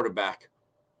my quarterback.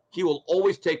 He will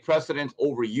always take precedence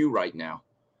over you right now.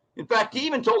 In fact, he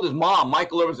even told his mom,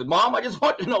 Michael Irvin said, Mom, I just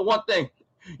want to know one thing.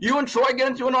 You and Troy get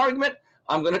into an argument,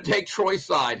 I'm going to take Troy's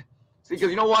side. See,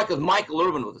 because you know why? Because Michael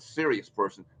Irvin was a serious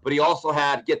person. But he also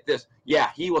had, get this,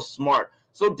 yeah, he was smart.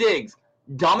 So Diggs,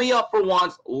 dummy up for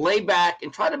once, lay back,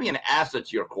 and try to be an asset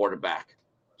to your quarterback.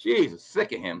 Jesus,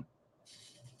 sick of him.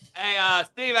 Hey,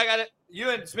 Steve, I got it. You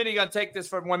and Smitty going to take this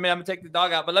for 1 minute. I'm going to take the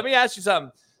dog out. But let me ask you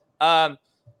something. I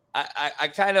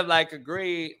kind of like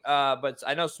agree, but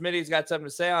I know Smitty's got something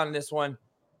to say on this one.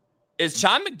 Is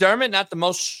Sean McDermott not the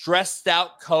most stressed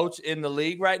out coach in the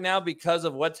league right now because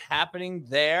of what's happening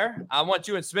there? I want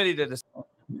you and Smitty to discuss.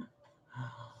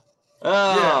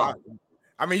 Yeah.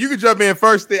 I mean, you could jump in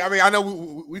first. I mean, I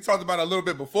know we talked about it a little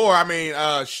bit before. I mean,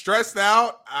 stressed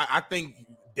out, I think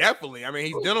definitely. I mean,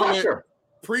 he's dealing with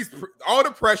all the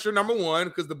pressure, number one,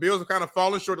 because the Bills have kind of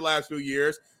fallen short the last few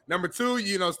years. Number two,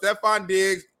 Stephon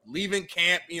Diggs leaving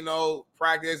camp,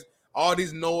 practice, all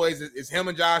these noise. Is him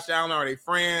and Josh Allen, are they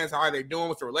friends? How are they doing?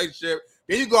 What's the relationship?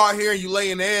 Then you go out here and you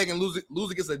lay an egg and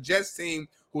lose against a Jets team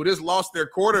who just lost their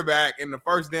quarterback in the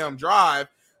first damn drive.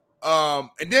 And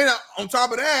then on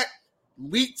top of that,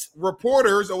 leaked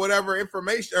reporters or whatever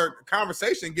information or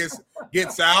conversation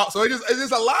gets out. So it's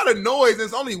just a lot of noise. And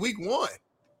it's only week one.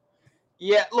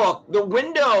 Yeah, look, the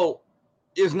window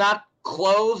is not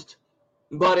closed,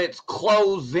 but it's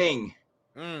closing.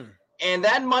 And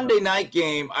that Monday night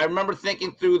game, I remember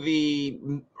thinking through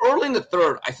early in the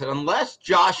third, I said, unless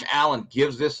Josh Allen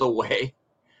gives this away,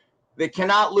 they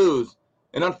cannot lose.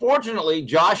 And unfortunately,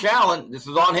 Josh Allen, this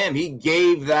is on him. He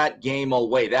gave that game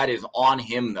away. That is on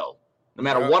him, though. No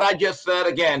matter what I just said,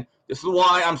 again, this is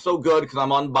why I'm so good, because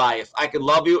I'm unbiased. I could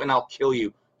love you and I'll kill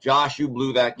you. Josh, you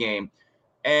blew that game.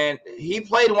 And he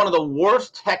played one of the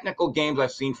worst technical games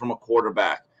I've seen from a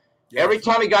quarterback. Yes. Every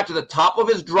time he got to the top of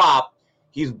his drop,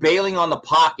 he's bailing on the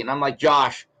pocket. And I'm like,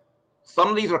 Josh, some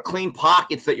of these are clean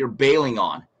pockets that you're bailing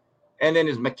on. And then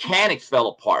his mechanics fell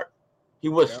apart.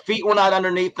 His feet were not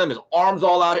underneath him. His arms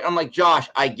all out. I'm like, Josh,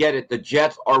 I get it. The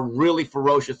Jets are really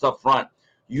ferocious up front.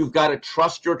 You've got to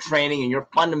trust your training, and your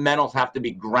fundamentals have to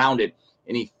be grounded.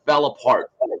 And he fell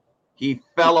apart.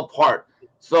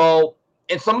 So,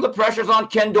 and some of the pressure's on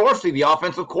Ken Dorsey, the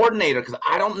offensive coordinator, because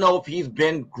I don't know if he's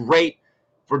been great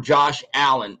for Josh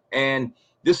Allen. And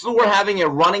this is where having a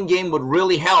running game would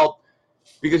really help,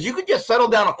 because you could just settle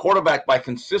down a quarterback by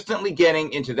consistently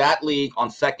getting into that league on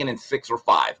 2nd and 6 or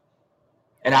 5.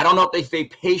 And I don't know if they stay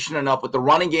patient enough with the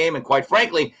running game. And quite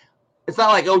frankly, it's not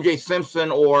like O.J.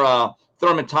 Simpson or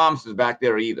Thurman Thomas is back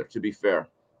there either, to be fair.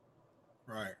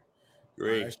 Right.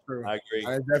 Agree. That's true. I agree.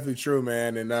 That's definitely true,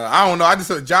 man. And I don't know. I just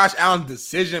saw Josh Allen's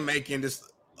decision making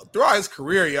just throughout his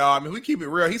career, y'all. I mean, we keep it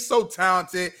real. He's so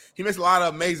talented. He makes a lot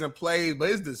of amazing plays, but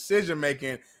his decision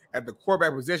making at the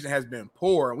quarterback position has been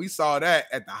poor. And we saw that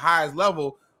at the highest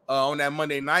level on that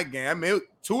Monday night game. I mean,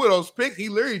 2 of those picks, he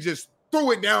literally just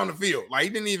threw it down the field.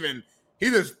 Like, he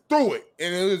just threw it.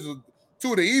 And it was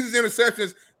 2 of the easiest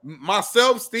interceptions.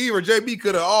 Myself, Steve, or JB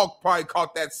could have all probably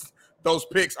caught those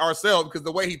picks ourselves because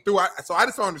the way he threw it. So I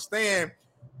just don't understand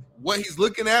what he's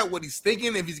looking at, what he's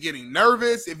thinking, if he's getting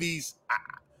nervous, if he's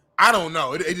I don't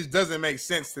know. It just doesn't make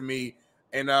sense to me.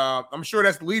 And I'm sure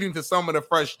that's leading to some of the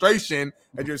frustration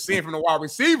that you're seeing from the wide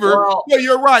receiver. Well, yeah,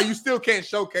 you're right. You still can't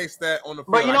showcase that on the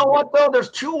field. But you know what, though? There's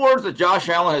 2 words that Josh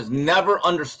Allen has never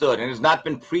understood and has not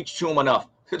been preached to him enough.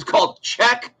 It's called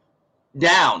check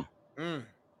down.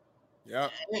 Yeah.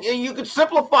 And you could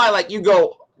simplify, like you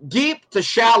go deep to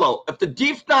shallow. If the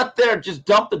deep's not there, just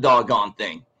dump the doggone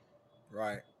thing.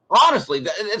 Right. Honestly,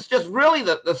 it's just really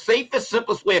the safest,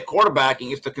 simplest way of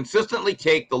quarterbacking is to consistently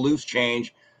take the loose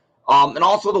change. And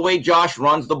also the way Josh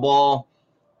runs the ball.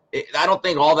 I don't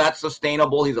think all that's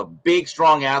sustainable. He's a big,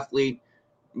 strong athlete.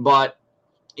 But,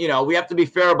 you know, we have to be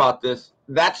fair about this.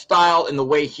 That style and the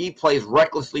way he plays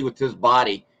recklessly with his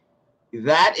body,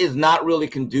 that is not really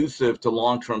conducive to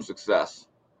long-term success.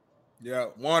 Yeah,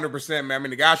 100%, man. I mean,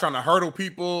 the guy's trying to hurdle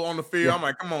people on the field. Yeah. I'm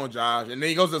like, come on, Josh. And then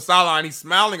he goes to the sideline. He's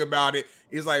smiling about it.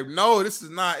 He's like, no, this is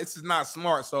not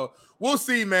smart. So we'll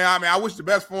see, man. I mean, I wish the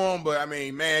best for him, but I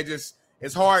mean, man,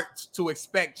 it's hard to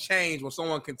expect change when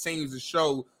someone continues to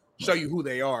show you who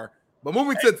they are. But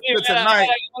moving to tonight. I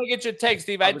want to get your take,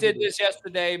 Steve. I did this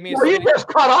yesterday. Well, you just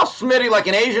cut off Smitty like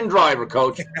an Asian driver,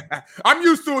 Coach. I'm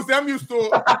used to it.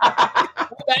 I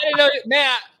didn't know,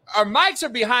 man. Our mics are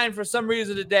behind for some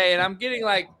reason today, and I'm getting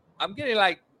like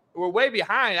we're way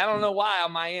behind. I don't know why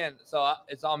on my end, so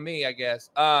it's on me, I guess.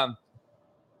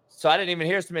 So I didn't even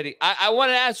hear Smitty. I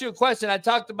wanted to ask you a question. I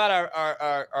talked about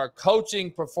our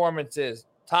coaching performances,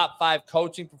 top 5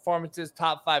 coaching performances,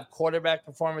 top 5 quarterback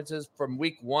performances from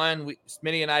week 1.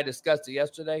 Smitty and I discussed it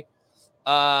yesterday.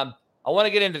 I want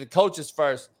to get into the coaches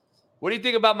first. What do you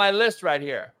think about my list right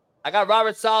here? I got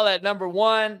Robert Saleh at number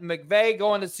 1, McVay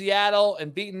going to Seattle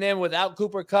and beating them without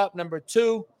Cooper Kupp, number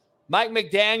 2. Mike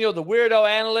McDaniel, the weirdo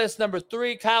analyst, number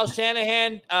 3. Kyle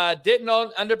Shanahan didn't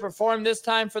underperform this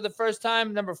time for the first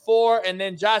time, number 4. And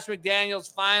then Josh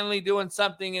McDaniels finally doing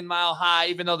something in Mile High,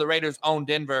 even though the Raiders own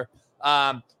Denver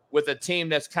with a team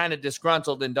that's kind of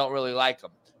disgruntled and don't really like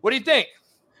them. What do you think?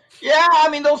 Yeah, I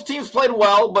mean, those teams played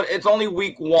well, but it's only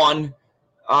week 1.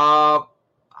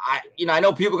 I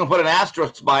know people can put an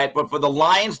asterisk by it, but for the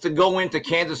Lions to go into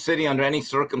Kansas City under any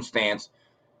circumstance,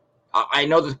 I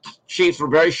know the Chiefs were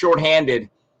very shorthanded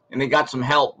and they got some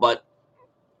help, but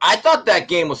I thought that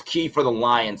game was key for the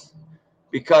Lions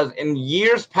because in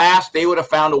years past, they would have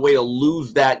found a way to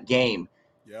lose that game.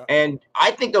 Yeah. And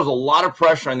I think there's a lot of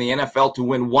pressure in the NFL to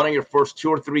win one of your first 2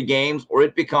 or 3 games, or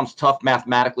it becomes tough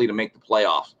mathematically to make the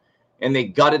playoffs. And they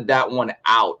gutted that one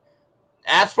out.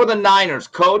 As for the Niners,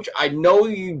 Coach, I know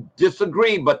you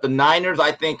disagree, but the Niners,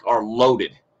 I think, are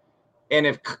loaded. And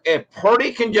if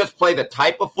Purdy can just play the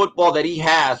type of football that he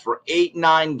has for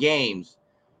 8-9 games,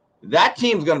 that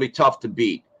team's going to be tough to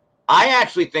beat. I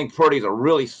actually think Purdy's a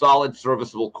really solid,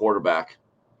 serviceable quarterback.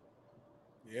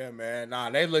 Yeah, man. Nah,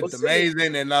 they looked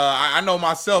amazing. And I know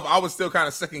myself, I was still kind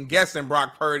of second-guessing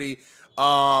Brock Purdy.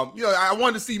 I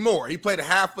wanted to see more. He played a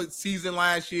half a season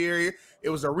last year. It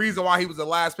was a reason why he was the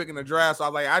last pick in the draft. So I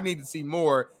was like, I need to see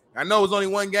more. I know it was only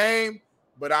 1 game,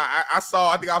 but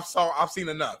I've seen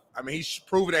enough. I mean, he's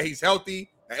proven that he's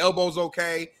healthy, the elbow's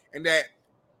okay, and that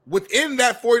within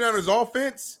that 49ers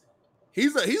offense,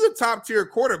 he's a top-tier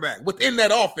quarterback within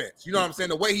that offense. You know what I'm saying?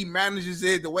 The way he manages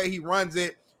it, the way he runs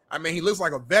it. I mean, he looks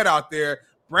like a vet out there.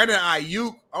 Brandon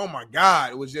Ayuk, oh, my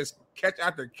God, it was just catch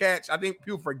after catch. I think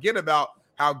people forget about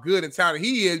how good and talented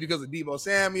he is because of Deebo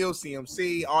Samuel,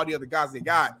 CMC, all the other guys they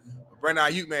got. But Brandon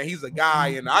Ayuk, man, he's a guy,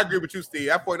 and I agree with you, Steve.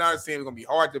 That 49ers team is going to be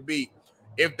hard to beat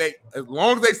as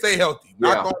long as they stay healthy.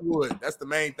 Knock on wood. That's the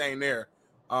main thing there.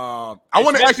 I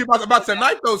want to ask you about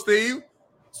tonight, though, Steve.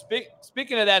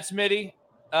 Speaking of that, Smitty,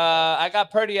 I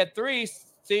got Purdy at 3.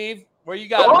 Steve, where you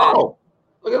got him at?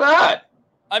 Look at that.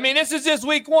 I mean, this is just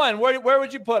week 1. Where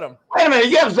would you put him? Wait a minute.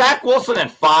 You have Zach Wilson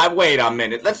at 5. Wait a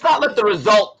minute. Let's not let the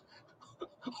result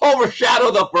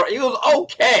overshadow he was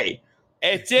okay.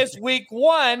 It's just week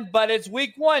 1, but it's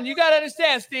week 1. You got to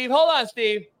understand, Steve. Hold on,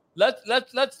 Steve.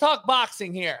 Let's talk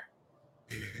boxing here.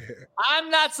 I'm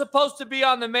not supposed to be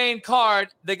on the main card.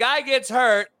 The guy gets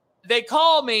hurt. They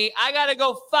call me. I got to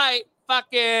go fight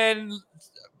fucking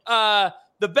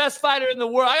the best fighter in the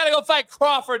world. I got to go fight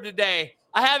Crawford today.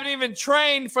 I haven't even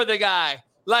trained for the guy.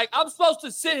 Like, I'm supposed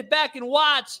to sit back and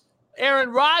watch Aaron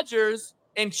Rodgers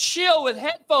and chill with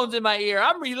headphones in my ear.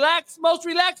 I'm relaxed, most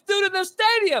relaxed dude in the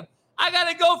stadium. I got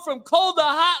to go from cold to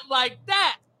hot like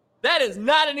that. That is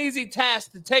not an easy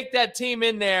task to take that team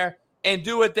in there and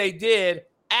do what they did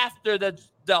after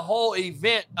the whole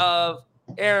event of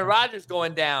Aaron Rodgers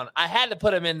going down. I had to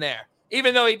put him in there.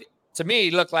 Even though to me,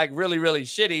 he looked like really, really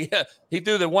shitty. He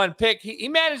threw the one pick. He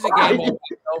managed the game.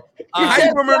 I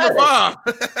even remember 5.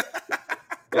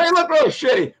 He looked really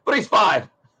shitty, but he's 5.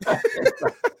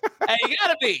 Hey, you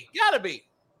gotta be.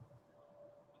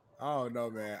 Oh no,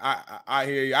 man. I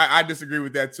hear you. I disagree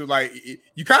with that too. Like,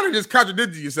 you kind of just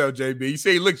contradicted yourself, JB. You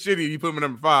say he looked shitty, you put him in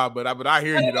number 5, but I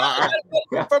hear you.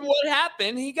 From what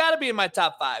happened, he got to be in my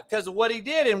top 5 because of what he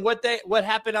did and what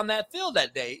happened on that field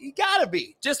that day. He got to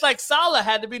be, just like Salah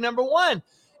had to be number 1.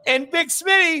 And Big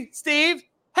Smitty, Steve,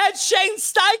 had Shane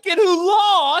Steichen, who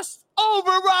lost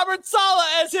over Robert Salah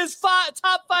as his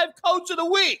top 5 coach of the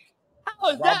week.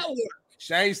 How does that work?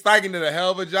 Shane Steichen did a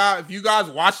hell of a job. If you guys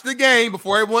watch the game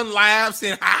before everyone laughs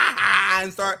and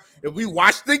and start, if we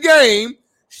watch the game,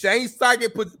 Shane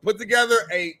Steichen put together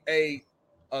a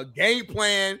game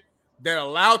plan that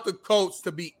allowed the coach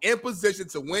to be in position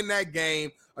to win that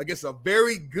game against a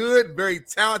very good, very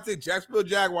talented Jacksonville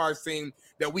Jaguars team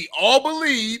that we all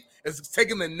believe is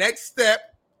taking the next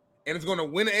step and is going to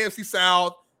win the AFC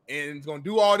South and it's going to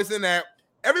do all this and that.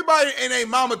 Everybody and their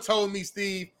mama told me,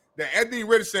 Steve, that Anthony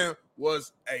Richardson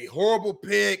was a horrible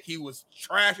pick. He was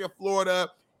trash at Florida.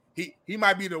 He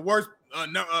might be the worst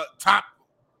top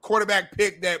quarterback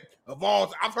pick that of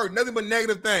all. I've heard nothing but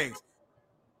negative things.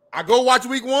 I go watch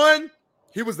week 1.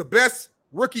 He was the best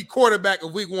rookie quarterback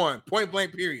of week 1, point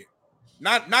blank period.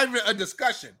 Not even a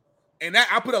discussion. And that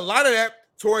I put a lot of that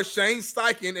towards Shane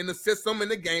Steichen and the system and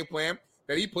the game plan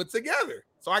that he put together.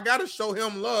 So I got to show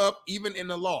him love even in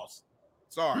the loss.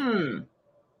 Sorry.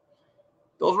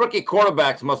 Those rookie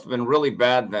quarterbacks must have been really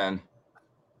bad then.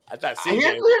 Here's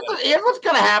what's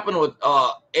going to happen with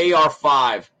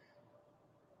AR5,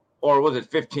 or was it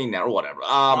 15 now, or whatever.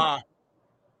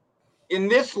 In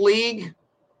this league,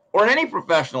 or in any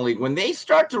professional league, when they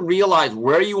start to realize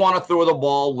where you want to throw the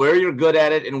ball, where you're good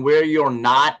at it, and where you're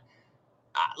not,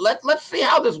 let's see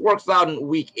how this works out in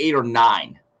week 8 or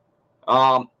 9.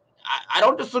 I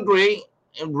don't disagree.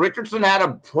 Richardson had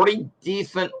a pretty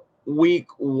decent week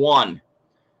 1.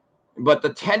 But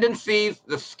the tendencies,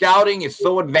 the scouting is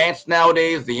so advanced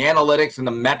nowadays, the analytics and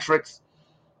the metrics,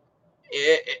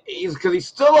 because he's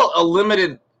still a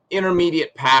limited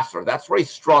intermediate passer. That's where he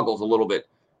struggles a little bit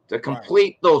to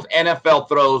complete those NFL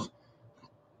throws,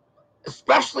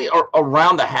 especially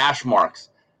around the hash marks.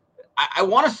 I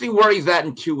want to see where he's at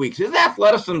in 2 weeks. His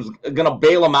athleticism is going to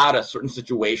bail him out of certain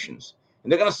situations,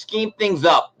 and they're going to scheme things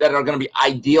up that are going to be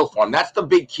ideal for him. That's the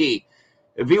big key.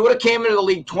 If he would have came into the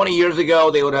league 20 years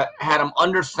ago, they would have had him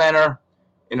under center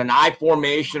in an I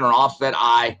formation or an offset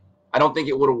I. I don't think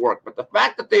it would have worked. But the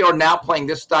fact that they are now playing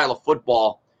this style of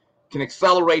football can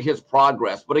accelerate his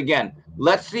progress. But again,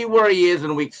 let's see where he is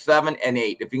in week 7 and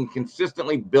 8, if he can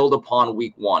consistently build upon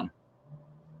week 1.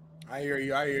 I hear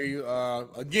you.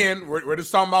 Again, we're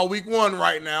just talking about week 1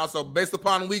 right now. So based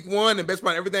upon week 1 and based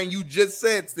upon everything you just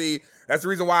said, Steve, that's the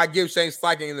reason why I give Shane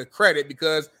Steichen the credit,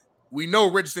 because we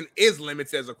know Richardson is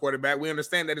limited as a quarterback. We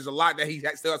understand that there's a lot that he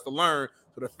still has to learn.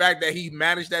 So the fact that he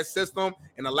managed that system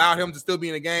and allowed him to still be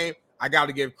in the game, I got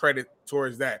to give credit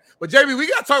towards that. But, JB, we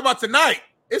got to talk about tonight.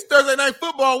 It's Thursday night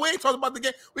football. We ain't talking about the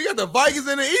game. We got the Vikings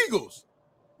and the Eagles.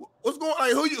 What's going on?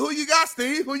 Who you got,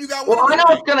 Steve? Who you got? Well, I know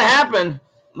what's going to happen.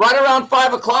 Right around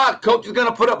 5 o'clock, Coach is going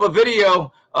to put up a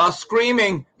video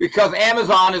screaming because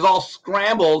Amazon is all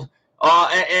scrambled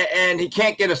and he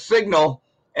can't get a signal.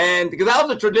 And because that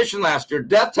was a tradition last year,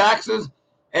 death taxes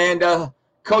and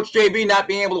Coach JB not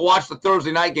being able to watch the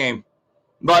Thursday night game.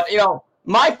 But,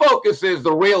 my focus is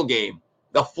the real game,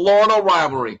 the Florida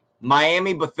rivalry,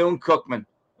 Miami Bethune-Cookman.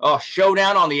 Oh,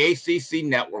 Showdown on the ACC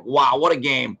network. Wow, what a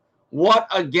game. What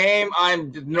a game.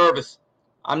 I'm nervous.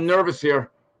 I'm nervous here.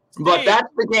 Steve. But that's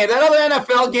the game. That other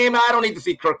NFL game, I don't need to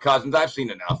see Kirk Cousins. I've seen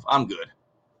enough. I'm good.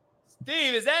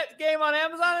 Steve, is that game on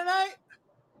Amazon tonight?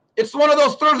 It's one of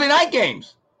those Thursday night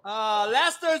games.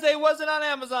 Last Thursday wasn't on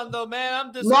Amazon, though, man.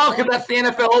 I'm just no, because that's the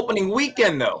NFL opening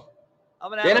weekend, though.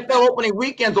 The NFL opening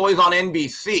weekend's always on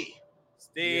NBC.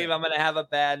 Steve, I'm going to have a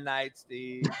bad night,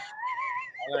 Steve.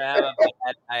 I'm going to have a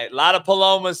bad night. A lot of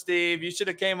Palomas, Steve. You should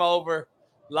have came over.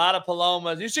 A lot of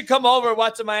Palomas. You should come over and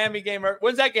watch the Miami game.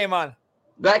 When's that game on?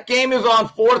 That game is on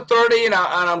 4:30, and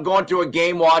I'm going to a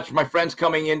game watch. My friend's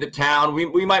coming into town.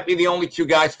 We might be the only two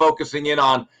guys focusing in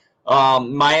on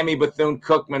Miami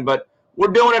Bethune-Cookman, but we're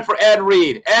doing it for Ed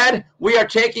Reed. Ed, we are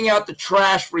taking out the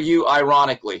trash for you,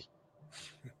 ironically.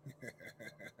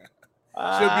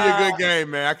 Should be a good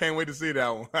game, man. I can't wait to see that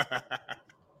one.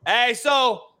 Hey,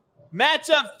 so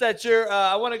matchups that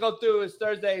I want to go through is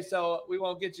Thursday, so we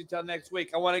won't get you till next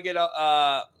week. I want to get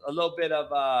a little bit of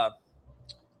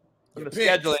the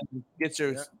scheduling, get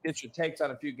your takes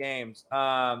on a few games.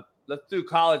 Let's do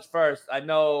college first. I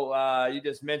know you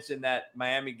just mentioned that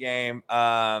Miami game.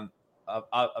 Of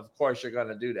course, you're going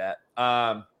to do that.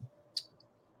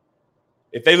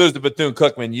 If they lose to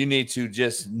Bethune-Cookman, you need to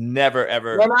just never,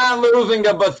 ever. We're not losing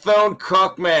to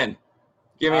Bethune-Cookman.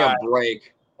 Give me a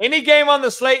break. Any game on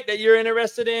the slate that you're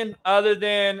interested in other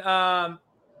than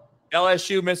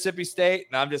LSU, Mississippi State?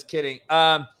 No, I'm just kidding.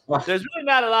 There's really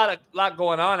not a lot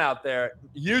going on out there.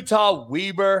 Utah,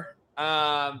 Weber,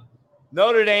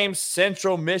 Notre Dame,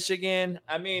 Central Michigan.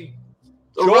 I mean,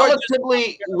 a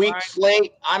relatively weak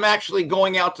slate. I'm actually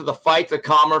going out to the Fights at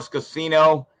Commerce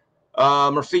Casino.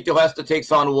 Mercito Hesta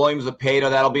takes on Williams Zapata.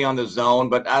 That'll be on the Zone.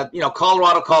 But,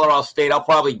 Colorado State, I'll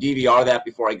probably DVR that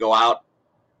before I go out.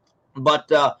 But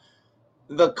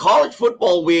the college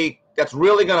football week that's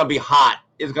really going to be hot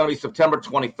is going to be September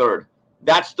 23rd.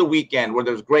 That's the weekend where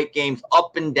there's great games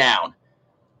up and down.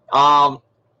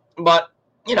 But,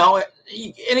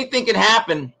 anything can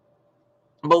happen.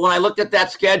 But when I looked at that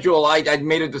schedule, I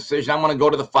made a decision. I'm going to go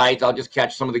to the Fights. I'll just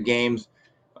catch some of the games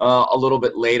a little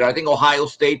bit later. I think Ohio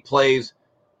State plays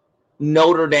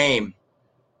Notre Dame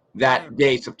that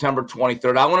day, September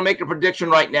 23rd. I want to make a prediction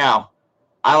right now.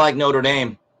 I like Notre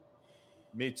Dame.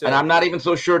 Me too. And I'm not even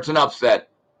so sure it's an upset.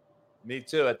 Me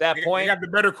too. At that point, they got the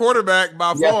better quarterback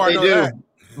by yes, far. They do.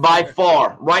 By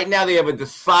far. Right now, they have a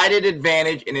decided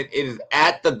advantage, and it is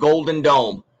at the Golden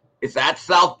Dome. It's at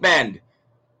South Bend.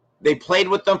 They played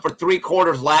with them for 3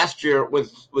 quarters last year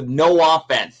with no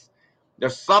offense.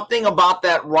 There's something about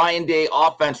that Ryan Day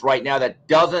offense right now that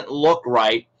doesn't look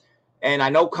right. And I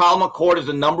know Kyle McCord is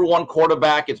the number 1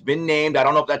 quarterback. It's been named. I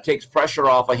don't know if that takes pressure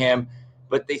off of him.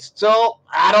 But they still,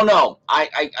 I don't know.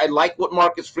 I like what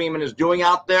Marcus Freeman is doing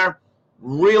out there.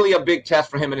 Really a big test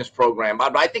for him in his program.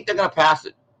 But I think they're going to pass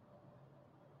it.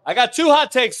 I got 2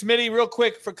 hot takes, Smitty, real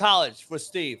quick for college with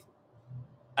Steve.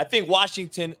 I think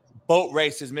Washington boat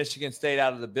races Michigan State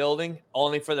out of the building,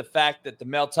 only for the fact that the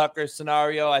Mel Tucker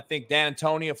scenario, I think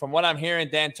D'Antonio, from what I'm hearing,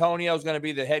 D'Antonio is going to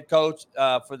be the head coach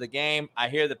for the game. I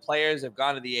hear the players have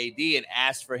gone to the AD and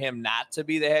asked for him not to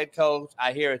be the head coach.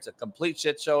 I hear it's a complete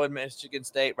shit show in Michigan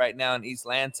State right now in East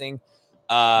Lansing.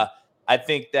 I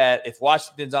think that if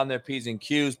Washington's on their P's and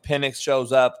Q's, Penix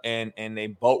shows up and they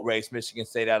boat race Michigan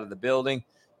State out of the building.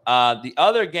 The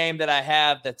other game that I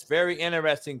have that's very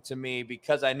interesting to me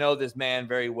because I know this man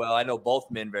very well. I know both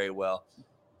men very well.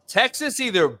 Texas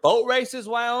either boat races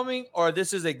Wyoming or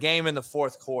this is a game in the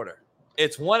 4th quarter.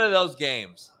 It's one of those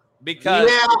games because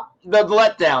the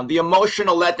letdown, the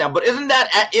emotional letdown. But isn't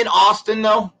that in Austin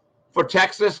though for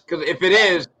Texas? Because if it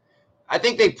is, I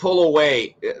think they pull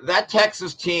away. That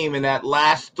Texas team in that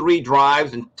last 3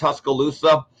 drives in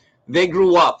Tuscaloosa, they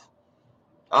grew up.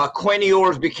 Quinn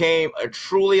Ewers became a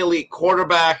truly elite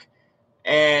quarterback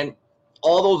and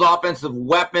all those offensive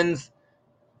weapons,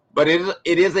 but it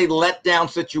is a letdown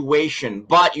situation,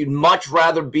 but you'd much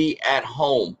rather be at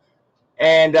home.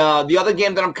 And the other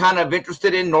game that I'm kind of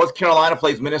interested in, North Carolina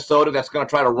plays Minnesota. That's going to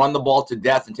try to run the ball to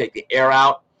death and take the air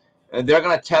out. And they're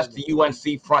going to test the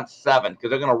UNC front 7 because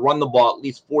they're going to run the ball at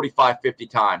least 45, 50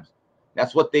 times.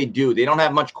 That's what they do. They don't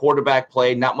have much quarterback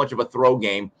play, not much of a throw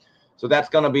game. So that's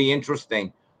going to be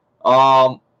interesting.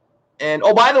 By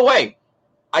the way,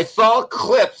 I saw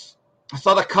clips. I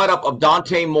saw the cut up of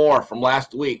Dante Moore from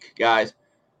last week, guys.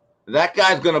 That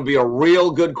guy's going to be a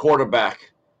real good quarterback.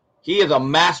 He is a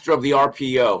master of the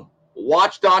RPO.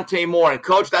 Watch Dante Moore. And,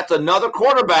 Coach, that's another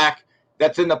quarterback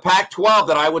that's in the Pac-12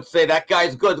 that I would say that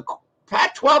guy's good. The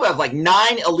Pac-12 has like 9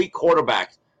 elite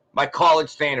quarterbacks by college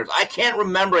standards. I can't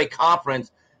remember a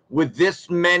conference with this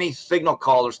many signal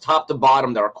callers top to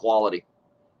bottom that are quality.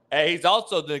 Hey, he's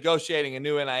also negotiating a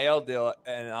new NIL deal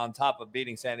and on top of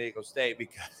beating San Diego State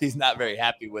because he's not very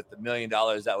happy with the $1 million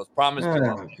that was promised to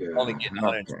him, only getting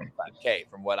 $125K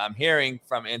from what I'm hearing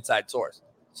from inside source.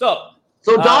 So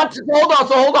Dante,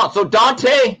 hold on. So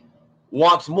Dante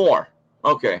wants more.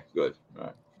 Okay, good. All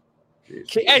right.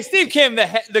 Jeez. Hey, Steve Kim,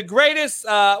 the greatest,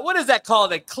 what is that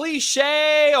called? A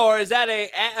cliche or is that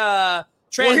a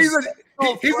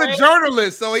he's a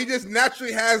journalist, so he just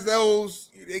naturally has those.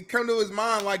 They come to his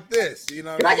mind like this, you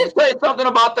know. Can I just say something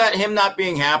about that? Him not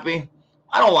being happy.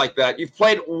 I don't like that. You've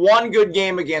played one good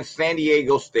game against San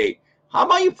Diego State. How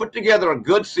about you put together a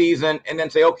good season and then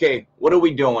say, okay, what are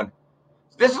we doing?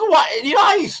 This is why, you know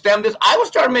how you stem this? I would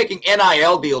start making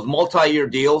NIL deals, multi-year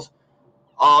deals,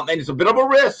 and it's a bit of a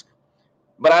risk.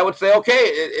 But I would say,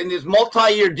 okay, in this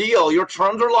multi-year deal, your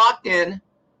terms are locked in,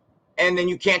 and then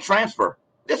you can't transfer.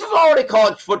 This is already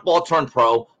college football turned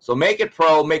pro, so make it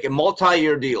pro, make it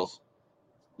multi-year deals.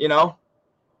 You know?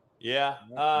 Yeah.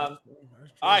 All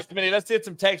right, Smitty, let's hit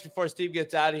some takes before Steve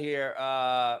gets out of here.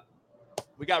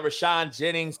 We got Rashawn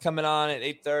Jennings coming on at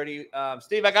 8:30.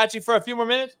 Steve, I got you for a few more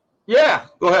minutes. Yeah,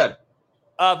 go ahead.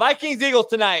 Vikings Eagles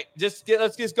tonight. Let's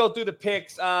just go through the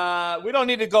picks. We don't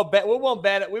need to go bet. We won't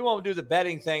bet it. We won't do the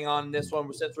betting thing on this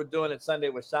one since we're doing it Sunday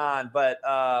with Sean. But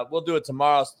we'll do it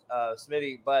tomorrow,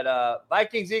 Smitty. But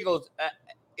Vikings Eagles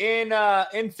in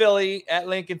Philly at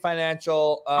Lincoln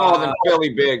Financial. Then Philly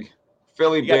big.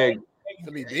 Philly big.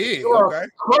 Philly big. Sure. Okay.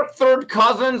 Kirk third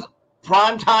cousins,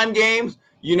 primetime games.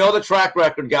 You know the track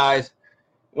record, guys.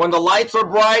 When the lights are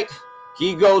bright,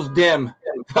 he goes dim.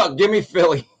 Give me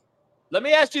Philly. Let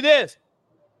me ask you this.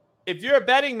 If you're a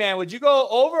betting man, would you go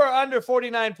over or under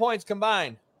 49 points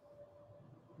combined?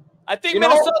 I think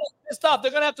Minnesota's pissed off. They're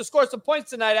going to have to score some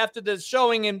points tonight after the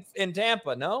showing in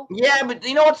Tampa, no? Yeah, but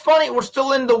you know what's funny? We're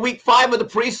still in the week 5 of the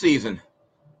preseason.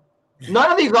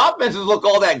 None of these offenses look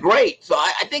all that great. So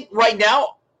I think right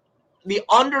now the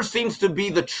under seems to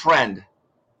be the trend.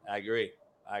 I agree.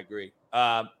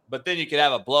 But then you could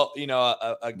have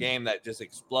a game that just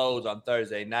explodes on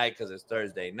Thursday night because it's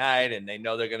Thursday night and they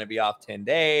know they're going to be off 10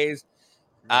 days.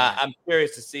 I'm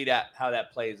curious to see how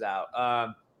that plays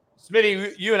out.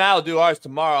 Smitty, you and I will do ours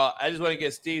tomorrow. I just want to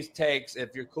get Steve's takes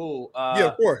if you're cool. Yeah,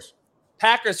 of course.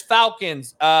 Packers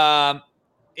Falcons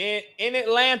in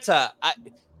Atlanta.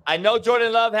 I know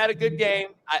Jordan Love had a good game.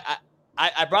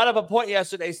 I brought up a point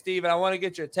yesterday, Steve, and I want to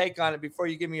get your take on it before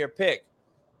you give me your pick.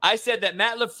 I said that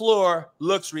Matt LaFleur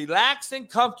looks relaxed and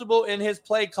comfortable in his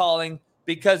play calling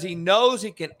because he knows he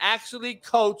can actually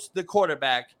coach the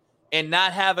quarterback and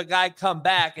not have a guy come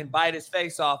back and bite his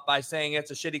face off by saying it's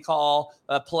a shitty call,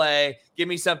 a play, give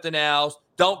me something else,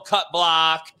 don't cut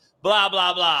block, blah,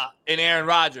 blah, blah, and Aaron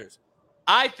Rodgers.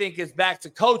 I think it's back to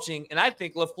coaching, and I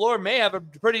think LaFleur may have a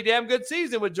pretty damn good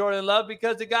season with Jordan Love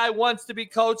because the guy wants to be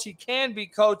coached, he can be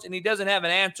coached, and he doesn't have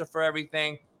an answer for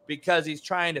everything because he's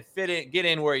trying to get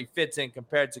in where he fits in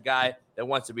compared to a guy that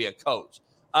wants to be a coach.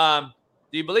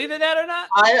 Do you believe in that or not?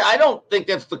 I don't think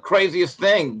that's the craziest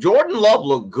thing. Jordan Love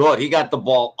looked good. He got the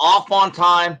ball off on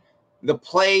time. The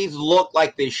plays look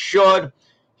like they should.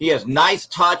 He has nice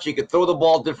touch. He could throw the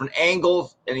ball different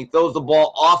angles, and he throws the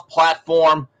ball off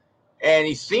platform. And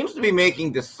he seems to be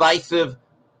making decisive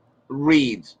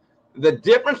reads. The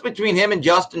difference between him and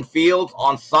Justin Fields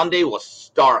on Sunday was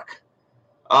stark.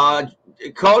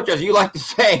 Coach, as you like to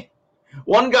say,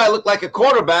 one guy looked like a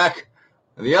quarterback,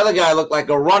 and the other guy looked like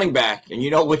a running back, and you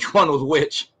know which one was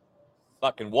which.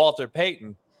 Fucking Walter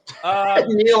Payton.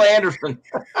 Neil Anderson.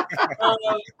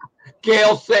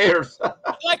 Gale Sayers. I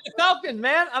like the Falcons,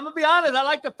 man. I'm going to be honest. I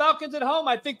like the Falcons at home.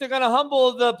 I think they're going to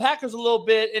humble the Packers a little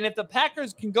bit, and if the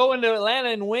Packers can go into Atlanta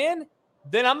and win,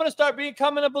 then I'm going to start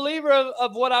becoming a believer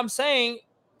of what I'm saying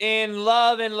in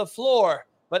Love and LaFleur.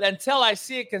 But until I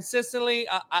see it consistently,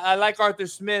 I like Arthur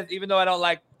Smith, even though I don't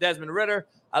like Desmond Ridder.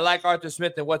 I like Arthur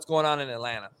Smith and what's going on in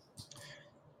Atlanta.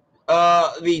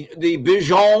 The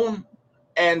Bijan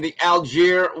and the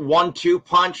Algier 1-2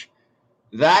 punch,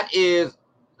 that is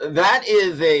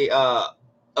a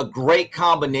great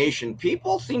combination.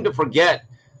 People seem to forget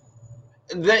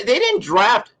they didn't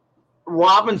draft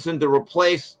Robinson to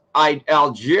replace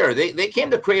Algier. They came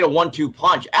to create a 1-2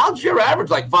 punch. Algier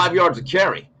averaged like 5 yards a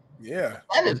carry. Yeah.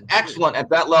 That is excellent at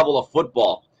that level of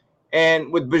football.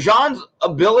 And with Bijan's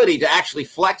ability to actually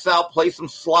flex out, play some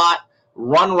slot,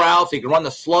 run routes, he can run the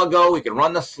sluggo, he can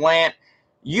run the slant.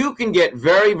 You can get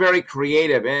very, very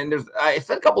creative. And I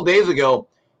said a couple days ago,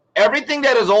 everything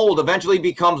that is old eventually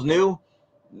becomes new.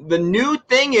 The new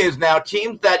thing is now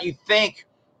teams that you think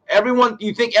everyone's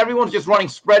just running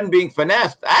spread and being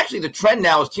finessed. Actually, the trend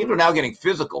now is teams are now getting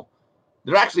physical.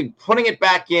 They're actually putting it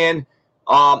back in.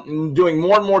 Doing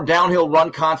more and more downhill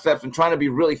run concepts and trying to be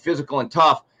really physical and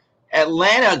tough.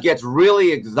 Atlanta gets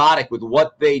really exotic with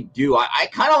what they do. I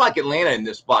kind of like Atlanta in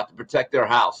this spot to protect their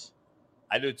house.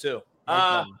 I do too.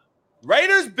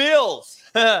 Raiders Bills.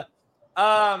 It's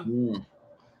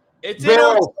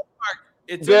Bills.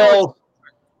 It's Bills.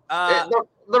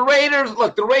 The Raiders.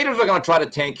 Look, the Raiders are going to try to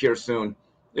tank here soon.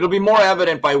 It'll be more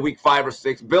evident by week 5 or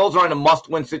 6. Bills are in a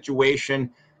must-win situation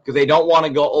because they don't want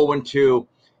to go 0-2.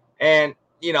 And,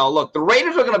 look, the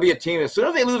Raiders are going to be a team. As soon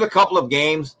as they lose a couple of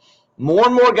games, More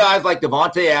and more guys like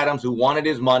Devontae Adams, who wanted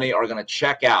his money, are going to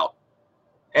check out.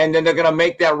 And then they're going to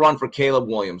make that run for Caleb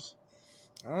Williams.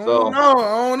 I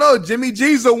don't know. Jimmy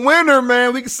G's a winner,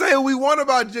 man. We can say what we want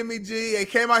about Jimmy G. They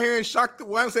came out here and shocked the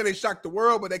well, I don't say they shocked the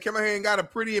world, but they came out here and got a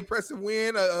pretty impressive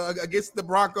win against the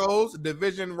Broncos, a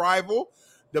division rival.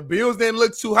 The Bills didn't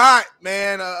look too hot,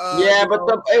 man.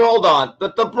 Hold on.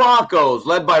 But the Broncos,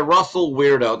 led by Russell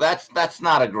Weirdo, that's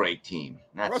not a great team.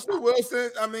 Russell Wilson,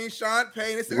 Sean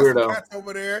Payne, they still got some cats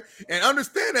over there. And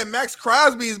understand that Max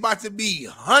Crosby is about to be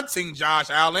hunting Josh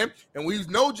Allen. And we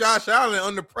know Josh Allen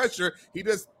under pressure. He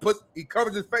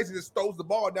covers his face and just throws the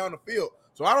ball down the field.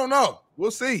 So I don't know.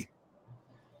 We'll see.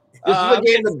 This is a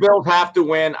game the Bills have to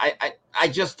win. I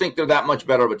just think they're that much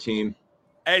better of a team.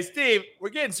 Hey, Steve, we're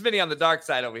getting Smitty on the dark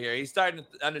side over here. He's starting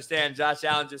to understand Josh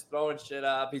Allen just throwing shit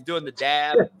up. He's doing the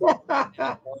dab.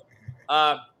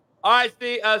 All right,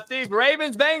 Steve,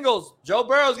 Ravens, Bengals. Joe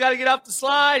Burrow's got to get off the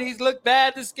slide. He's looked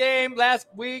bad this game last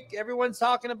week. Everyone's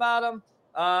talking about him.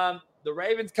 The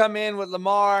Ravens come in with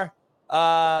Lamar.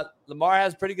 Lamar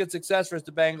has pretty good success versus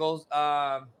the Bengals.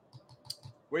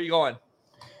 Where are you going?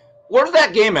 Where's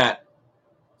that game at?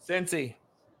 Cincy.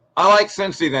 I like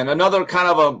Cincy then. Another kind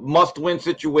of a must-win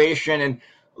situation. And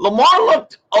Lamar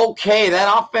looked okay.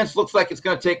 That offense looks like it's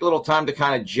going to take a little time to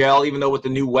kind of gel, even though with the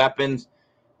new weapons.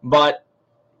 But,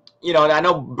 I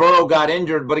know Burrow got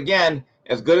injured. But, again,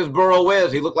 as good as Burrow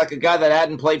is, he looked like a guy that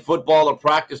hadn't played football or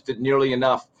practiced it nearly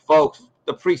enough. Folks,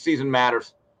 the preseason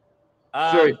matters.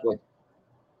 Seriously.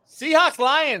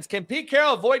 Seahawks-Lions. Can Pete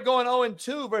Carroll avoid going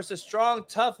 0-2 versus a strong,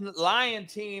 tough Lion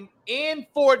team in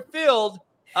Ford Field?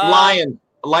 Lions.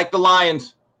 I like the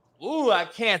Lions. Ooh, I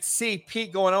can't see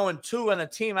Pete going 0-2 on a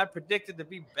team I predicted to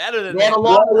be better than they had a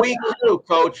long week too,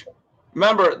 Coach.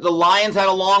 Remember, the Lions had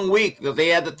a long week. They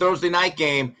had the Thursday night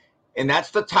game, and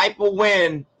that's the type of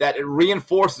win that it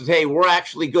reinforces, hey, we're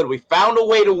actually good. We found a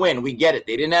way to win. We get it.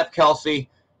 They didn't have Kelsey.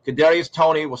 Kadarius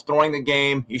Toney was throwing the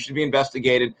game. He should be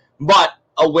investigated. But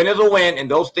a win is a win, and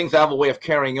those things have a way of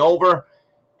carrying over.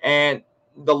 And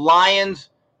the Lions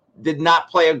did not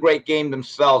play a great game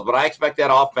themselves, but I expect that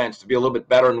offense to be a little bit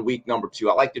better in week number 2.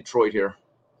 I like Detroit here.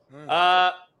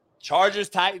 Chargers,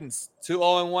 Titans, 2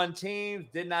 0-1 teams,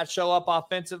 did not show up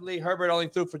offensively. Herbert only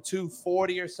threw for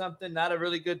 240 or something. Not a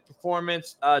really good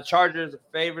performance. Chargers are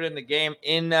favored in the game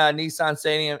in Nissan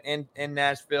Stadium in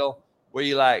Nashville. What do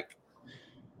you like?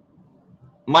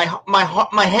 My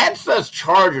head says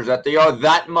Chargers, that they are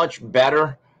that much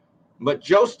better. But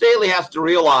Joe Staley has to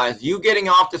realize you getting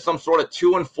off to some sort of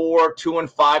 2-4,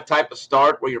 2-5 type of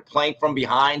start where you're playing from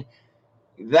behind,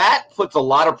 that puts a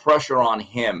lot of pressure on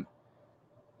him.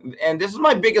 And this is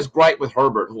my biggest gripe with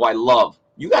Herbert, who I love.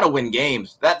 You got to win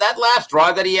games. That last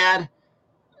drive that he had,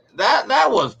 that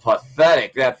was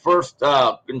pathetic. That first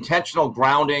intentional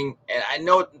grounding, and I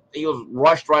know he was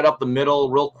rushed right up the middle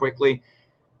real quickly.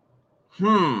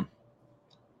 I'm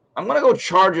going to go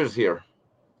Chargers here.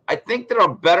 I think they're a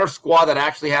better squad that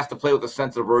actually has to play with a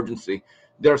sense of urgency.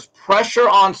 There's pressure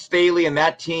on Staley and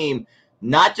that team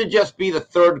not to just be the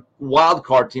third wild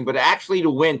card team, but actually to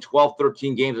win 12,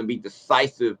 13 games and be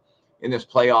decisive in this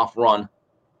playoff run.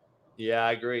 Yeah,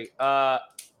 I agree.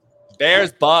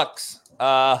 Bears, Bucks.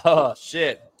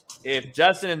 Shit. If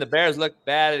Justin and the Bears look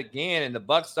bad again and the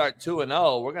Bucks start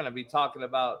 2-0, we're going to be talking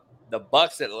about the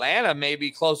Bucks Atlanta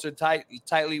maybe closer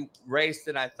tightly raced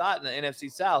than I thought in the NFC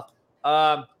South.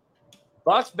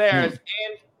 Bucks Bears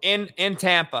in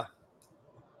Tampa.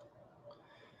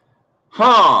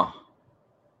 I'm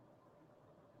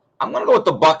gonna go with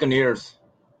the Buccaneers.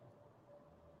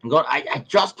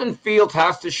 Justin Fields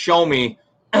has to show me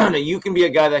that you can be a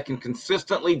guy that can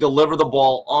consistently deliver the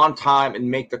ball on time and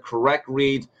make the correct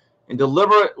reads and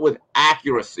deliver it with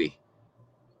accuracy.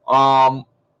 And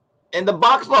the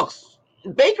Bucs, looks,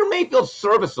 Baker Mayfield's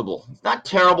serviceable. He's not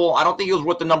terrible. I don't think he was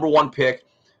worth the number 1 pick.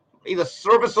 He's a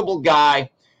serviceable guy.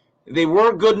 They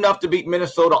were good enough to beat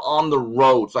Minnesota on the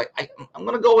road. So I'm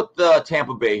going to go with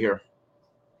Tampa Bay here.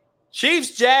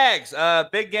 Chiefs, Jags.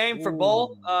 Big game for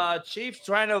both. Chiefs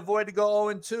trying to avoid to go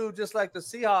 0-2, just like the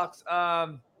Seahawks.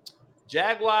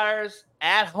 Jaguars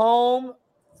at home.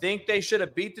 Think they should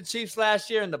have beat the Chiefs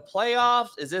last year in the playoffs.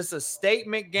 Is this a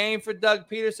statement game for Doug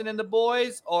Peterson and the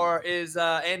boys? Or is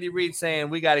Andy Reid saying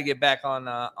we got to get back on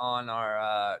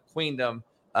our queendom?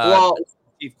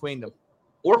 Chief Queendom.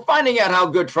 We're finding out how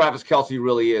good Travis Kelce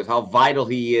really is, how vital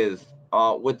he is.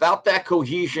 Without that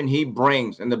cohesion he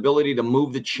brings and the ability to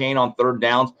move the chain on third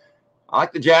downs, I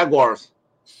like the Jaguars.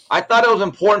 I thought it was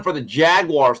important for the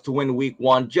Jaguars to win week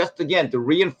 1, just again to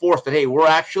reinforce that, hey, we're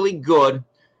actually good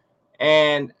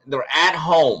and they're at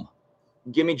home.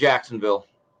 Give me Jacksonville.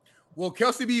 Will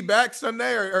Kelce be back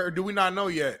Sunday or do we not know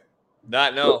yet?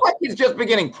 Looks like he's just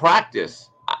beginning practice.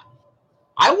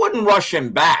 I wouldn't rush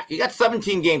him back. He got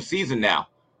 17-game season now.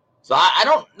 So I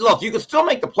don't look. You could still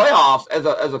make the playoffs as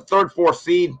a third, fourth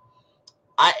seed.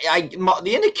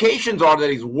 The indications are that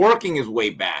he's working his way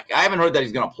back. I haven't heard that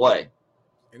he's going to play.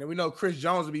 And then we know Chris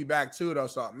Jones will be back too, though.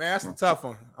 So man, that's a tough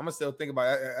one. I'm gonna still think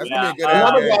about it. That's gonna be a good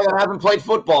another guy that hasn't played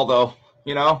football though.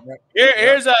 You know. We're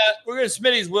going to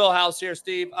Smitty's wheelhouse here,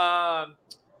 Steve.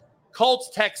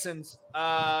 Colts Texans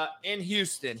in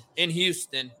Houston.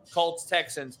 Colts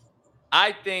Texans.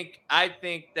 I think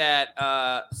that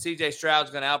CJ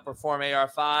Stroud's going to outperform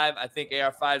AR5. I think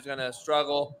AR5 is going to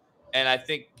struggle, and I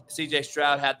think CJ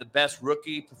Stroud had the best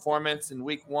rookie performance in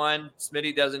week 1.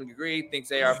 Smitty doesn't agree, thinks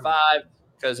AR5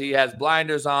 because he has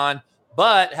blinders on.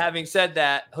 But having said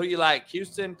that, who you like,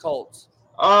 Houston, Colts?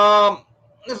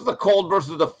 This is the cold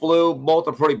versus the flu. Both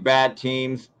are pretty bad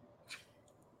teams.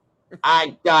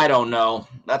 I don't know.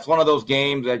 That's one of those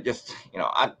games that just,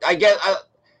 I guess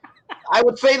I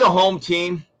would say the home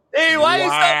team. Hey, why are you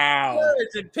so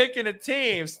encouraged in picking a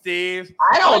team, Steve?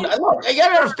 I don't look. I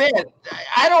gotta understand.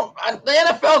 The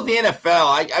NFL is the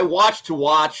NFL. I watch to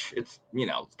watch. It's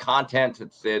it's content.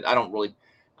 It's it. I don't really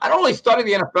study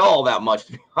the NFL all that much,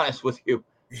 to be honest with you.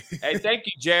 Hey, thank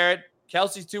you, Jared.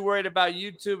 Kelsey's too worried about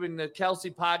YouTube and the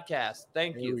Kelsey podcast.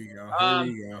 Thank you. Here we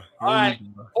go. All right.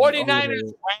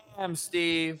 49ers Rams,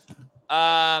 Steve.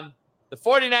 The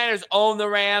 49ers own the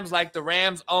Rams like the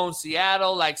Rams own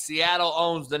Seattle, like Seattle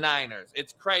owns the Niners.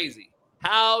 It's crazy.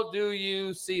 How do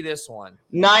you see this one?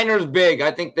 Niners big.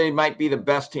 I think they might be the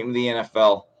best team in the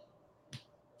NFL.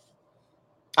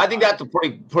 I think that's a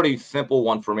pretty simple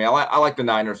one for me. I like the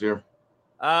Niners here.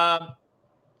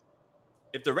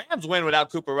 If the Rams win without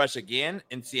Cooper Rush again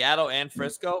in Seattle and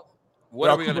Frisco, what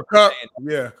are we going to see?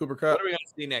 Yeah, Cooper Kupp. What are we going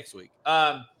to see next week?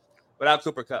 Without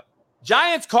Cooper Kupp.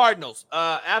 Giants, Cardinals.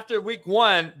 After week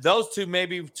 1, those two may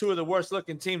be two of the worst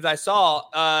looking teams I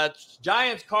saw.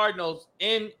 Giants, Cardinals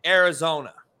in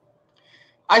Arizona.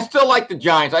 I still like the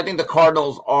Giants. I think the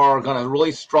Cardinals are going to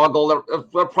really struggle.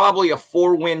 They're probably a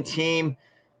 4-win team.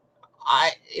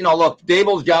 Look,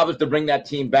 Dable's job is to bring that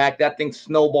team back. That thing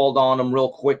snowballed on them real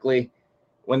quickly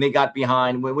when they got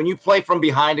behind. When you play from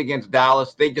behind against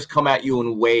Dallas, they just come at you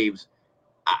in waves.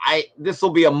 This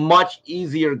will be a much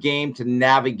easier game to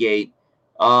navigate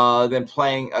than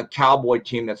playing a Cowboy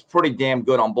team that's pretty damn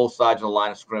good on both sides of the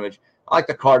line of scrimmage. I like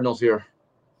the Cardinals here.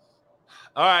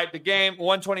 All right, the game,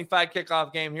 125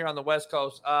 kickoff game here on the West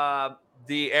Coast.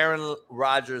 The Aaron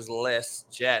Rodgers-less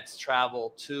Jets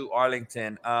travel to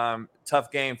Arlington.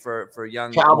 Tough game for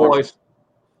young Cowboys.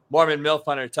 Mormon Milf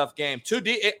Hunter, tough game.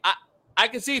 I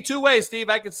can see it 2 ways, Steve.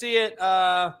 I can see it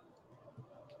a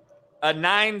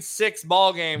 9-6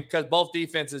 ball game because both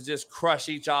defenses just crush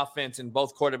each offense and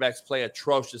both quarterbacks play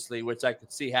atrociously, which I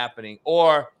could see happening.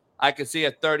 Or I could see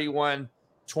a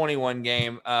 31-21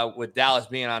 game with Dallas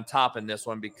being on top in this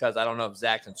one because I don't know if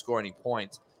Zach can score any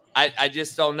points. I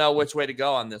just don't know which way to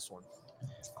go on this one.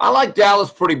 I like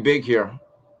Dallas pretty big here.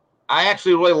 I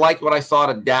actually really like what I saw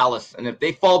to Dallas. And if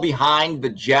they fall behind the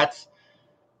Jets,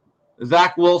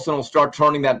 Zach Wilson will start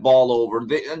turning that ball over.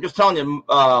 I'm just telling you,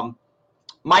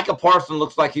 Micah Parsons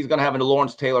looks like he's going to have a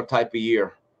Lawrence Taylor type of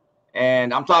year.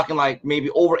 And I'm talking like maybe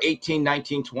over 18,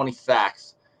 19, 20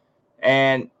 sacks.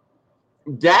 And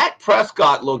Dak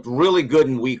Prescott looked really good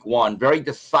in week 1. Very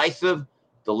decisive,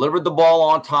 delivered the ball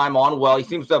on time, on well. He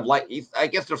seems to have I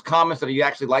guess there's comments that he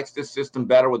actually likes this system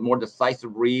better with more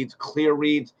decisive reads, clear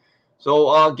reads.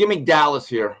 So give me Dallas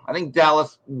here. I think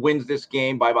Dallas wins this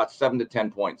game by about 7 to 10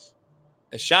 points.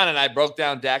 Sean and I broke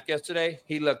down Dak yesterday.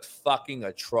 He looked fucking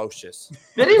atrocious.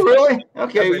 Did he really?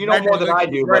 Okay, you know more than I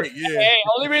do. But yeah. Hey,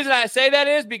 only reason I say that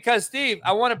is because, Steve,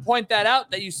 I want to point that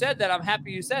out that you said that. I'm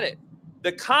happy you said it.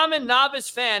 The common novice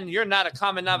fan, you're not a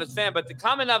common novice fan, but the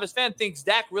common novice fan thinks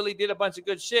Dak really did a bunch of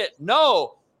good shit.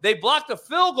 No, they blocked a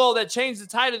field goal that changed the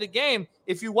tide of the game.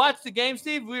 If you watch the game,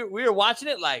 Steve, we were watching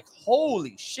it like,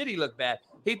 holy shit, he looked bad.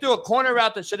 He threw a corner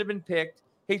route that should have been picked.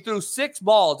 He threw 6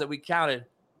 balls that we counted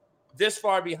this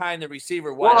far behind the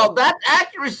receiver. Well, that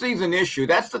accuracy is an issue.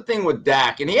 That's the thing with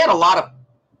Dak. And he had a lot of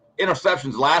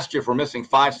interceptions last year for missing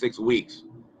 5-6 weeks.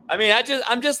 I mean,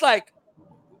 I'm just like,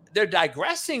 they're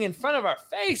digressing in front of our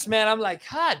face, man. I'm like,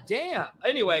 God damn.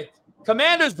 Anyway,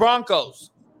 Commanders,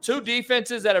 Broncos. 2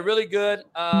 defenses that are really good. 2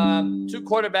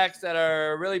 quarterbacks that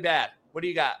are really bad. What do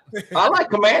you got? I like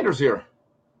Commanders here.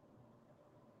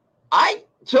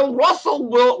 Till Russell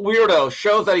Weirdo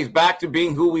shows that he's back to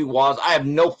being who he was, I have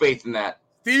no faith in that.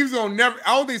 Steve's gonna never.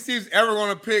 I don't think Steve's ever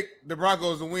gonna pick the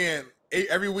Broncos to win.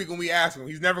 Every week when we ask him,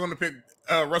 he's never gonna pick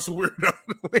Russell Weirdo to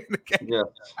win the game.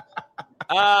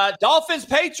 Yeah. Dolphins,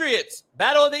 Patriots,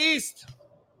 Battle of the East.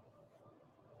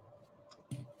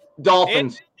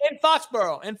 Dolphins. In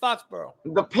Foxborough.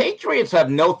 The Patriots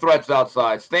have no threats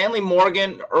outside. Stanley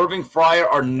Morgan, Irving Fryer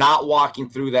are not walking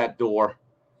through that door.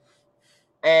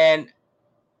 And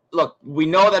look, we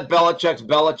know that Belichick's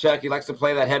Belichick. He likes to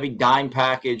play that heavy dime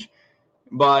package.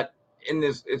 But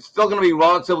it's still going to be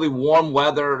relatively warm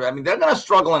weather. I mean, they're going to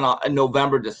struggle in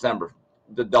November, December,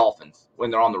 the Dolphins, when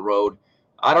they're on the road.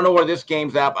 I don't know where this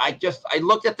game's at. I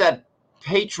looked at that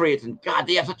Patriots, and God,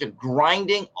 they have such a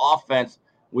grinding offense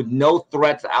with no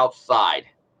threats outside.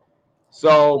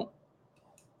 So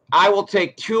I will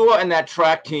take Tua and that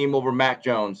track team over Mac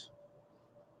Jones.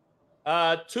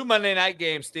 2 Monday night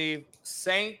games, Steve.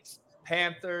 Saints,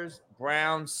 Panthers,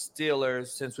 Browns, Steelers,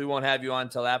 since we won't have you on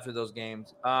until after those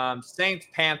games. Saints,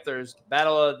 Panthers,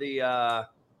 battle of the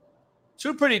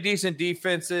two pretty decent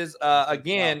defenses.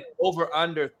 Again, over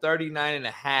under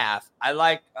 39.5. I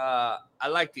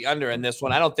like the under in this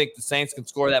one. I don't think the Saints can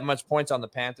score that much points on the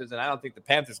Panthers, and I don't think the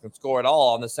Panthers can score at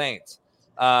all on the Saints.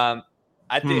 I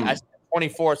think I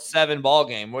 24-7 ball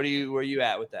game. Where are you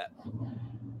at with that?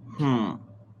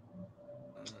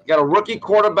 Got a rookie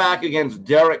quarterback against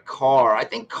Derek Carr. I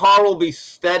think Carr will be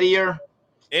steadier.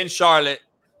 In Charlotte,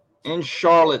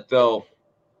 though.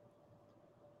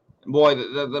 Boy,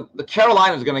 the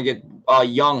Carolina's going to get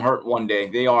Young hurt one day.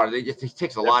 They are. He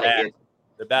takes a lot of hits.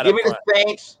 Give me the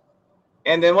Saints.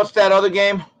 And then what's that other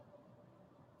game?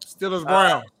 Steelers,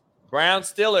 Browns.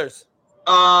 Browns, Steelers.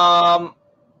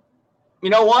 You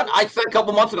know what? I said a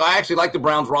couple months ago, I actually like the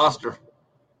Browns roster.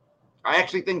 I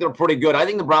actually think they're pretty good. I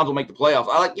think the Browns will make the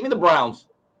playoffs. Give me the Browns.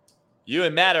 You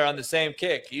and Matt are on the same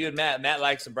kick. You and Matt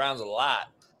likes the Browns a lot.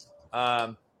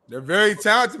 They're very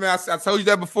talented, man. I told you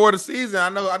that before the season. I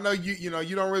know you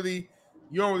don't really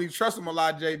trust them a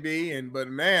lot, JB. But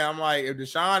man, I'm like, if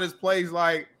Deshaun just plays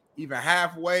like even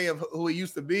halfway of who he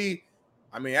used to be,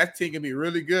 I mean, that team can be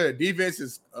really good. Defense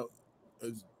is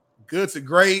good to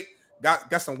great.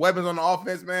 Got some weapons on the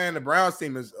offense, man. The Browns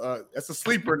team is that's a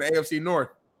sleeper in the AFC North.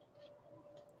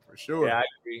 For sure. Yeah, I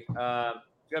agree.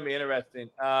 It's gonna be interesting.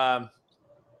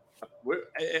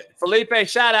 Felipe,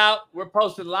 shout out. We're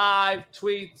posting live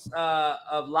tweets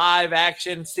of live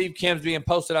action. Steve Kim's being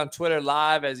posted on Twitter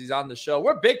live as he's on the show.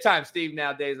 We're big time, Steve,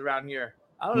 nowadays around here.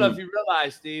 I don't know if you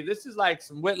realize, Steve, this is like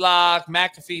some Whitlock,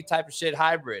 McAfee type of shit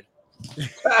hybrid.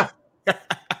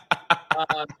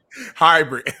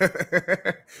 Hybrid.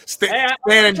 Stand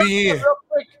in the end. Real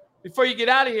quick, before you get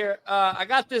out of here, I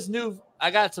got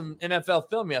some NFL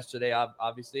film yesterday,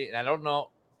 obviously, and I don't know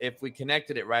if we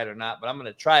connected it right or not, but I'm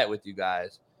going to try it with you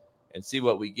guys and see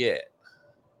what we get.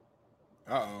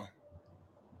 Uh-oh.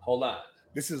 Hold on.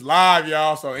 This is live,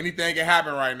 y'all, so anything can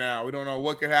happen right now. We don't know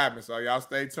what could happen, so y'all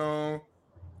stay tuned.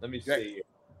 Let me see.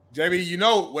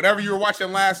 JB, whatever you were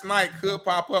watching last night could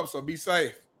pop up, so be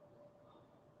safe.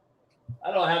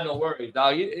 I don't have no worries,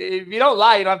 dog. If you don't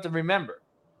lie, you don't have to remember.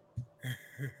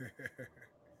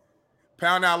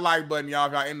 Pound that like button, y'all.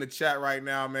 If y'all in the chat right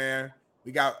now, man.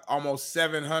 We got almost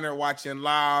 700 watching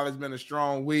live. It's been a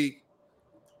strong week.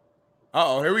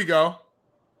 Uh-oh, here we go.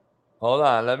 Hold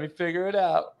on. Let me figure it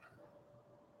out.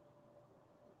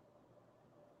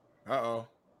 Uh-oh.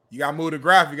 You got to move the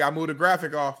graphic. You got to move the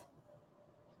graphic off.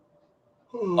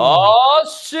 Oh,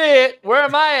 shit. Where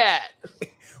am I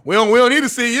at? We don't need to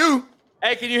see you.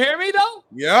 Hey, can you hear me, though?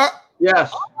 Yeah.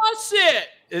 Yes. Oh, shit.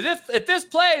 If this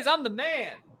plays, I'm the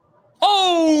man.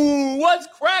 Oh, what's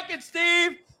cracking,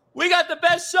 Steve? We got the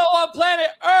best show on planet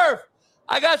Earth.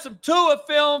 I got some Tua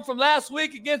film from last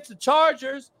week against the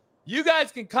Chargers. You guys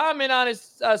can comment on it,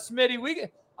 Smitty.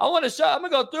 I want to show. I'm gonna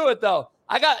go through it though.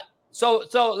 So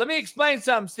let me explain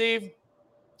something, Steve.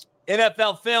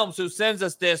 NFL Films, who sends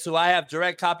us this, who I have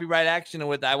direct copyright action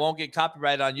with. I won't get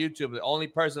copyrighted on YouTube. The only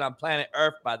person on planet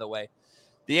Earth, by the way.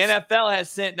 The NFL has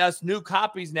sent us new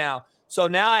copies now. So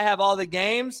now I have all the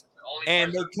games.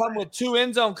 And they come with 2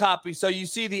 end zone copies. So you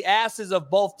see the asses of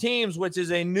both teams, which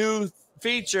is a new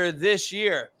feature this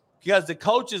year because the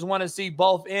coaches want to see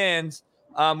both ends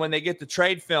when they get the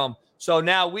trade film. So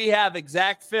now we have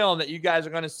exact film that you guys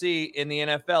are going to see in the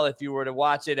NFL if you were to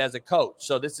watch it as a coach.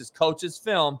 So this is coach's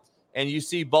film, and you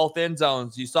see both end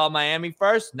zones. You saw Miami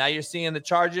first. Now you're seeing the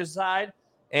Chargers side,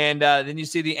 and then you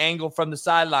see the angle from the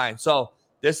sideline. So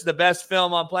this is the best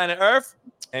film on planet Earth.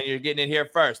 And you're getting it here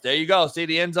first. There you go. See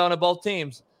the end zone of both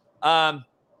teams.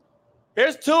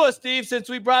 Here's Tua, Steve. Since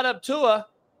we brought up Tua,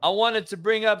 I wanted to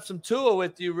bring up some Tua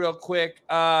with you real quick.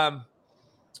 Our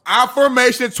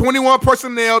formation, 21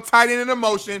 personnel, tight end in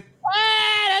motion.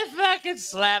 That fucking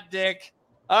slapdick.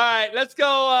 All right, let's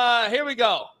go. Here we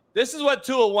go. This is what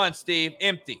Tua wants, Steve.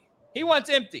 Empty. He wants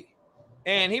empty.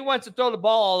 And he wants to throw the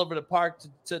ball all over the park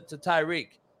to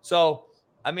Tyreek. So,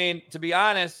 I mean, to be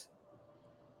honest,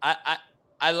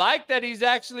 I like that he's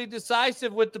actually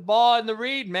decisive with the ball in the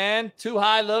read, man. Too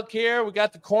high look here. We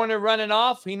got the corner running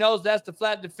off. He knows that's the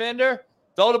flat defender.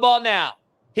 Throw the ball now.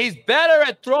 He's better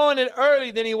at throwing it early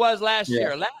than he was last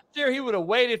year. Last year, he would have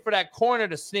waited for that corner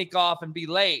to sneak off and be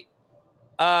late.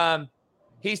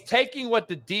 He's taking what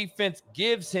the defense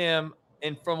gives him,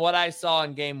 and from what I saw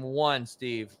in game 1,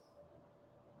 Steve.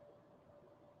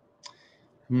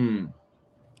 I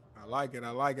like it.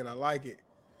 I like it. I like it.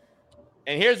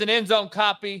 And here's an end zone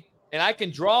copy, and I can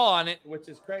draw on it, which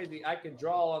is crazy. I can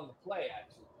draw on the play,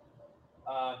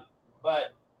 actually.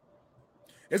 But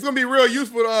it's gonna be real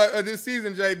useful this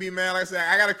season, JB, man. Like I said,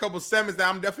 I got a couple segments that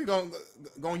I'm definitely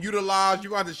gonna utilize. You're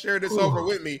gonna have to share this over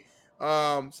with me,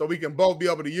 so we can both be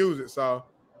able to use it. So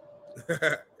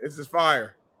this is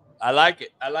fire. I like it.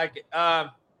 I like it.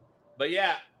 But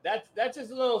yeah, that's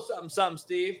just a little something,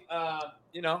 Steve.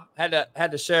 You know, had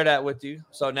to share that with you.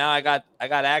 So now I got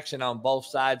action on both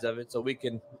sides of it, so we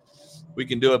can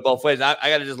do it both ways. I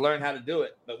got to just learn how to do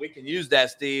it, but we can use that,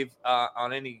 Steve,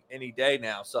 on any day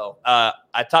now. So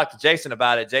I talked to Jason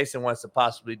about it. Jason wants to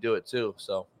possibly do it too.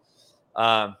 So,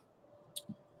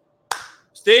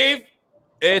 Steve,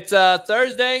 it's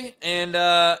Thursday, and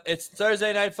it's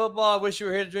Thursday night football. I wish you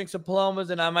were here to drink some Palomas,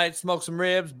 and I might smoke some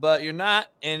ribs, but you're not,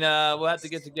 and we'll have to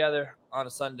get together on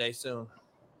a Sunday soon.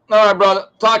 All right, brother.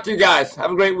 Talk to you guys.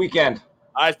 Have a great weekend.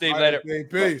 All right, Steve. Later.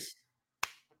 Peace.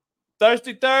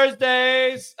 Thirsty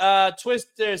Thursdays.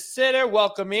 Twister Sitter,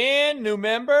 welcome in. New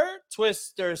member,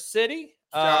 Twister City.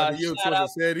 Shout out to you, Twister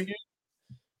City.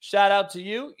 Shout out to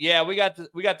you. Yeah, we got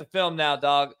the film now,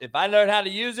 dog. If I learn how to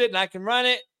use it and I can run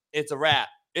it, it's a wrap.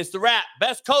 It's the wrap.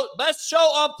 Best show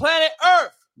on planet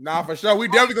Earth. Nah, for sure. We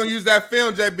definitely gonna use that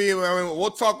film, JB. I mean,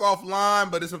 we'll talk offline,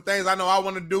 but there's some things I know I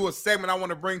want to do, a segment I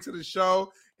want to bring to the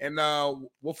show, and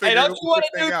we'll figure. Hey, don't you want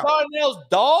to do Darnell's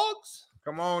Dogs?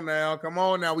 Come on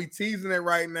now. We teasing it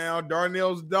right now.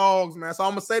 Darnell's Dogs, man. So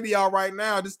I'm gonna say to y'all right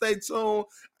now, just stay tuned.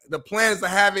 The plan is to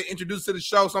have it introduced to the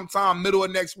show sometime middle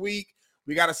of next week.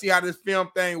 We got to see how this film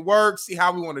thing works, see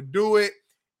how we want to do it,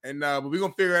 and but we're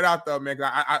gonna figure it out though, man.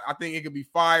 I think it could be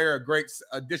fire, a great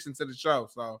addition to the show.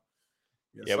 So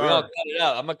we're gonna cut it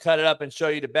up. I'm gonna cut it up and show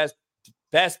you the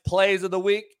best plays of the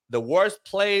week, the worst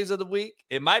plays of the week.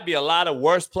 It might be a lot of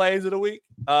worst plays of the week.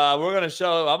 We're gonna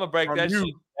show. I'm gonna break that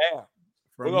shit down.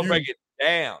 We're going to break it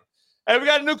down. Hey, we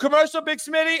got a new commercial, Big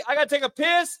Smitty. I got to take a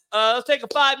piss. Let's take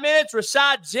 5 minutes.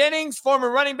 Rashad Jennings, former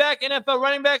running back, NFL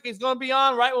running back, is going to be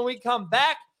on right when we come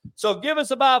back. So give us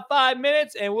about 5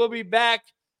 minutes, and we'll be back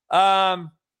right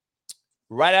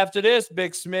after this,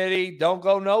 Big Smitty. Don't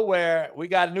go nowhere. We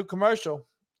got a new commercial.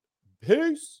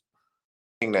 Peace.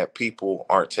 That people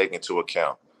aren't taking into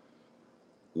account.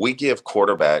 We give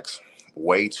quarterbacks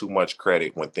way too much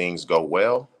credit when things go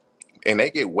well, and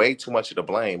they get way too much of the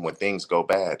blame when things go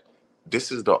bad.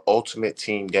 This is the ultimate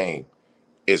team game.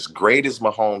 As great as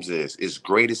Mahomes is, as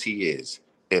great as he is,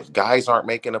 if guys aren't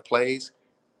making the plays,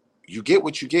 you get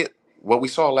what you get. What we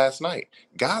saw last night.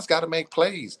 Guys got to make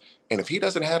plays. And if he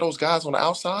doesn't have those guys on the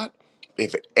outside,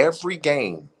 if every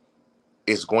game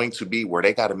is going to be where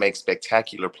they got to make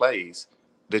spectacular plays,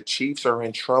 the Chiefs are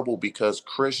in trouble because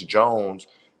Chris Jones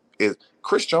is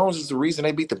the reason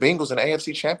they beat the Bengals in the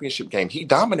AFC Championship game. He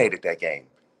dominated that game.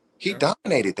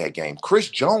 Chris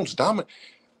Jones dominated.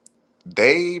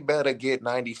 They better get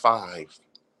 95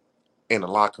 in the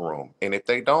locker room. And if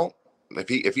they don't,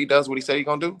 if he does what he said he's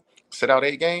gonna do, sit out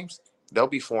 8 games, they'll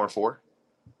be 4-4.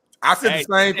 I said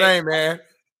the same thing, man.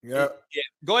 Yeah.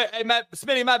 Go ahead. Hey,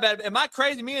 Smitty, my bad. Am I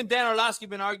crazy? Me and Dan Orlovsky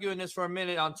been arguing this for a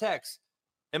minute on text.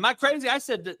 Am I crazy? I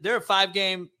said that they're a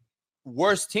 5-game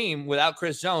worse team without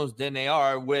Chris Jones than they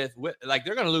are with like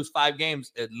they're going to lose 5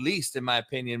 games at least, in my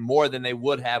opinion, more than they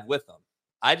would have with them.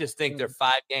 I just think they're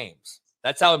 5 games.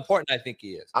 That's how important I think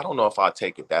he is. I don't know if I'll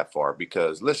take it that far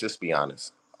because let's just be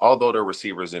honest. Although their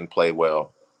receivers didn't play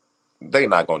well, they're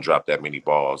not going to drop that many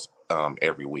balls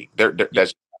every week.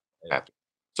 That's happen.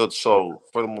 So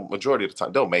for the majority of the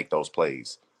time, they'll make those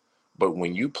plays. But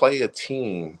when you play a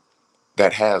team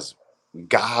that has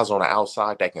guys on the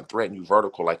outside that can threaten you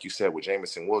vertical, like you said with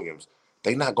Jameson Williams,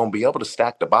 they're not going to be able to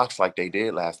stack the box like they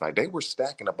did last night. They were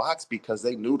stacking the box because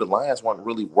they knew the Lions weren't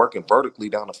really working vertically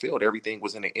down the field. Everything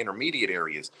was in the intermediate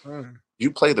areas.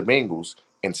 You play the Bengals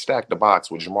and stack the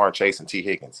box with Jamar Chase and T.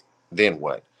 Higgins. Then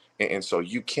what? And so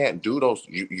you can't do those.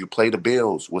 You play the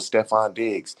Bills with Stephon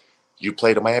Diggs. You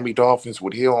play the Miami Dolphins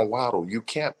with Hill and Waddle. You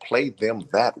can't play them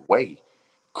that way.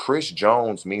 Chris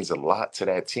Jones means a lot to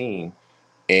that team.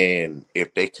 And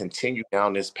if they continue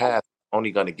down this path,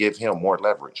 only going to give him more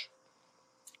leverage.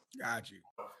 Got you.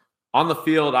 On the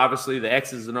field, obviously, the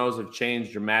X's and O's have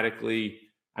changed dramatically.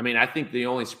 I mean, I think the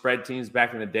only spread teams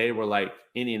back in the day were like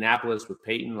Indianapolis with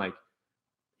Peyton. Like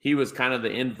he was kind of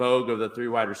the in vogue of the 3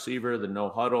 wide receiver, the no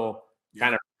huddle,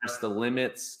 kind of press the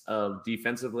limits of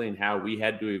defensively and how we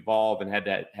had to evolve and had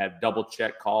to have double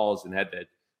check calls and had to,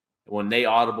 when they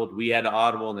audibled, we had to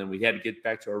audible, and then we had to get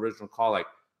back to our original call. Like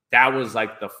that was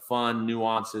like the fun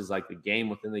nuances, like the game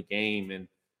within the game. And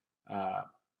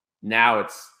now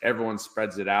it's everyone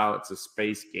spreads it out. It's a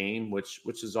space game, which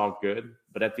is all good.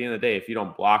 But at the end of the day, if you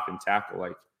don't block and tackle,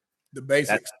 like the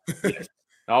basics, it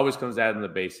always comes out in the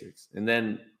basics. And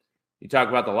then you talk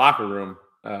about the locker room.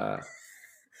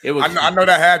 It was. I know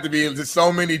that had to be. There's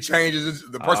so many changes.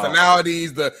 The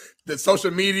personalities, the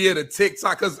social media, the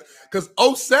TikTok. Because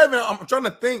 07, I'm trying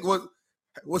to think.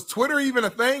 Was Twitter even a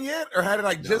thing yet, or had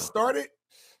it just started?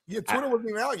 Yeah, Twitter wasn't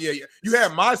even out yet. You had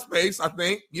MySpace, I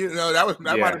think. That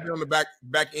might have been on the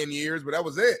back end years, but that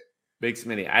was it. Big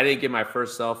Smitty. I didn't get my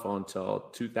first cell phone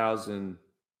until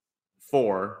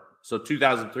 2004. So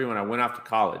 2003, when I went off to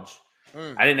college,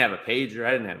 I didn't have a pager.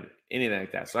 I didn't have anything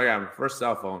like that. So I got my first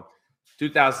cell phone.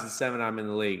 2007, I'm in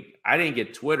the league. I didn't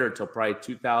get Twitter until probably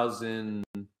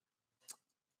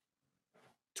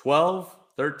 2012,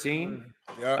 13.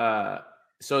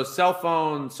 So cell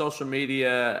phone, social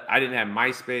media, I didn't have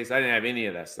MySpace. I didn't have any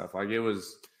of that stuff. Like it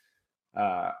was,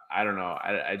 I don't know.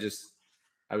 I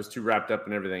was too wrapped up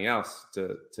in everything else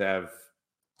to have.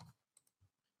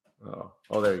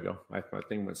 Oh, there you go. My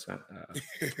thing was sent.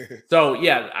 So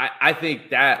yeah, I think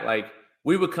that like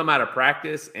we would come out of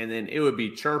practice and then it would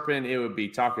be chirping. It would be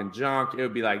talking junk. It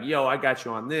would be like, yo, I got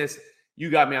you on this.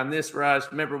 You got me on this rush.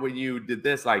 Remember when you did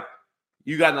this? Like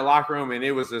you got in the locker room and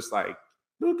it was just like,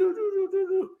 doo, doo, doo, doo, doo,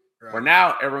 doo. Right. Where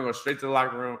now everyone goes straight to the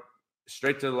locker room,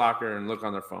 straight to the locker and look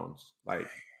on their phones. Like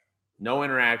no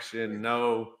interaction,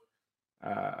 no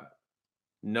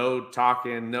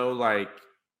talking, no like.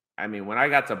 I mean, when I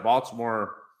got to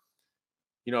Baltimore,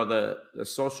 the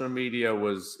social media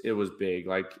was big,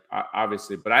 like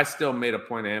obviously, but I still made a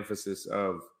point of emphasis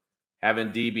of having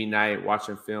DB night,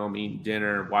 watching film, eating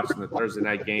dinner, watching the Thursday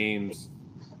night games,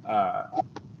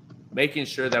 making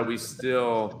sure that we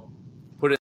still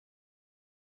put it.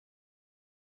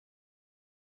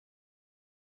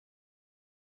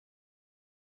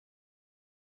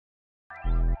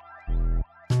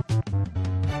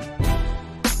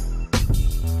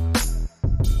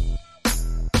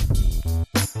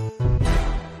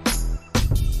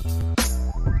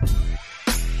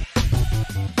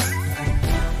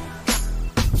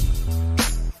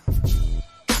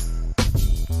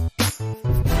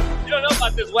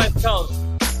 This West Coast.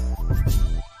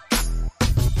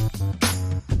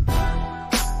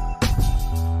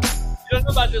 You don't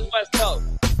know about this West Coast.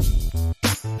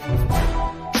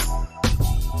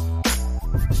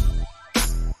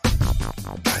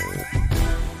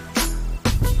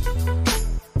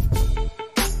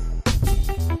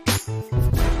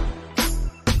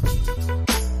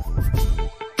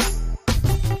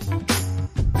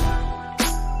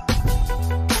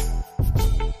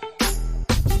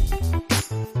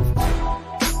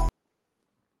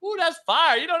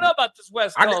 Fire. You don't know about this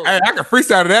West Coast. I can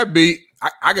freestyle to that beat.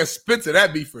 I can spit to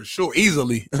that beat for sure,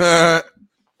 easily.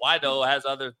 Wido has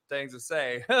other things to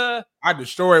say. I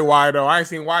destroyed Wido. I ain't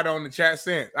seen Wido in the chat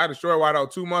since. I destroyed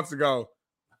Wido 2 months ago.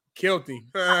 Killed him.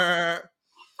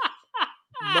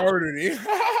 Murdered him.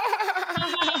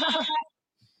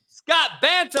 Scott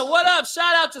Banta, what up?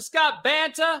 Shout out to Scott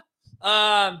Banta.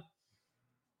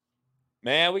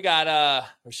 Man, we got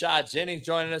Rashad Jennings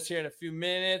joining us here in a few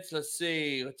minutes. Let's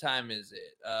see. What time is it?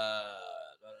 Let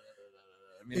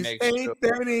me make sure.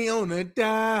 8:30 on the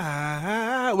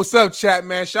dot. What's up, chat,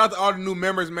 man? Shout out to all the new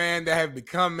members, man, that have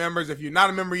become members. If you're not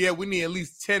a member yet, we need at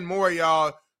least 10 more of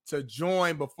y'all to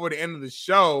join before the end of the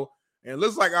show. And it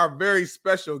looks like our very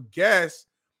special guest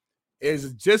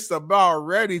is just about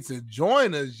ready to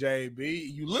join us,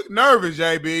 JB. You look nervous,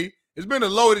 JB. It's been a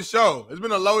loaded show. It's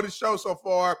been a loaded show so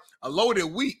far, a loaded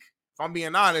week, if I'm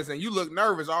being honest, and you look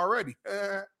nervous already.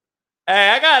 Hey,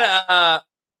 I got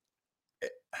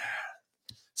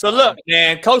So look,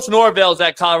 man, Coach Norvell's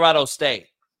at Colorado State.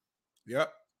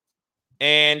 Yep.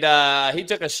 And he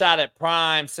took a shot at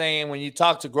Prime saying when you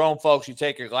talk to grown folks, you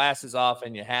take your glasses off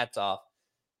and your hats off.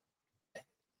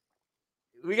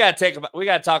 We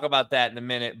gotta talk about that in a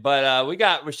minute. But we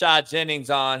got Rashad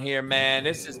Jennings on here, man.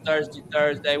 This is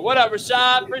Thursday. What up,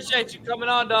 Rashad? Appreciate you coming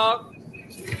on, dog.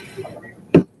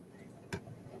 You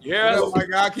hear us? Oh my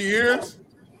God, can you hear us?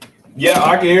 Yeah,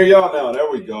 I can hear y'all now. There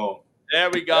we go. There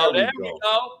we go.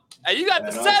 Hey, you got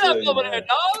the setup over there,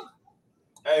 dog.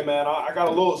 Hey, man, I got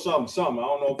a little something. I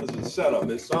don't know if it's a setup.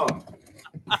 It's something.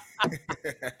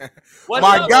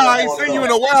 My guy, I ain't seen you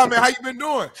in a while, man. How you been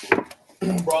doing?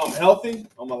 Bro, I'm healthy.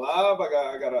 I'm alive.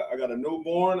 I got a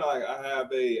newborn. I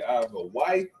have a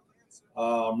wife.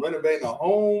 I'm renovating a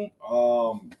home.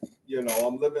 I'm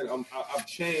living. I've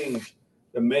changed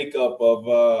the makeup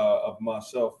of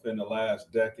myself in the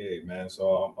last decade, man.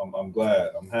 So I'm glad.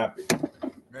 I'm happy.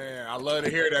 Man, I love to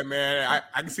hear that, man.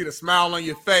 I can see the smile on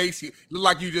your face. You look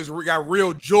like you just got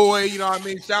real joy. You know what I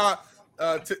mean? Shout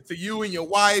out to you and your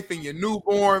wife and your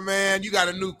newborn, man. You got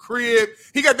a new crib.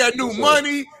 He got that new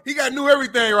money. He got new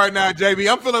everything right now, JB.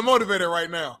 I'm feeling motivated right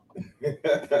now. Hey,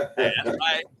 that's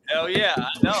right. Hell yeah, I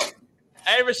know.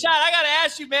 Hey, Rashad, I got to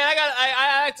ask you, man.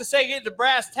 I like to say get the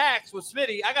brass tacks with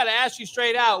Smitty. I got to ask you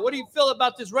straight out. What do you feel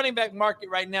about this running back market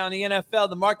right now in the NFL,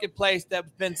 the marketplace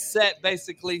that's been set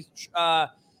basically?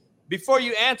 Before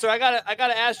you answer, I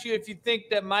gotta ask you if you think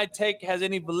that my take has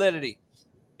any validity.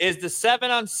 Is the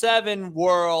 7-on-7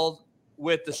 world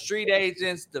with the street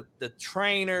agents, the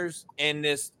trainers, and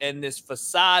this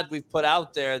facade we've put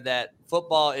out there that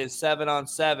football is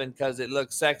 7-on-7 because it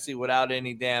looks sexy without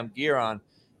any damn gear on?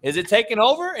 Is it taking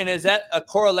over? And is that a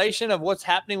correlation of what's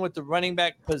happening with the running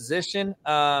back position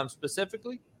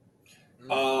specifically?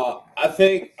 I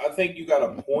think you got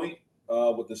a point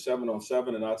with the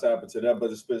 7-on-7, and I'll tap into that,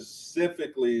 but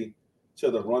specifically to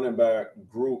the running back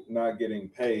group not getting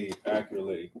paid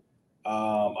accurately.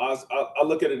 I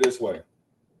look at it this way: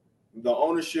 the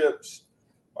ownerships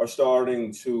are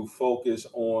starting to focus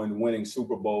on winning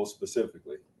Super Bowls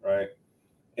specifically, right?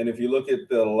 And if you look at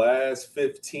the last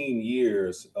 15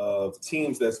 years of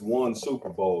teams that's won Super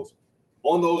Bowls,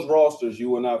 on those rosters, you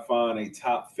will not find a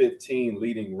top 15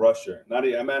 leading rusher. Not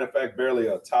a matter of fact, barely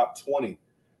a top 20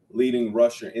 leading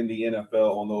rusher in the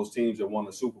NFL on those teams that won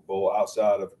the Super Bowl.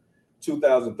 Outside of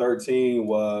 2013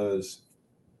 was,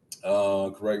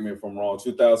 correct me if I'm wrong,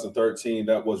 2013,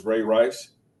 that was Ray Rice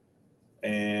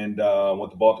and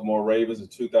with the Baltimore Ravens. In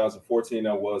 2014,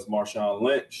 that was Marshawn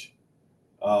Lynch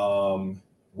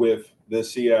with the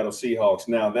Seattle Seahawks.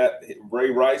 Now, that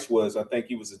Ray Rice was, I think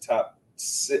he was the top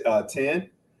 10.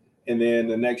 And then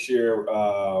the next year,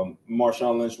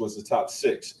 Marshawn Lynch was the top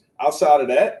 6. Outside of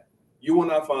that, you will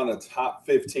not find a top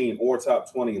 15 or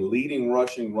top 20 leading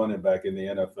rushing running back in the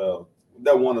NFL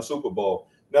that won a Super Bowl.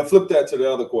 Now flip that to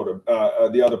the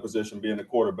other position, being the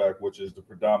quarterback, which is the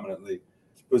predominantly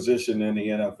position in the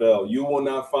NFL. You will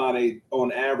not find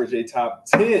on average a top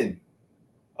 10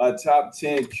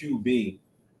 QB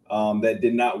that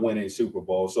did not win a Super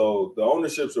Bowl. So the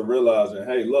ownerships are realizing,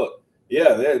 hey, look,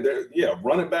 they're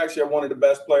running backs are one of the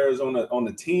best players on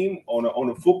the team on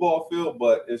the football field,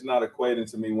 but it's not equating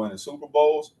to me winning Super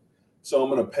Bowls. So I'm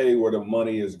going to pay where the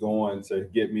money is going to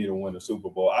get me to win a Super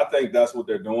Bowl. I think that's what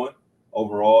they're doing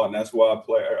overall, and that's why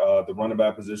the running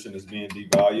back position is being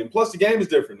devalued. Plus, the game is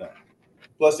different now.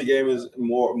 Plus, the game is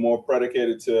more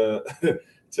predicated to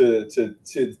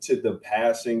the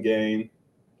passing game.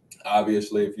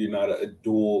 Obviously, if you're not a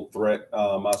dual threat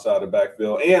outside the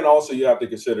backfield, and also you have to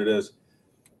consider this: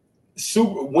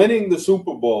 winning the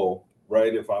Super Bowl,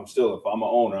 right? If I'm an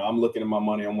owner, I'm looking at my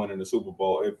money, I'm winning the Super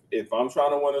Bowl. If I'm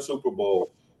trying to win a Super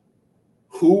Bowl,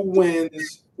 who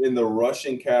wins in the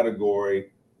rushing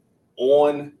category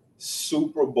on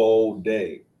Super Bowl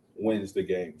day wins the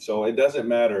game. So it doesn't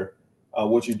matter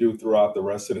what you do throughout the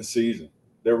rest of the season.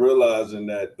 They're realizing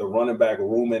that the running back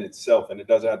room in itself, and it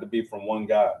doesn't have to be from one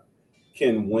guy,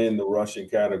 can win the rushing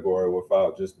category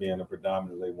without just being a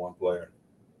predominantly one player.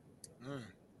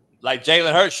 Like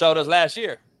Jalen Hurts showed us last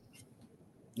year.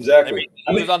 Exactly.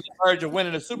 He was on the verge of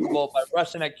winning the Super Bowl by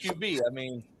rushing at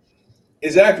QB.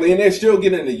 Exactly, and they're still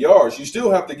getting the yards. You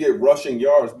still have to get rushing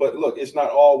yards, but look, it's not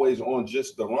always on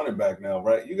just the running back now,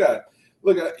 right? You got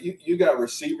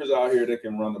receivers out here that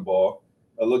can run the ball.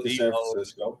 Look at San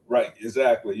Francisco, right?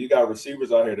 Exactly. You got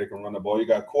receivers out here that can run the ball. You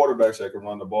got quarterbacks that can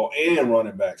run the ball and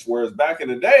running backs. Whereas back in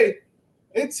the day,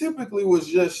 it typically was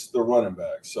just the running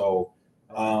back. So,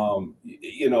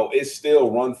 it's still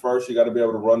run first. You got to be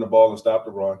able to run the ball and stop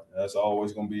the run. That's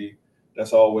always going to be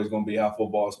how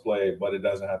football is played. But it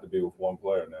doesn't have to be with one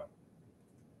player now.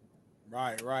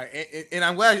 Right. And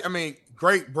I'm glad. I mean,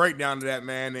 great breakdown to that,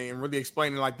 man, and really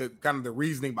explaining like the kind of the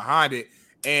reasoning behind it.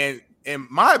 And in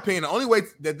my opinion, the only way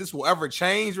that this will ever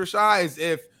change, Rashad, is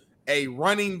if a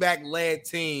running back led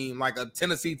team like a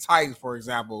Tennessee Titans, for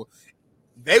example,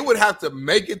 they would have to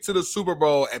make it to the Super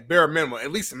Bowl at bare minimum,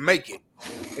 at least make it,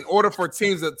 in order for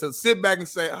teams to sit back and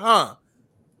say,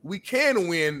 we can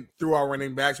win through our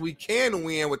running backs. We can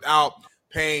win without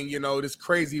paying, this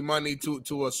crazy money to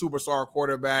a superstar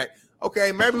quarterback.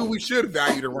 Okay, maybe we should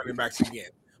value the running backs again.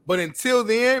 But until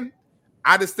then,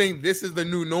 I just think this is the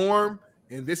new norm,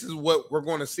 and this is what we're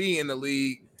going to see in the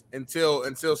league until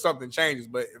something changes.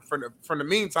 But from the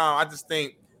meantime, I just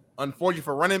think unfortunately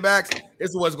for running backs, this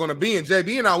is what's going to be. And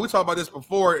JB and I, we talked about this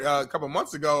before a couple of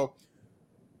months ago.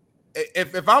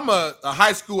 If I'm a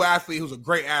high school athlete who's a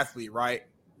great athlete, right,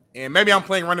 and maybe I'm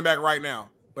playing running back right now,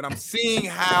 but I'm seeing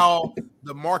how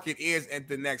the market is at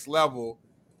the next level,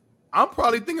 I'm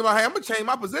probably thinking about, hey, I'm going to change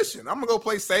my position. I'm going to go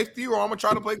play safety, or I'm going to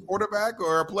try to play quarterback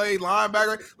or play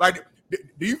linebacker. Like,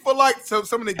 do you feel like some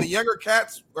of the younger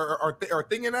cats are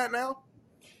thinking that now?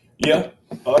 Yeah,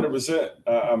 100%.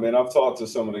 I mean, I've talked to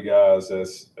some of the guys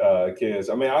as kids.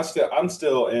 I mean, I'm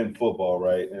still in football,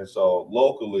 right? And so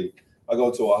locally, I go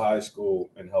to a high school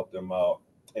and help them out.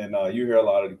 And you hear a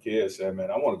lot of the kids say, man,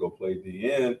 I want to go play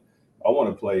DN. I want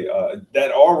to play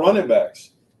that are running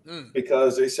backs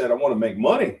because they said, I want to make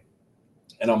money.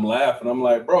 And I'm laughing. I'm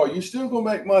like, bro, you still gonna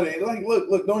make money? Like,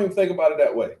 look, don't even think about it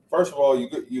that way. First of all, you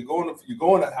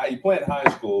playing high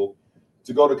school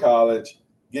to go to college,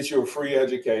 get you a free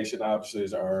education, obviously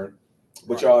is earned,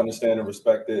 but y'all understand and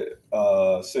respect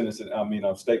the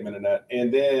statement in that.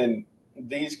 And then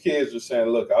these kids are saying,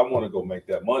 look, I want to go make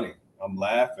that money. I'm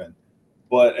laughing,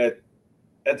 but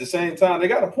at the same time, they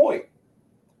got a point.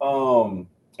 And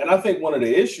I think one of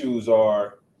the issues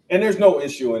are, and there's no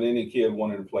issue in any kid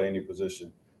wanting to play any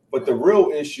position, but the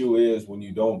real issue is when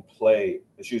you don't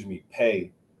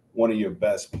pay one of your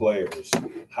best players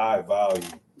high value,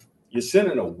 you're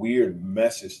sending a weird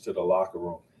message to the locker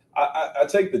room. I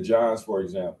take the Giants, for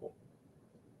example.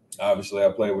 Obviously, I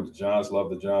played with the Giants, love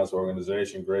the Giants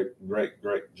organization, great,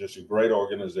 just a great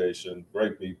organization,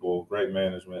 great people, great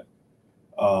management.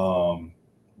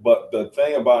 But the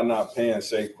thing about not paying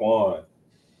Saquon,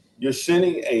 you're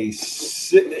sending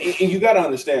and you got to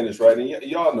understand this, right? And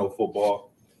y'all know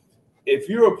football. If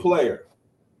you're a player,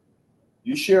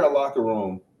 you share a locker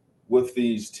room with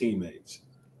these teammates.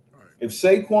 Right. If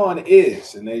Saquon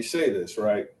is, and they say this,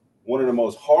 right, one of the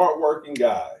most hardworking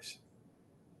guys,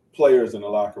 players in the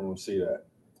locker room see that.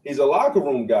 He's a locker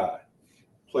room guy.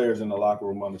 Players in the locker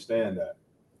room understand that.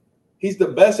 He's the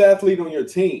best athlete on your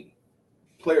team.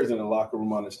 Players in the locker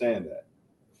room understand that.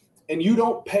 And you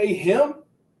don't pay him?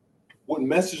 What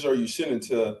message are you sending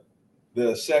to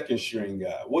the second string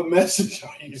guy? What message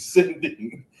are you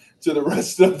sending to the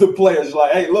rest of the players?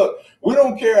 Like, hey, look, we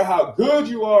don't care how good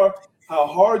you are, how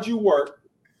hard you work,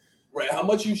 right? How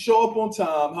much you show up on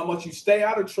time, how much you stay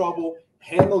out of trouble,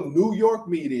 handle New York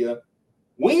media.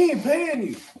 We ain't paying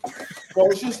you.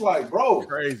 So it's just like, bro,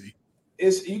 crazy.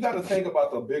 You got to think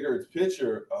about the bigger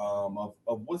picture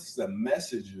of what's the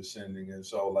message you're sending. And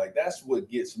so, like, that's what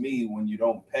gets me when you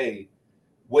don't pay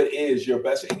what is your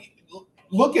best.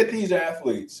 Look at these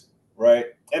athletes, right?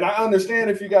 And I understand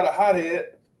if you got a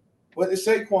hothead, but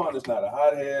Saquon is not a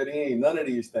hothead. He ain't none of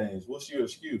these things. What's your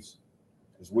excuse?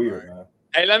 It's weird, man.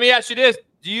 Hey, let me ask you this.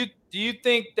 Do you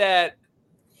think that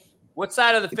what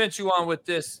side of the fence you on with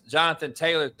this Jonathan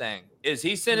Taylor thing? Is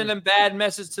he sending them bad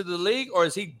message to the league, or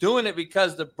is he doing it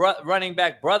because the running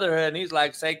back brotherhood, and he's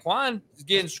like, Saquon is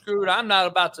getting screwed. I'm not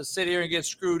about to sit here and get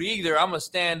screwed either. I'm going to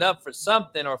stand up for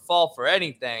something or fall for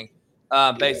anything,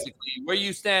 basically. Where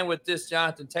you stand with this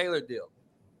Jonathan Taylor deal?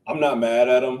 I'm not mad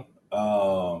at him.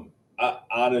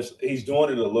 He's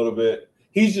doing it a little bit.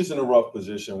 He's just in a rough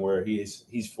position where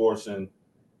he's forcing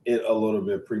it a little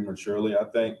bit prematurely, I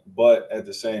think. But at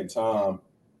the same time,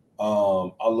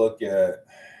 I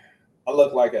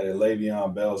look like at a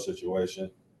Le'Veon Bell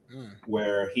situation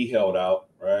where he held out,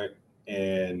 right?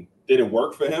 And did it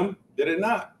work for him? Did it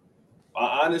not?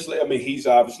 Honestly, I mean, he's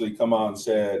obviously come out and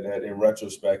said that in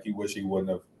retrospect, he wish he wouldn't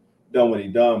have done what he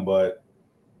done. But,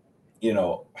 you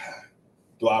know,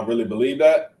 do I really believe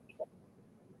that?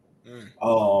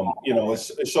 You know,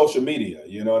 it's social media,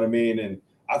 you know what I mean? And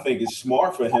I think it's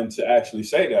smart for him to actually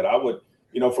say that. I would,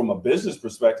 you know, from a business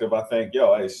perspective, I think,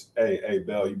 hey,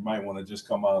 Bell, you might want to just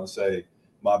come out and say,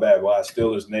 my bad, why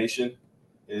Steelers Nation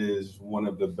is one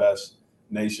of the best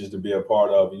nations to be a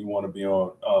part of, and you want to be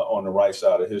on the right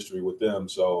side of history with them.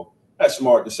 So that's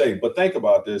smart to say. But think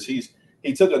about this. He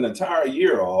took an entire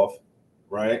year off,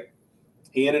 right?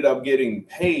 He ended up getting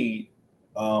paid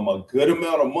a good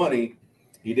amount of money.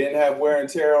 He didn't have wear and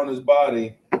tear on his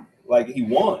body. Like, he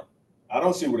won. I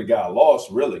don't see where the guy lost,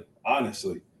 really,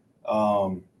 honestly.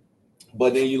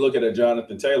 But then you look at a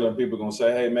Jonathan Taylor, and people are gonna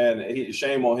say, "Hey, man,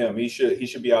 shame on him. He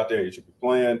should be out there. He should be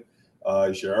playing.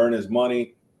 He should earn his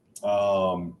money.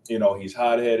 You know, he's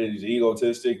hot-headed. He's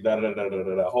egotistic.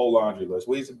 Whole laundry list."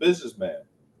 Well, he's a businessman,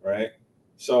 right?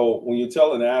 So when you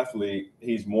tell an athlete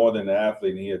he's more than an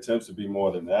athlete, and he attempts to be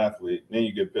more than an athlete, then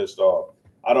you get pissed off.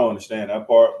 I don't understand that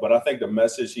part, but I think the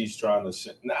message he's trying to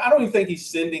send. Now, I don't even think he's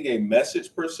sending a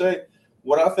message per se.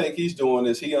 What I think he's doing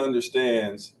is he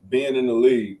understands, being in the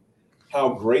league,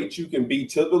 how great you can be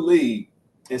to the league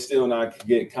and still not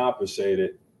get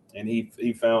compensated. And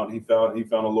he found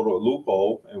a little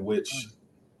loophole in which,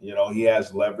 he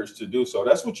has leverage to do so.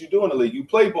 That's what you do in the league. You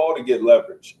play ball to get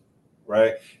leverage,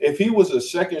 right? If he was a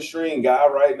second string guy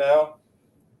right now,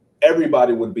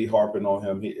 everybody would be harping on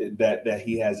him that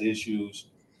he has issues,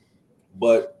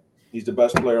 but he's the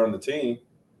best player on the team.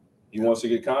 He wants to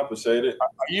get compensated. Are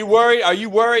you worried? Are you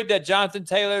worried that Jonathan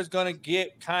Taylor is going to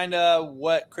get kind of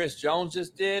what Chris Jones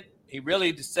just did? He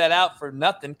really set out for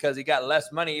nothing because he got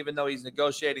less money, even though he's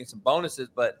negotiating some bonuses.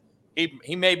 But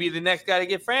he may be the next guy to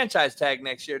get franchise tag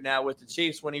next year now with the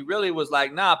Chiefs, when he really was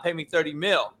like, nah, pay me $30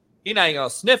 million. He's not even going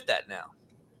to sniff that now.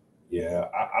 Yeah,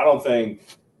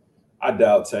 I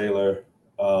doubt Taylor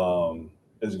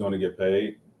is going to get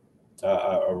paid.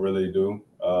 I really do.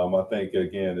 I think,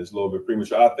 again, it's a little bit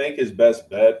premature. I think his best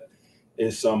bet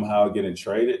is somehow getting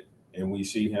traded, and we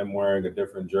see him wearing a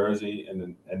different jersey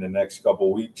in the next couple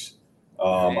of weeks.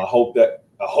 I hope that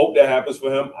happens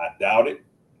for him. I doubt it,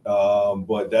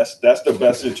 but that's the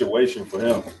best situation for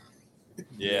him.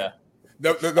 Yeah.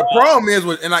 The problem is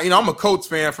I'm a Colts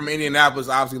fan from Indianapolis.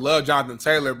 I obviously love Jonathan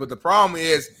Taylor, but the problem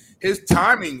is his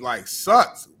timing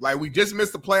sucks. Like, we just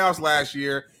missed the playoffs last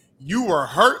year. You were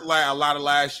hurt a lot of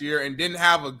last year and didn't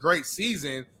have a great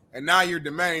season, and now you're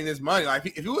demanding this money. Like,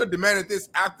 if you would have demanded this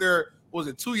after,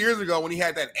 2 years ago when he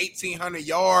had that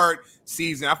 1,800-yard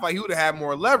season, I feel like he would have had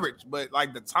more leverage. But,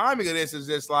 the timing of this is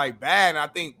just, bad, and I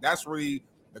think that's really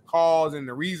the cause and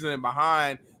the reasoning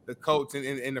behind the coach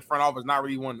in the front office not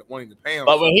really wanting to pay him.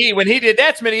 But when he did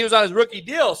that, Smitty, he was on his rookie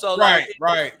deal. So right.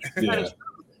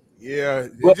 Yeah.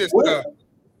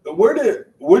 Where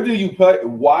do you pay?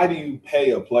 Why do you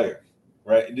pay a player?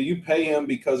 Right? Do you pay him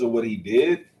because of what he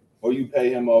did, or you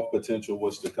pay him off potential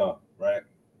what's to come? Right?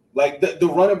 Like the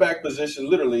running back position,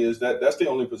 literally that's the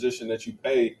only position that you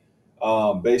pay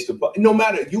based upon. No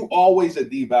matter, you always a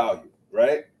devalue,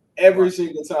 right? Every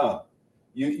single time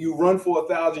you run for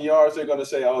 1,000 yards, they're going to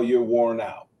say, "Oh, you're worn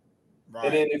out." Right.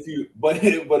 And then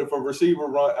if a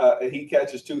receiver he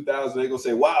catches 2,000, they're gonna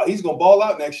say, "Wow, he's gonna ball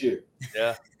out next year."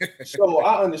 Yeah. So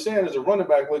I understand as a running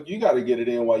back, look, you got to get it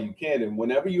in while you can, and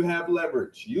whenever you have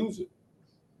leverage, use it.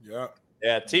 Yeah.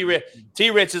 Yeah. T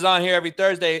Rich is on here every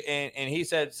Thursday, and he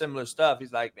said similar stuff.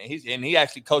 He's like, man, he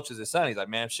actually coaches his son. He's like,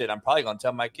 man, shit, I'm probably gonna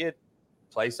tell my kid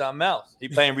play something else.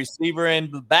 He's playing receiver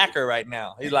and backer right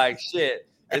now. He's like, shit,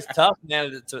 it's tough,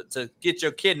 man, to get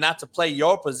your kid not to play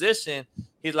your position.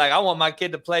 He's like, I want my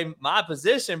kid to play my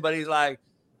position, but he's like,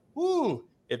 whoo,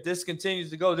 if this continues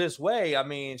to go this way, I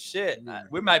mean, shit,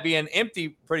 we might be in empty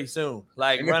pretty soon,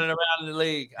 running around in the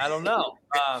league. I don't know.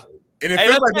 And it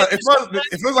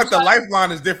feels like the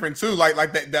lifeline is different too. Like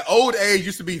the old age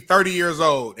used to be 30 years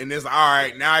old, and it's all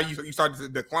right. Now you start to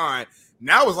decline.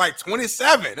 Now it's like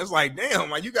 27. It's like,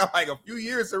 damn, you got a few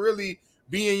years to really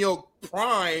be in your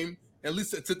prime, at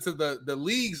least to the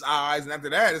league's eyes, and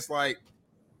after that, it's like,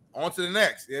 on to the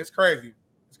next. Yeah, it's crazy.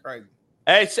 It's crazy.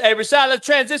 Hey, Rashad, let's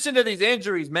transition to these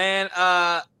injuries, man.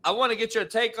 I want to get your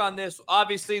take on this.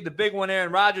 Obviously, the big one,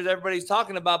 Aaron Rodgers, everybody's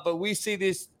talking about, but we see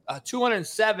this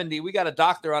 270. We got a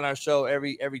doctor on our show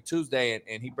every Tuesday,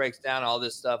 and he breaks down all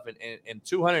this stuff. And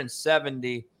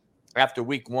 270 after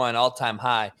week one, all-time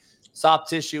high. Soft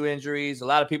tissue injuries. A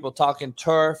lot of people talking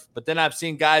turf, but then I've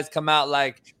seen guys come out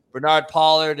like Bernard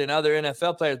Pollard and other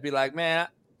NFL players be like, man,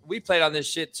 we played on this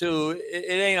shit too. It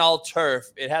ain't all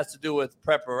turf. It has to do with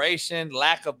preparation,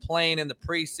 lack of playing in the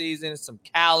preseason, some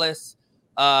callus.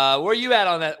 Where you at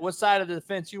on that? What side of the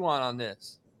fence you on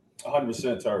this?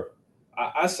 100% turf.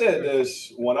 I said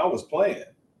this when I was playing.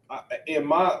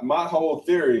 My whole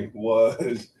theory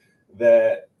was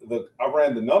that I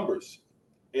ran the numbers.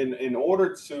 In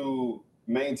order to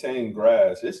maintain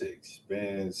grass, it's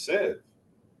expensive,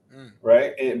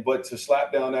 right? But to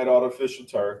slap down that artificial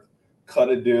turf, cut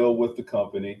a deal with the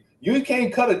company. You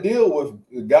can't cut a deal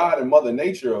with God and Mother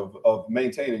Nature of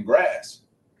maintaining grass.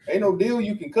 Ain't no deal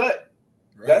you can cut.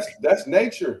 Right. That's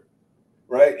nature,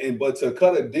 right? But to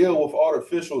cut a deal with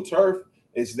artificial turf,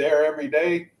 it's there every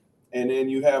day, and then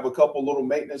you have a couple little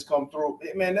maintenance come through.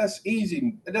 Man, that's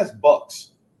easy. That's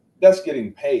bucks. That's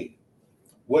getting paid.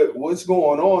 What's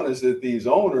going on is that these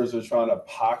owners are trying to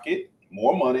pocket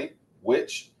more money,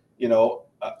 which,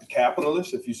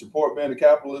 capitalists, if you support being a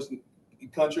capitalist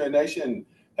country and nation,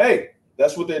 hey,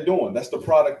 that's what they're doing. That's the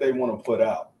product they want to put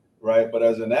out, right? But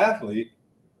as an athlete,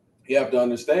 you have to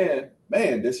understand,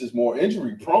 man, this is more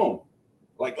injury prone.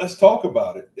 Let's talk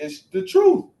about it. It's the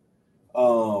truth.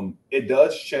 It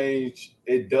does change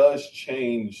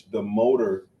the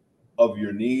motor of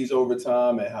your knees over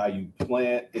time and how you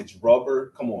plant. It's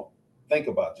rubber. Come on, think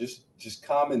about it. Just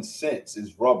common sense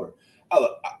is rubber.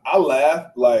 I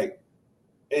laugh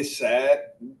it's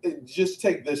sad. Just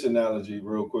take this analogy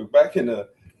real quick. Back in the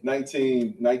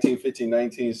 1950s,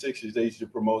 1960s, they used to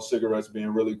promote cigarettes being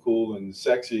really cool and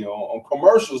sexy on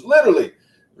commercials. Literally,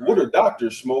 what do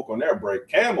doctors smoke on their break?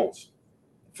 Camels.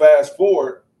 Fast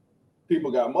forward, people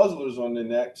got muzzlers on their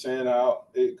neck saying how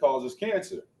it causes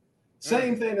cancer.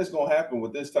 Same thing that's going to happen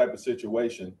with this type of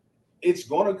situation. It's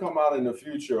going to come out in the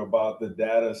future about the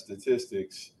data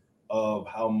statistics of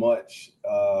how much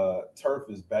turf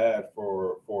is bad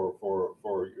for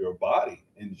your body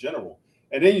in general.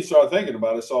 And then you start thinking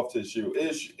about it, soft tissue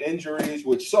injuries,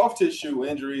 which soft tissue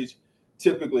injuries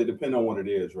typically depend on what it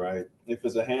is, right? If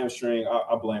it's a hamstring,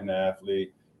 I blame the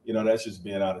athlete. That's just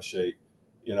being out of shape,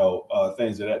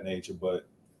 things of that nature. But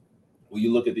when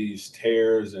you look at these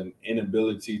tears and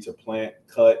inability to plant,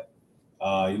 cut,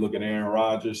 you look at Aaron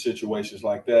Rodgers, situations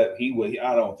like that.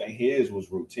 I don't think his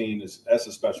was routine. That's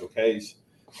a special case.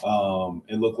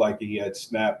 It looked like he had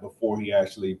snapped before he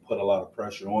actually put a lot of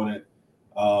pressure on it.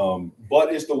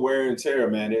 But it's the wear and tear,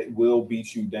 man. It will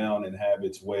beat you down and have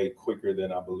its way quicker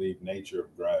than I believe nature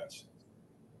of grass.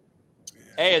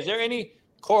 Hey, is there any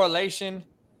correlation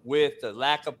with the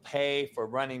lack of pay for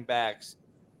running backs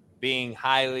being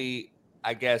highly,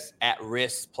 I guess,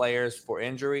 at-risk players for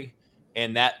injury,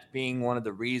 and that being one of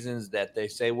the reasons that they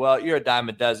say, well, you're a dime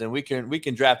a dozen. We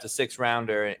can draft a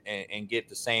 6-rounder and get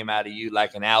the same out of you,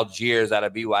 like an Algiers out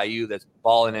of BYU that's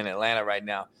balling in Atlanta right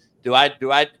now.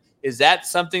 Is that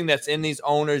something that's in these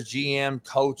owners, GM,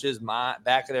 coaches'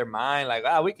 back of their mind? Like,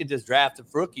 we can just draft a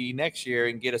rookie next year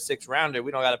and get a 6-rounder.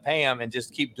 We don't got to pay him and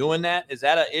just keep doing that. Is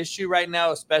that an issue right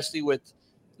now, especially with,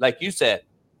 like you said,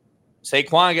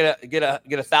 Saquon get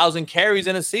 1,000 carries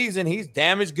in a season? He's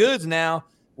damaged goods now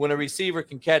when a receiver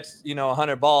can catch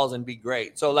 100 balls and be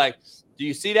great. So, like, do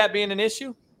you see that being an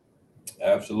issue?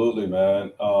 Absolutely,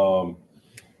 man. One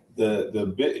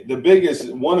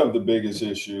of the biggest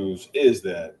issues is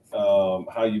that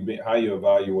how you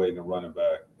evaluate a running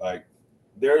back. Like,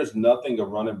 there's nothing a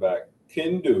running back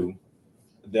can do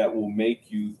that will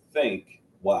make you think,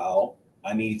 wow,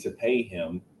 I need to pay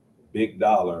him big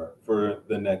dollar for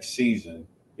the next season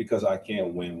because I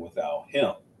can't win without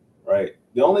him, right?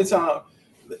 The only time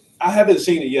I haven't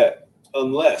seen it yet,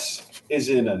 unless it's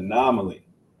an anomaly,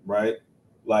 right?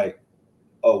 Like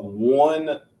a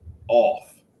one-off.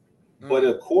 But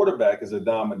a quarterback is a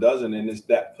dime a dozen, and it's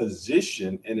that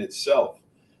position in itself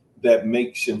that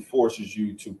makes and forces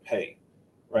you to pay,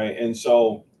 right? And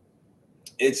so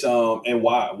it's and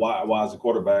why is the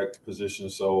quarterback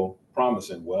position so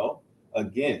promising? Well,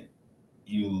 again,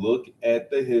 you look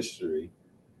at the history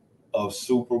of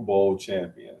Super Bowl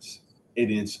champions,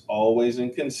 and it's always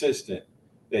inconsistent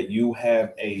that you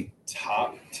have a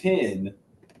top 10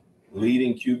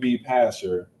 leading QB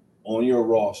passer on your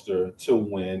roster to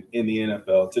win in the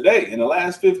NFL today. In the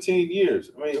last 15 years,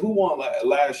 I mean, who won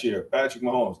last year? Patrick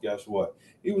Mahomes. Guess what?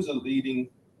 He was a leading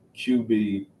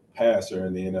QB passer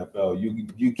in the NFL.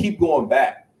 You keep going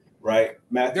back, right?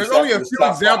 Matthew There's only a Stafford few was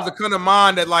top examples 5. that come to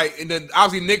mind that, like, and then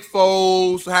obviously Nick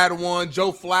Foles had one,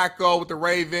 Joe Flacco with the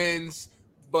Ravens,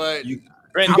 but You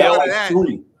got like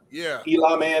 3. Yeah.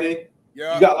 Eli Manning.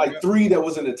 Yeah. You got like 3 that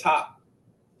was in the top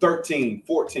 13,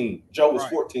 14. Joe was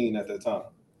 14 at that time.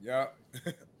 Yeah.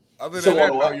 Other than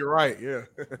that, you're right. Yeah.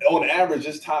 On average,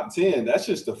 it's top 10. That's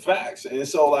just the facts. And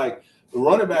so, like, the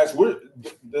running backs,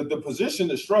 the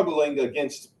position is struggling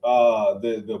against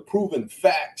the proven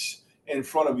facts in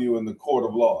front of you in the court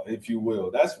of law, if you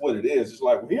will. That's what it is. It's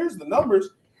like, well, here's the numbers.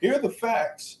 Here are the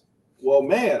facts. Well,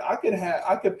 man, I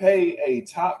could pay a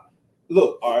top.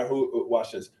 Look, all right,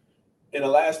 watch this. In the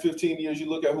last 15 years, you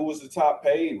look at who was the top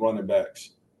paid running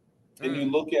backs, and you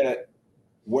look at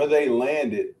where they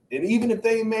landed, and even if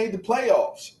they made the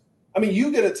playoffs, I mean,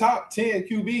 you get a top 10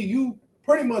 QB, you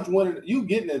pretty much you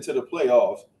getting into the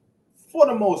playoffs for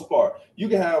the most part. You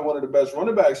can have one of the best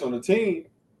running backs on the team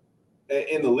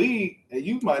in the league, and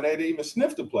you might not even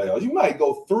sniff the playoffs. You might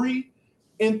go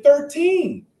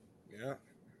 3-13. Yeah.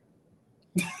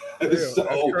 So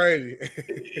that's crazy.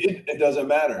 it doesn't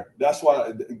matter. That's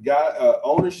why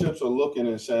ownerships are looking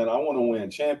and saying, I want to win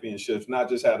championships, not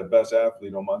just have the best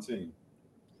athlete on my team.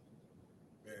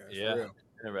 Yeah,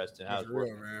 interesting. How's it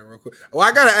real, man? Real quick. Well,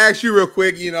 I gotta ask you real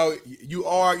quick. You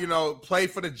are, play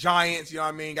for the Giants. You know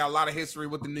what I mean? Got a lot of history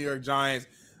with the New York Giants.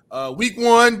 Week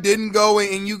 1 didn't go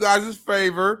in you guys'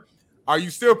 favor. Are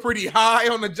you still pretty high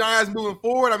on the Giants moving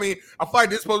forward? I mean, I feel like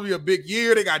this is supposed to be a big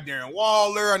year. They got Darren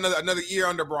Waller, another year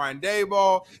under Brian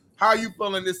Daboll. How are you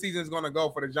feeling this season is going to go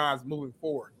for the Giants moving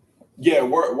forward? Yeah,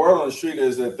 word on the street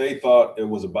is that they thought it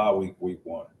was a bye week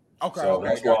 1. Okay, so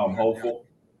that's why I'm hopeful.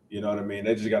 You know what I mean?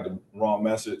 They just got the wrong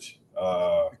message.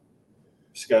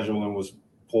 Scheduling was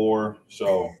poor,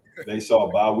 so they saw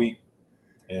a bye week,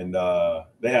 and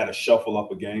they had to shuffle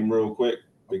up a game real quick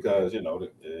because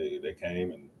they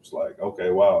came and it's like,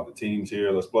 okay, wow, the team's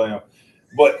here, let's play them.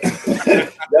 But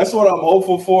that's what I'm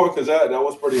hopeful for because that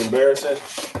was pretty embarrassing.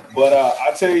 But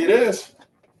I tell you this,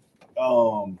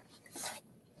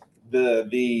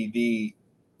 the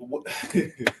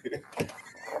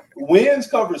wins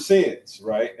cover sins,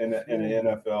 right? In the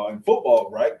NFL and football,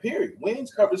 right? Period.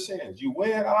 Wins cover sins. You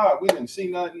win, we didn't see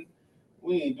nothing.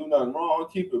 We ain't do nothing wrong.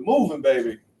 Keep it moving,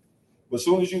 baby. But as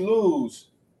soon as you lose,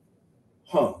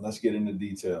 let's get into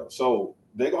detail. So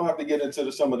they're gonna have to get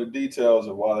into some of the details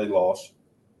of why they lost.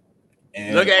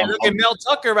 And look at Mel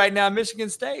Tucker right now, Michigan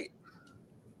State.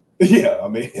 Yeah, I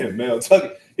mean, Mel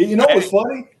Tucker. You know what's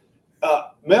funny?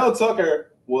 Mel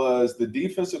Tucker was the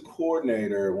defensive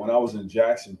coordinator when I was in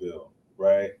Jacksonville,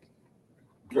 right?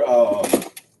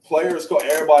 Players go,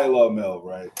 everybody love Mel,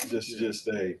 right? Just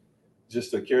a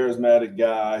charismatic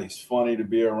guy. He's funny to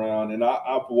be around. And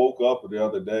I woke up the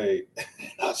other day and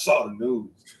I saw the news.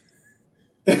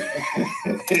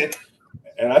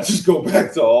 And I just go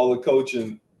back to all the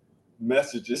coaching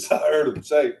messages I heard him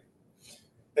say.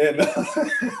 And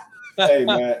hey,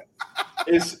 man,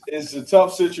 it's a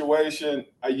tough situation.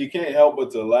 You can't help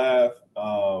but to laugh.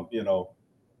 Wow.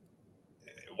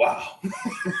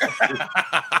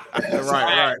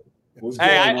 Right. There's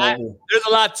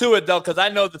a lot to it though, because I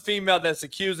know the female that's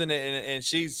accusing it, and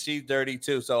she's dirty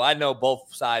too. So I know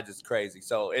both sides is crazy.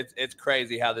 So it's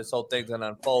crazy how this whole thing's gonna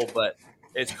unfold. But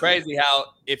it's crazy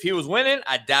how if he was winning,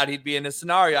 I doubt he'd be in this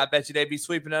scenario. I bet you they'd be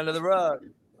sweeping under the rug.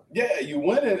 Yeah, you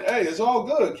win it. Hey, it's all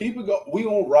good. Keep it going. We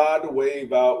gonna ride the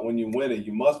wave out when you win it.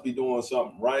 You must be doing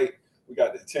something right. We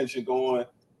got the tension going.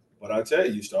 But I tell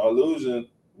you start losing,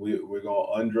 we're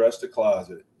gonna undress the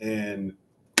closet. And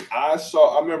I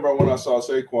remember when I saw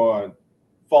Saquon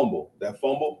fumble.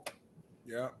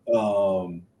 Yeah.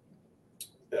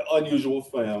 Unusual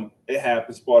for him. It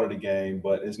happens, part of the game,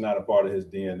 but it's not a part of his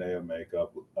DNA or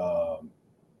makeup.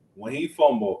 When he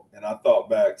fumbled, and I thought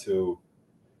back to,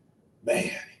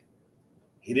 man,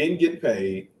 he didn't get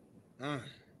paid.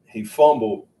 He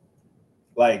fumbled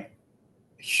like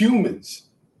humans,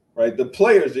 right? The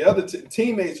players, the other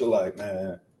teammates are like,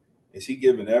 man, is he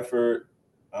giving effort?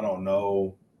 I don't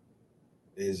know.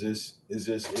 Is this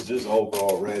over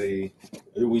already?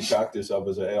 Did we chalk this up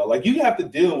as an L? Like, you have to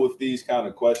deal with these kind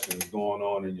of questions going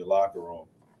on in your locker room,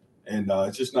 and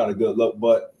it's just not a good look.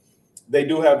 But they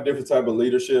do have a different type of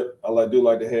leadership. I do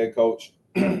like the head coach.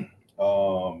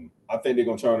 I think they're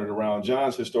gonna turn it around.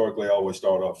 Giants historically always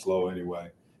start off slow anyway.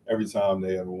 Every time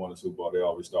they ever won a Super Bowl, they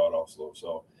always start off slow.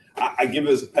 So I give it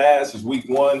as a pass. It's week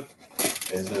one,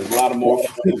 and there's a lot more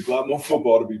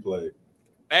football to be played.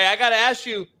 Hey, I got to ask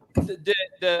you.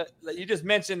 You just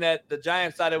mentioned that the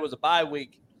Giants thought it was a bye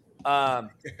week.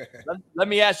 Let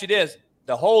me ask you this: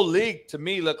 the whole league to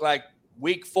me looked like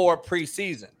week 4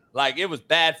 preseason. Like, it was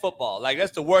bad football. Like,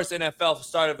 that's the worst NFL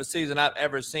start of a season I've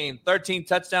ever seen. 13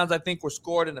 touchdowns, I think, were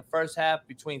scored in the first half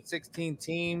between 16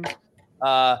 teams.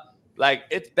 Like,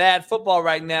 it's bad football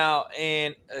right now,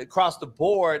 and across the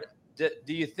board. Do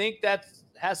you think that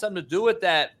has something to do with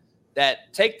that?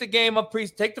 That take the game up,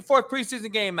 take the 4th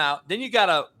preseason game out, then you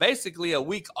got basically a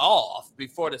week off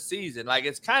before the season. Like,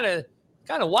 it's kind of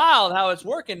wild how it's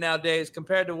working nowadays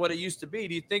compared to what it used to be.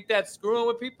 Do you think that's screwing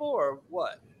with people or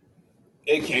what?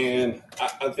 It can.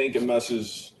 I think it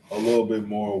messes a little bit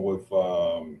more with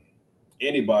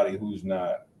anybody who's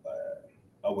not,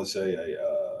 I would say,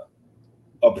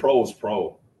 a pro's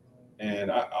pro.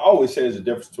 And I always say there's a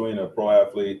difference between a pro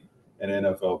athlete and an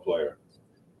NFL player.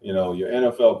 You know, your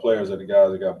NFL players are the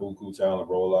guys that got buku talent,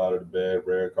 roll out of the bed,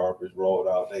 red carpets, rolled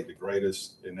out. They the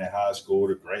greatest in their high school,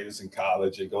 the greatest in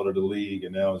college. They go to the league,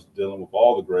 and now it's dealing with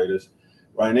all the greatest.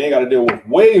 Right? And they got to deal with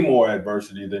way more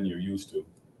adversity than you're used to.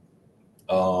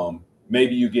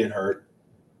 Maybe you get hurt.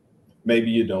 Maybe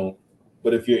you don't.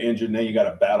 But if you're injured, then you got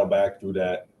to battle back through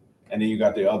that. And then you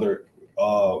got the other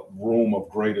room of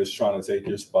greatest trying to take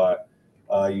your spot.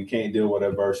 You can't deal with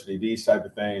adversity, these type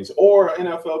of things. Or an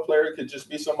NFL player could just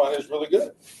be somebody that's really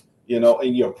good. You know,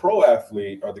 and your pro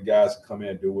athlete are the guys that come in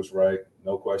and do what's right,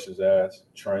 no questions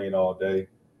asked, train all day,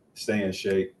 stay in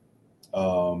shape,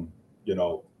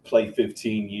 play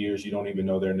 15 years, you don't even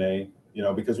know their name,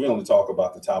 because we only talk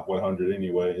about the top 100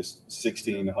 anyway. It's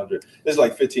 1,600. There's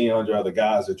like 1,500 other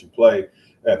guys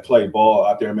that play ball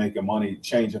out there making money,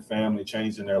 changing family,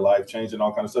 changing their life, changing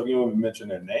all kinds of stuff. You don't even mention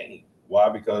their name. Why?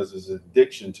 Because it's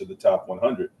addiction to the top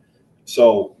 100.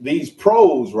 So these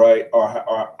pros, right,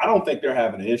 are I don't think they're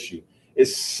having an issue.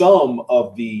 It's some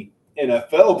of the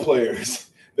NFL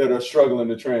players that are struggling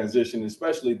to transition,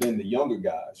 especially then the younger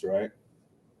guys, right?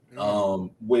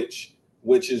 which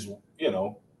is,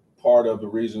 part of the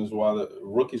reasons why the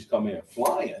rookies come in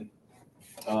flying.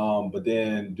 But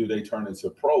then do they turn into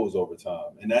pros over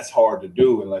time? And that's hard to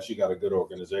do unless you got a good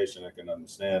organization that can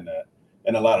understand that.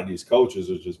 And a lot of these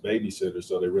coaches are just babysitters,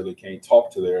 so they really can't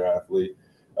talk to their athlete,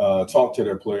 talk to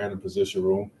their player in the position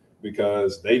room,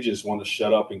 because they just want to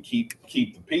shut up and keep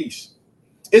the peace.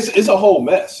 It's a whole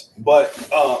mess. But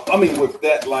with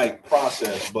that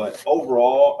process. But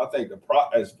overall, I think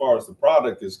as far as the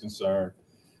product is concerned,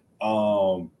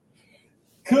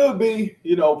 could be,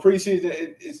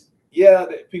 preseason.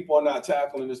 That people are not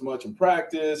tackling as much in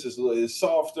practice. It's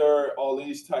softer, all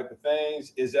these type of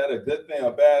things. Is that a good thing,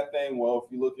 a bad thing? Well,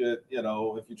 if you look at,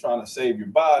 if you're trying to save your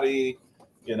body,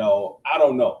 I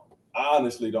don't know. I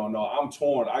honestly don't know. I'm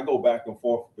torn. I go back and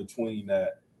forth between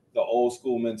the old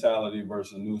school mentality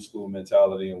versus new school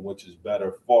mentality, and which is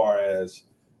better as far as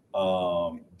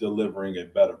delivering a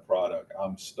better product.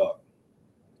 I'm stuck.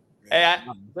 Hey,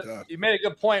 you made a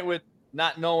good point with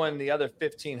not knowing the other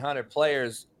 1,500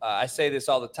 players. I say this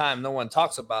all the time. No one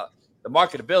talks about the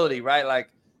marketability, right? Like,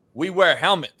 we wear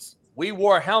helmets. We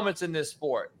wore helmets in this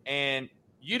sport, and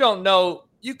you don't know.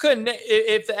 You couldn't,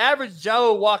 if the average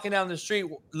Joe walking down the street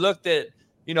looked at,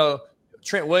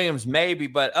 Trent Williams, maybe,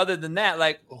 but other than that,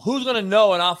 like, who's going to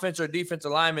know an offensive or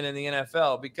defensive lineman in the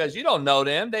NFL? Because you don't know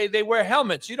them. They wear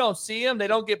helmets. You don't see them. They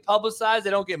don't get publicized.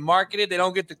 They don't get marketed. They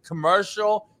don't get the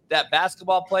commercial that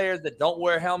basketball players that don't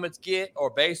wear helmets get, or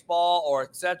baseball, or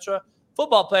etc.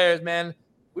 Football players, man,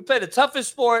 we play the toughest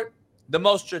sport, the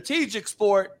most strategic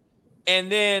sport,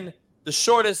 and then the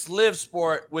shortest lived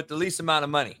sport with the least amount of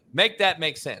money. Make that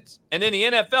make sense. And then the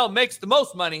NFL makes the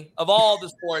most money of all the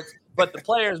sports, but the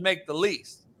players make the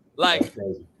least. Like,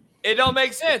 it don't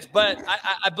make sense. But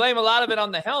I blame a lot of it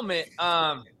on the helmet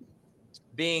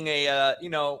being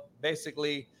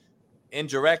basically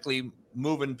indirectly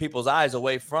moving people's eyes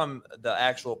away from the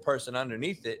actual person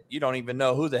underneath it. You don't even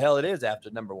know who the hell it is after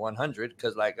number 100,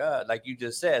 because like you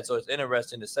just said. So it's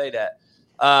interesting to say that.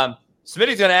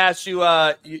 Smitty's going to ask you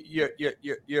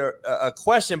your a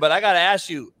question, but I got to ask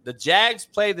you: the Jags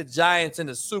play the Giants in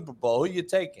the Super Bowl. Who you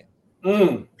taking?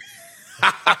 Oh,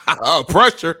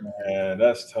 pressure. Man,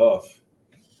 that's tough.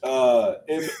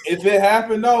 If it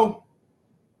happened though,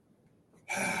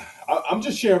 I'm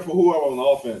just cheering for whoever on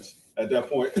offense at that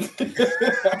point.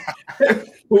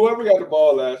 Whoever got the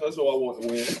ball last, that's who I want to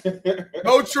win.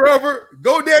 Go Trevor.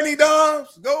 Go Danny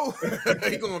Dobbs. Go.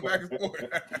 He going back and forth.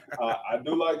 I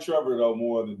do like Trevor though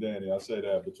more than Danny. I say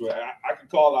that. Between I can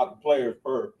call out the players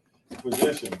per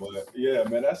position, but yeah,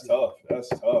 man, that's tough. That's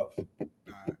tough.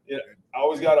 Yeah, I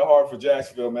always got it hard for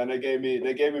Jacksonville, man. They gave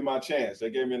me my chance. They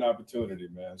gave me an opportunity,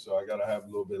 man. So I gotta have a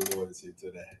little bit of loyalty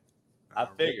to that. I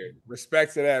figured.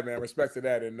 Respect to that, man. Respect to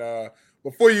that. And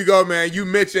before you go, man, you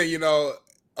mentioned,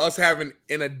 us having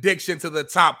an addiction to the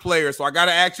top players. So I got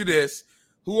to ask you this.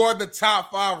 Who are the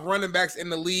top 5 running backs in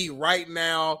the league right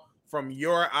now from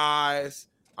your eyes?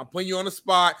 I'm putting you on the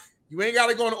spot. You ain't got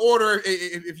to go in order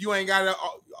if you ain't got it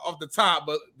off the top,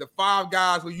 but the 5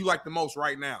 guys who you like the most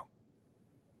right now.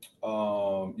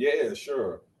 Yeah,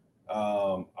 sure.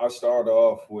 I start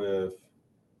off with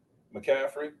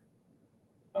McCaffrey.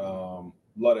 Love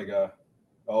that guy.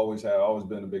 Always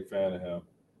been a big fan of him.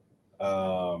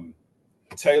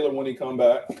 Taylor, when he'll come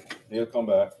back.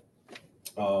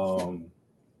 I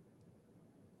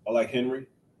like Henry,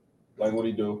 like what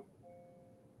he do.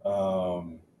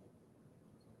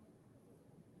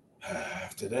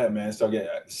 After that, man, start getting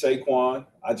Saquon.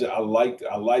 I like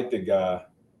the guy.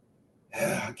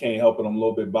 I can't help it. I'm a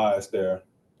little bit biased there.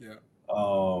 Yeah.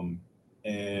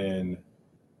 And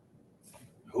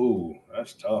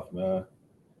that's tough, man.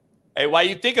 Hey, while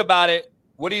you think about it,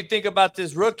 what do you think about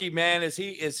this rookie, man? Is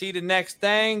he the next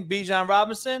thing, Bijan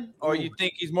Robinson, or you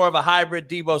think he's more of a hybrid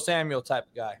Deebo Samuel type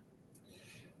of guy?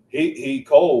 He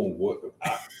cold.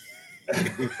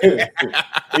 He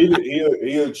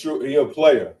a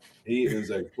player. He is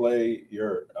a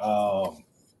player. I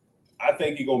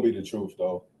think he's gonna be the truth,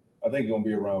 though. I think he's gonna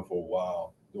be around for a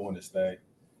while doing this thing.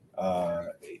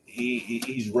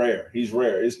 He's rare. He's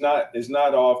rare. It's not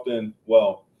often.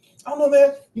 Well, I don't know,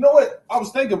 man. You know what? I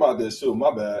was thinking about this too. My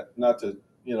bad. Not to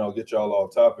get y'all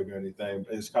off topic or anything.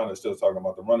 It's kind of still talking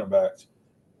about the running backs.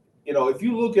 If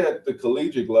you look at the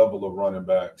collegiate level of running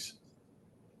backs,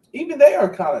 even they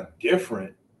are kind of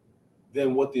different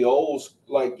than what the old,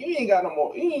 like, you ain't got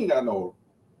no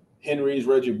Henrys,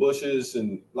 Reggie Bushes,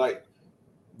 and like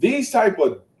these type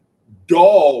of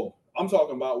dog. I'm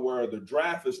talking about where the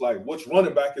draft is like which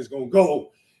running back is going to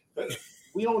go.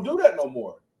 We don't do that no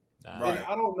more. Right. And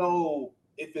I don't know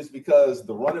if it's because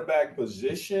the running back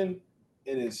position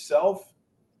in itself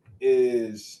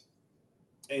is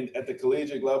at the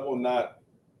collegiate level not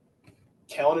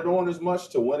counted on as much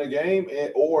to win a game,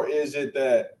 or is it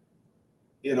that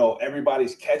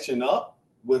everybody's catching up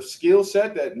with skill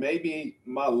set that maybe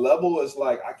my level is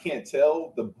like I can't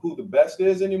tell who the best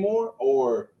is anymore,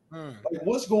 or like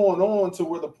what's going on to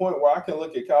where the point where I can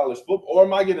look at college football, or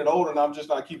am I getting older and I'm just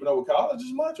not keeping up with college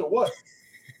as much, or what?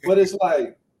 But it's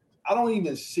like I don't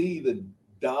even see the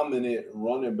dominant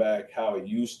running back how it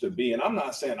used to be. And I'm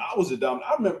not saying I was a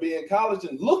dominant. I remember being in college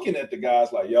and looking at the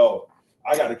guys like, yo,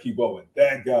 I got to keep up with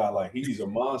that guy. Like he's a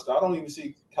monster. I don't even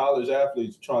see college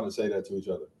athletes trying to say that to each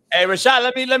other. Hey, Rashad,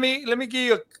 let me give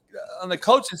you on the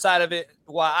coaching side of it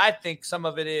why I think some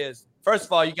of it is. First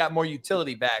of all, you got more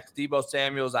utility backs, Debo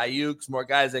Samuels, Ayuk's, more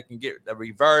guys that can get the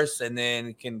reverse and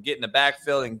then can get in the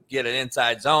backfield and get an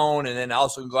inside zone, and then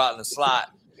also can go out in the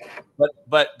slot.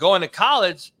 But going to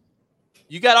college,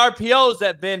 you got RPOs that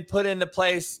have been put into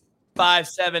place 5,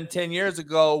 7, 10 years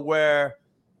ago where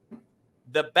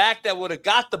the back that would have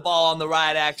got the ball on the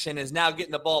right action is now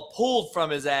getting the ball pulled from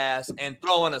his ass and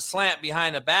throwing a slant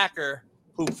behind the backer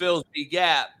who fills the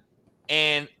gap.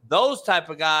 And those type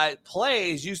of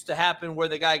plays used to happen where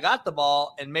the guy got the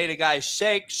ball and made a guy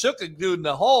shook a dude in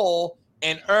the hole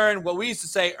and earn what we used to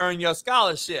say, earn your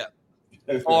scholarship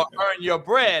or earn your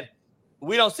bread.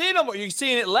 We don't see it no more. You're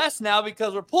seeing it less now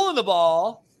because we're pulling the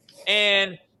ball,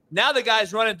 and now the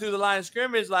guy's running through the line of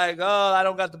scrimmage like, oh, I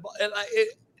don't got the ball.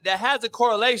 That has a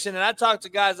correlation. And I talked to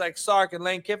guys like Sark and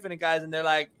Lane Kiffin and guys, and they're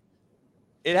like,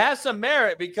 it has some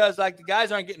merit because like the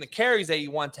guys aren't getting the carries that you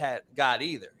once got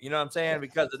either. You know what I'm saying?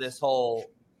 Because of this whole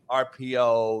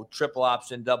RPO, triple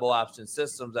option, double option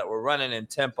systems that we're running in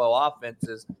tempo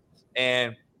offenses.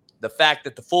 And the fact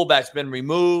that the fullback's been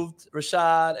removed,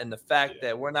 Rashad, and the fact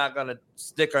that we're not going to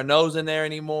stick our nose in there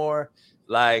anymore.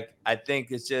 Like, I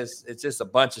think it's just a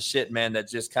bunch of shit, man, that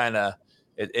just kind of,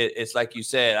 it's like you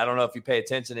said, I don't know if you pay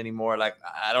attention anymore. Like,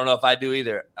 I don't know if I do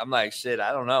either. I'm like, shit,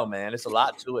 I don't know, man. It's a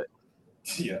lot to it.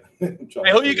 Yeah. Hey,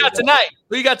 who you got tonight?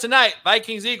 Who you got tonight?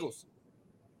 Vikings, Eagles.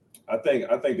 I think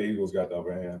the Eagles got the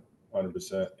upper hand,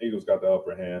 100%. Eagles got the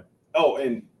upper hand. Oh,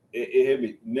 and it hit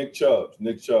me. Nick Chubb.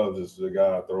 Nick Chubb is the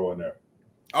guy I throw in there.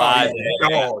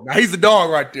 Oh, now he's the dog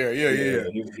right there. Yeah.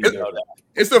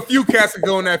 It's a few cats that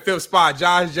go in that fifth spot.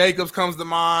 Josh Jacobs comes to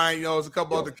mind. There's a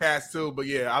couple other cats too. But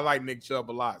yeah, I like Nick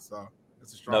Chubb a lot. So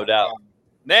it's a strong. No doubt.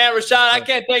 Man, Rashad, I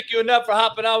can't thank you enough for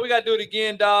hopping on. We got to do it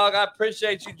again, dog. I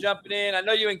appreciate you jumping in. I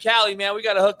know you in Cali, man. We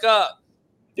got to hook up.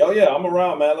 Yo, yeah, I'm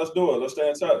around, man. Let's do it. Let's stay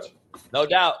in touch. No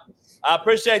doubt. I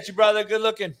appreciate you, brother. Good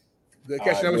looking. Good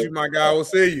catching up with you, my guy. We'll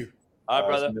see you. All right,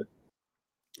 brother.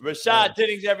 Rashad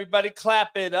Jennings, everybody,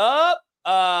 clap it up.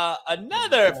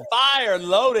 Another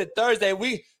fire-loaded Thursday.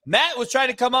 Matt was trying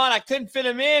to come on. I couldn't fit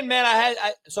him in, man.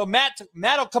 So Matt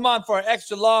will come on for an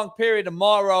extra long period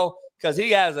tomorrow because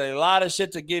he has a lot of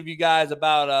shit to give you guys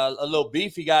about a little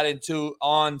beef he got into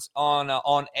on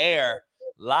air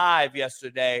live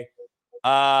yesterday.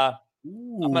 I'm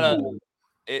gonna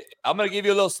give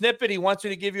you a little snippet. He wants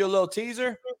me to give you a little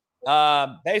teaser.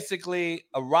 Basically,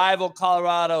 a rival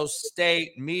Colorado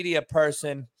State media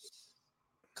person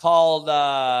called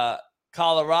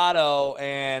Colorado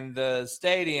and the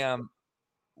stadium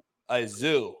a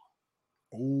zoo.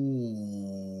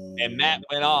 Ooh. And Matt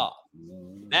went off.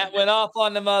 Matt went off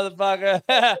on the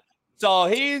motherfucker. So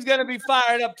he's going to be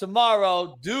fired up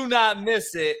tomorrow. Do not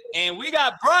miss it. And we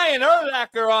got Brian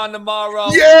Urlacher on tomorrow.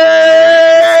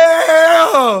 Yeah!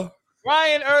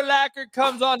 Brian Urlacher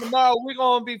comes on tomorrow. We're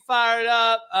going to be fired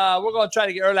up. We're going to try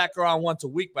to get Urlacher on once a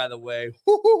week, by the way.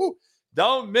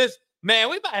 Don't miss.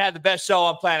 Man, we might have the best show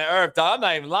on planet Earth, dog. I'm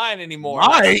not even lying anymore.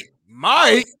 Might.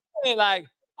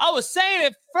 I was saying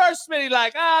it first,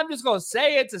 Smitty, I'm just going to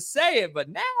say it to say it. But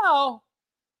now,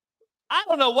 I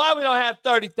don't know why we don't have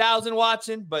 30,000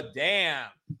 watching, but damn.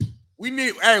 We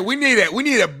need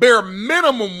a bare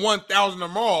minimum 1,000 or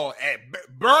more at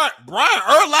Brian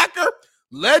Urlacher,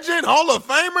 legend, Hall of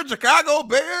Famer, Chicago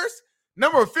Bears,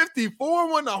 number 54,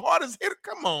 one of the hardest hitter.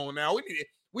 Come on now.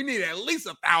 We need at least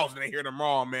 1,000 to hear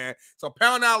tomorrow, man. So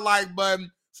pound that like button,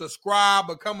 subscribe,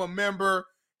 become a member,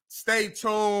 stay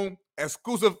tuned,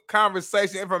 exclusive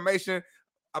conversation, information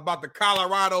about the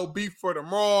Colorado beef for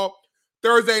tomorrow.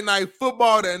 Thursday night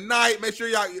football tonight. Make sure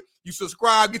you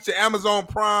subscribe, get your Amazon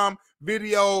Prime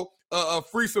video, a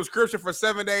free subscription for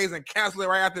 7 days and cancel it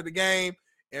right after the game.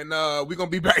 And we're going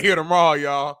to be back here tomorrow,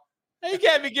 y'all. You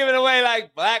can't be giving away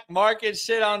black market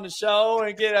shit on the show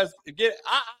and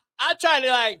I try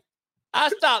to I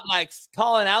stopped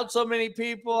calling out so many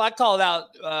people. I called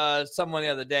out someone the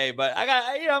other day, but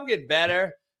I'm getting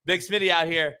better. Big Smitty out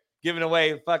here giving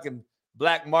away fucking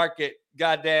black market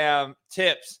goddamn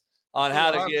tips. on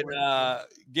how to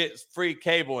get free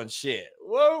cable and shit.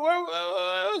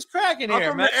 What's cracking here, I'm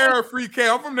from man? the era of free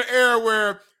cable. I'm from the era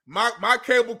where my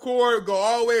cable cord go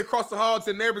all the way across the hall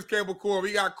to the neighbor's cable cord.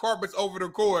 We got carpets over the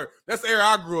cord. That's the era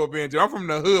I grew up in, dude. I'm from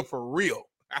the hood for real.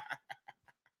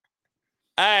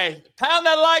 Hey, pound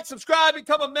that like, subscribe,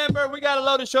 become a member. We got a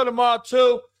loaded show tomorrow,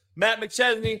 too. Matt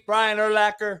McChesney, Brian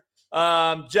Urlacher,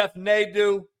 Jeff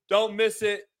Nadeau. Don't miss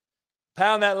it.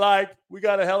 Pound that like. We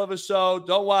got a hell of a show.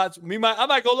 Don't watch. I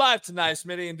might go live tonight,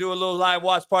 Smitty, and do a little live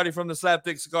watch party from the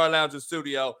Slapdick Cigar Lounge and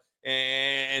studio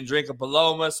and drink a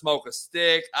Paloma, smoke a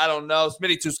stick. I don't know.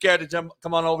 Smitty too scared to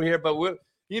come on over here, but we'll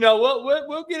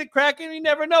get it cracking. You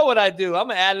never know what I do. I'm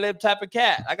an ad-lib type of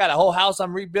cat. I got a whole house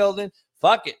I'm rebuilding.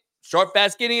 Fuck it. Short,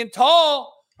 fat, skinny, and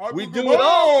tall. We do it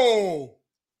all.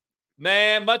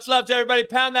 Man, much love to everybody.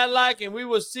 Pound that like, and we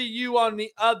will see you on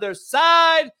the other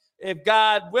side. If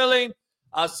God willing,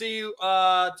 I'll see you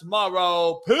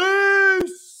tomorrow.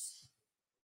 Peace.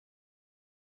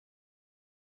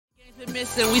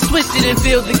 Missing, we switched it and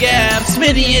filled the gap.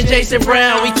 Smitty and Jason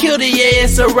Brown, we killed it, yeah,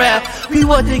 it's a wrap. We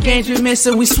want the games we're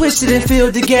missing, we switched it and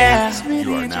filled the gap.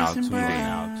 You are now tuned in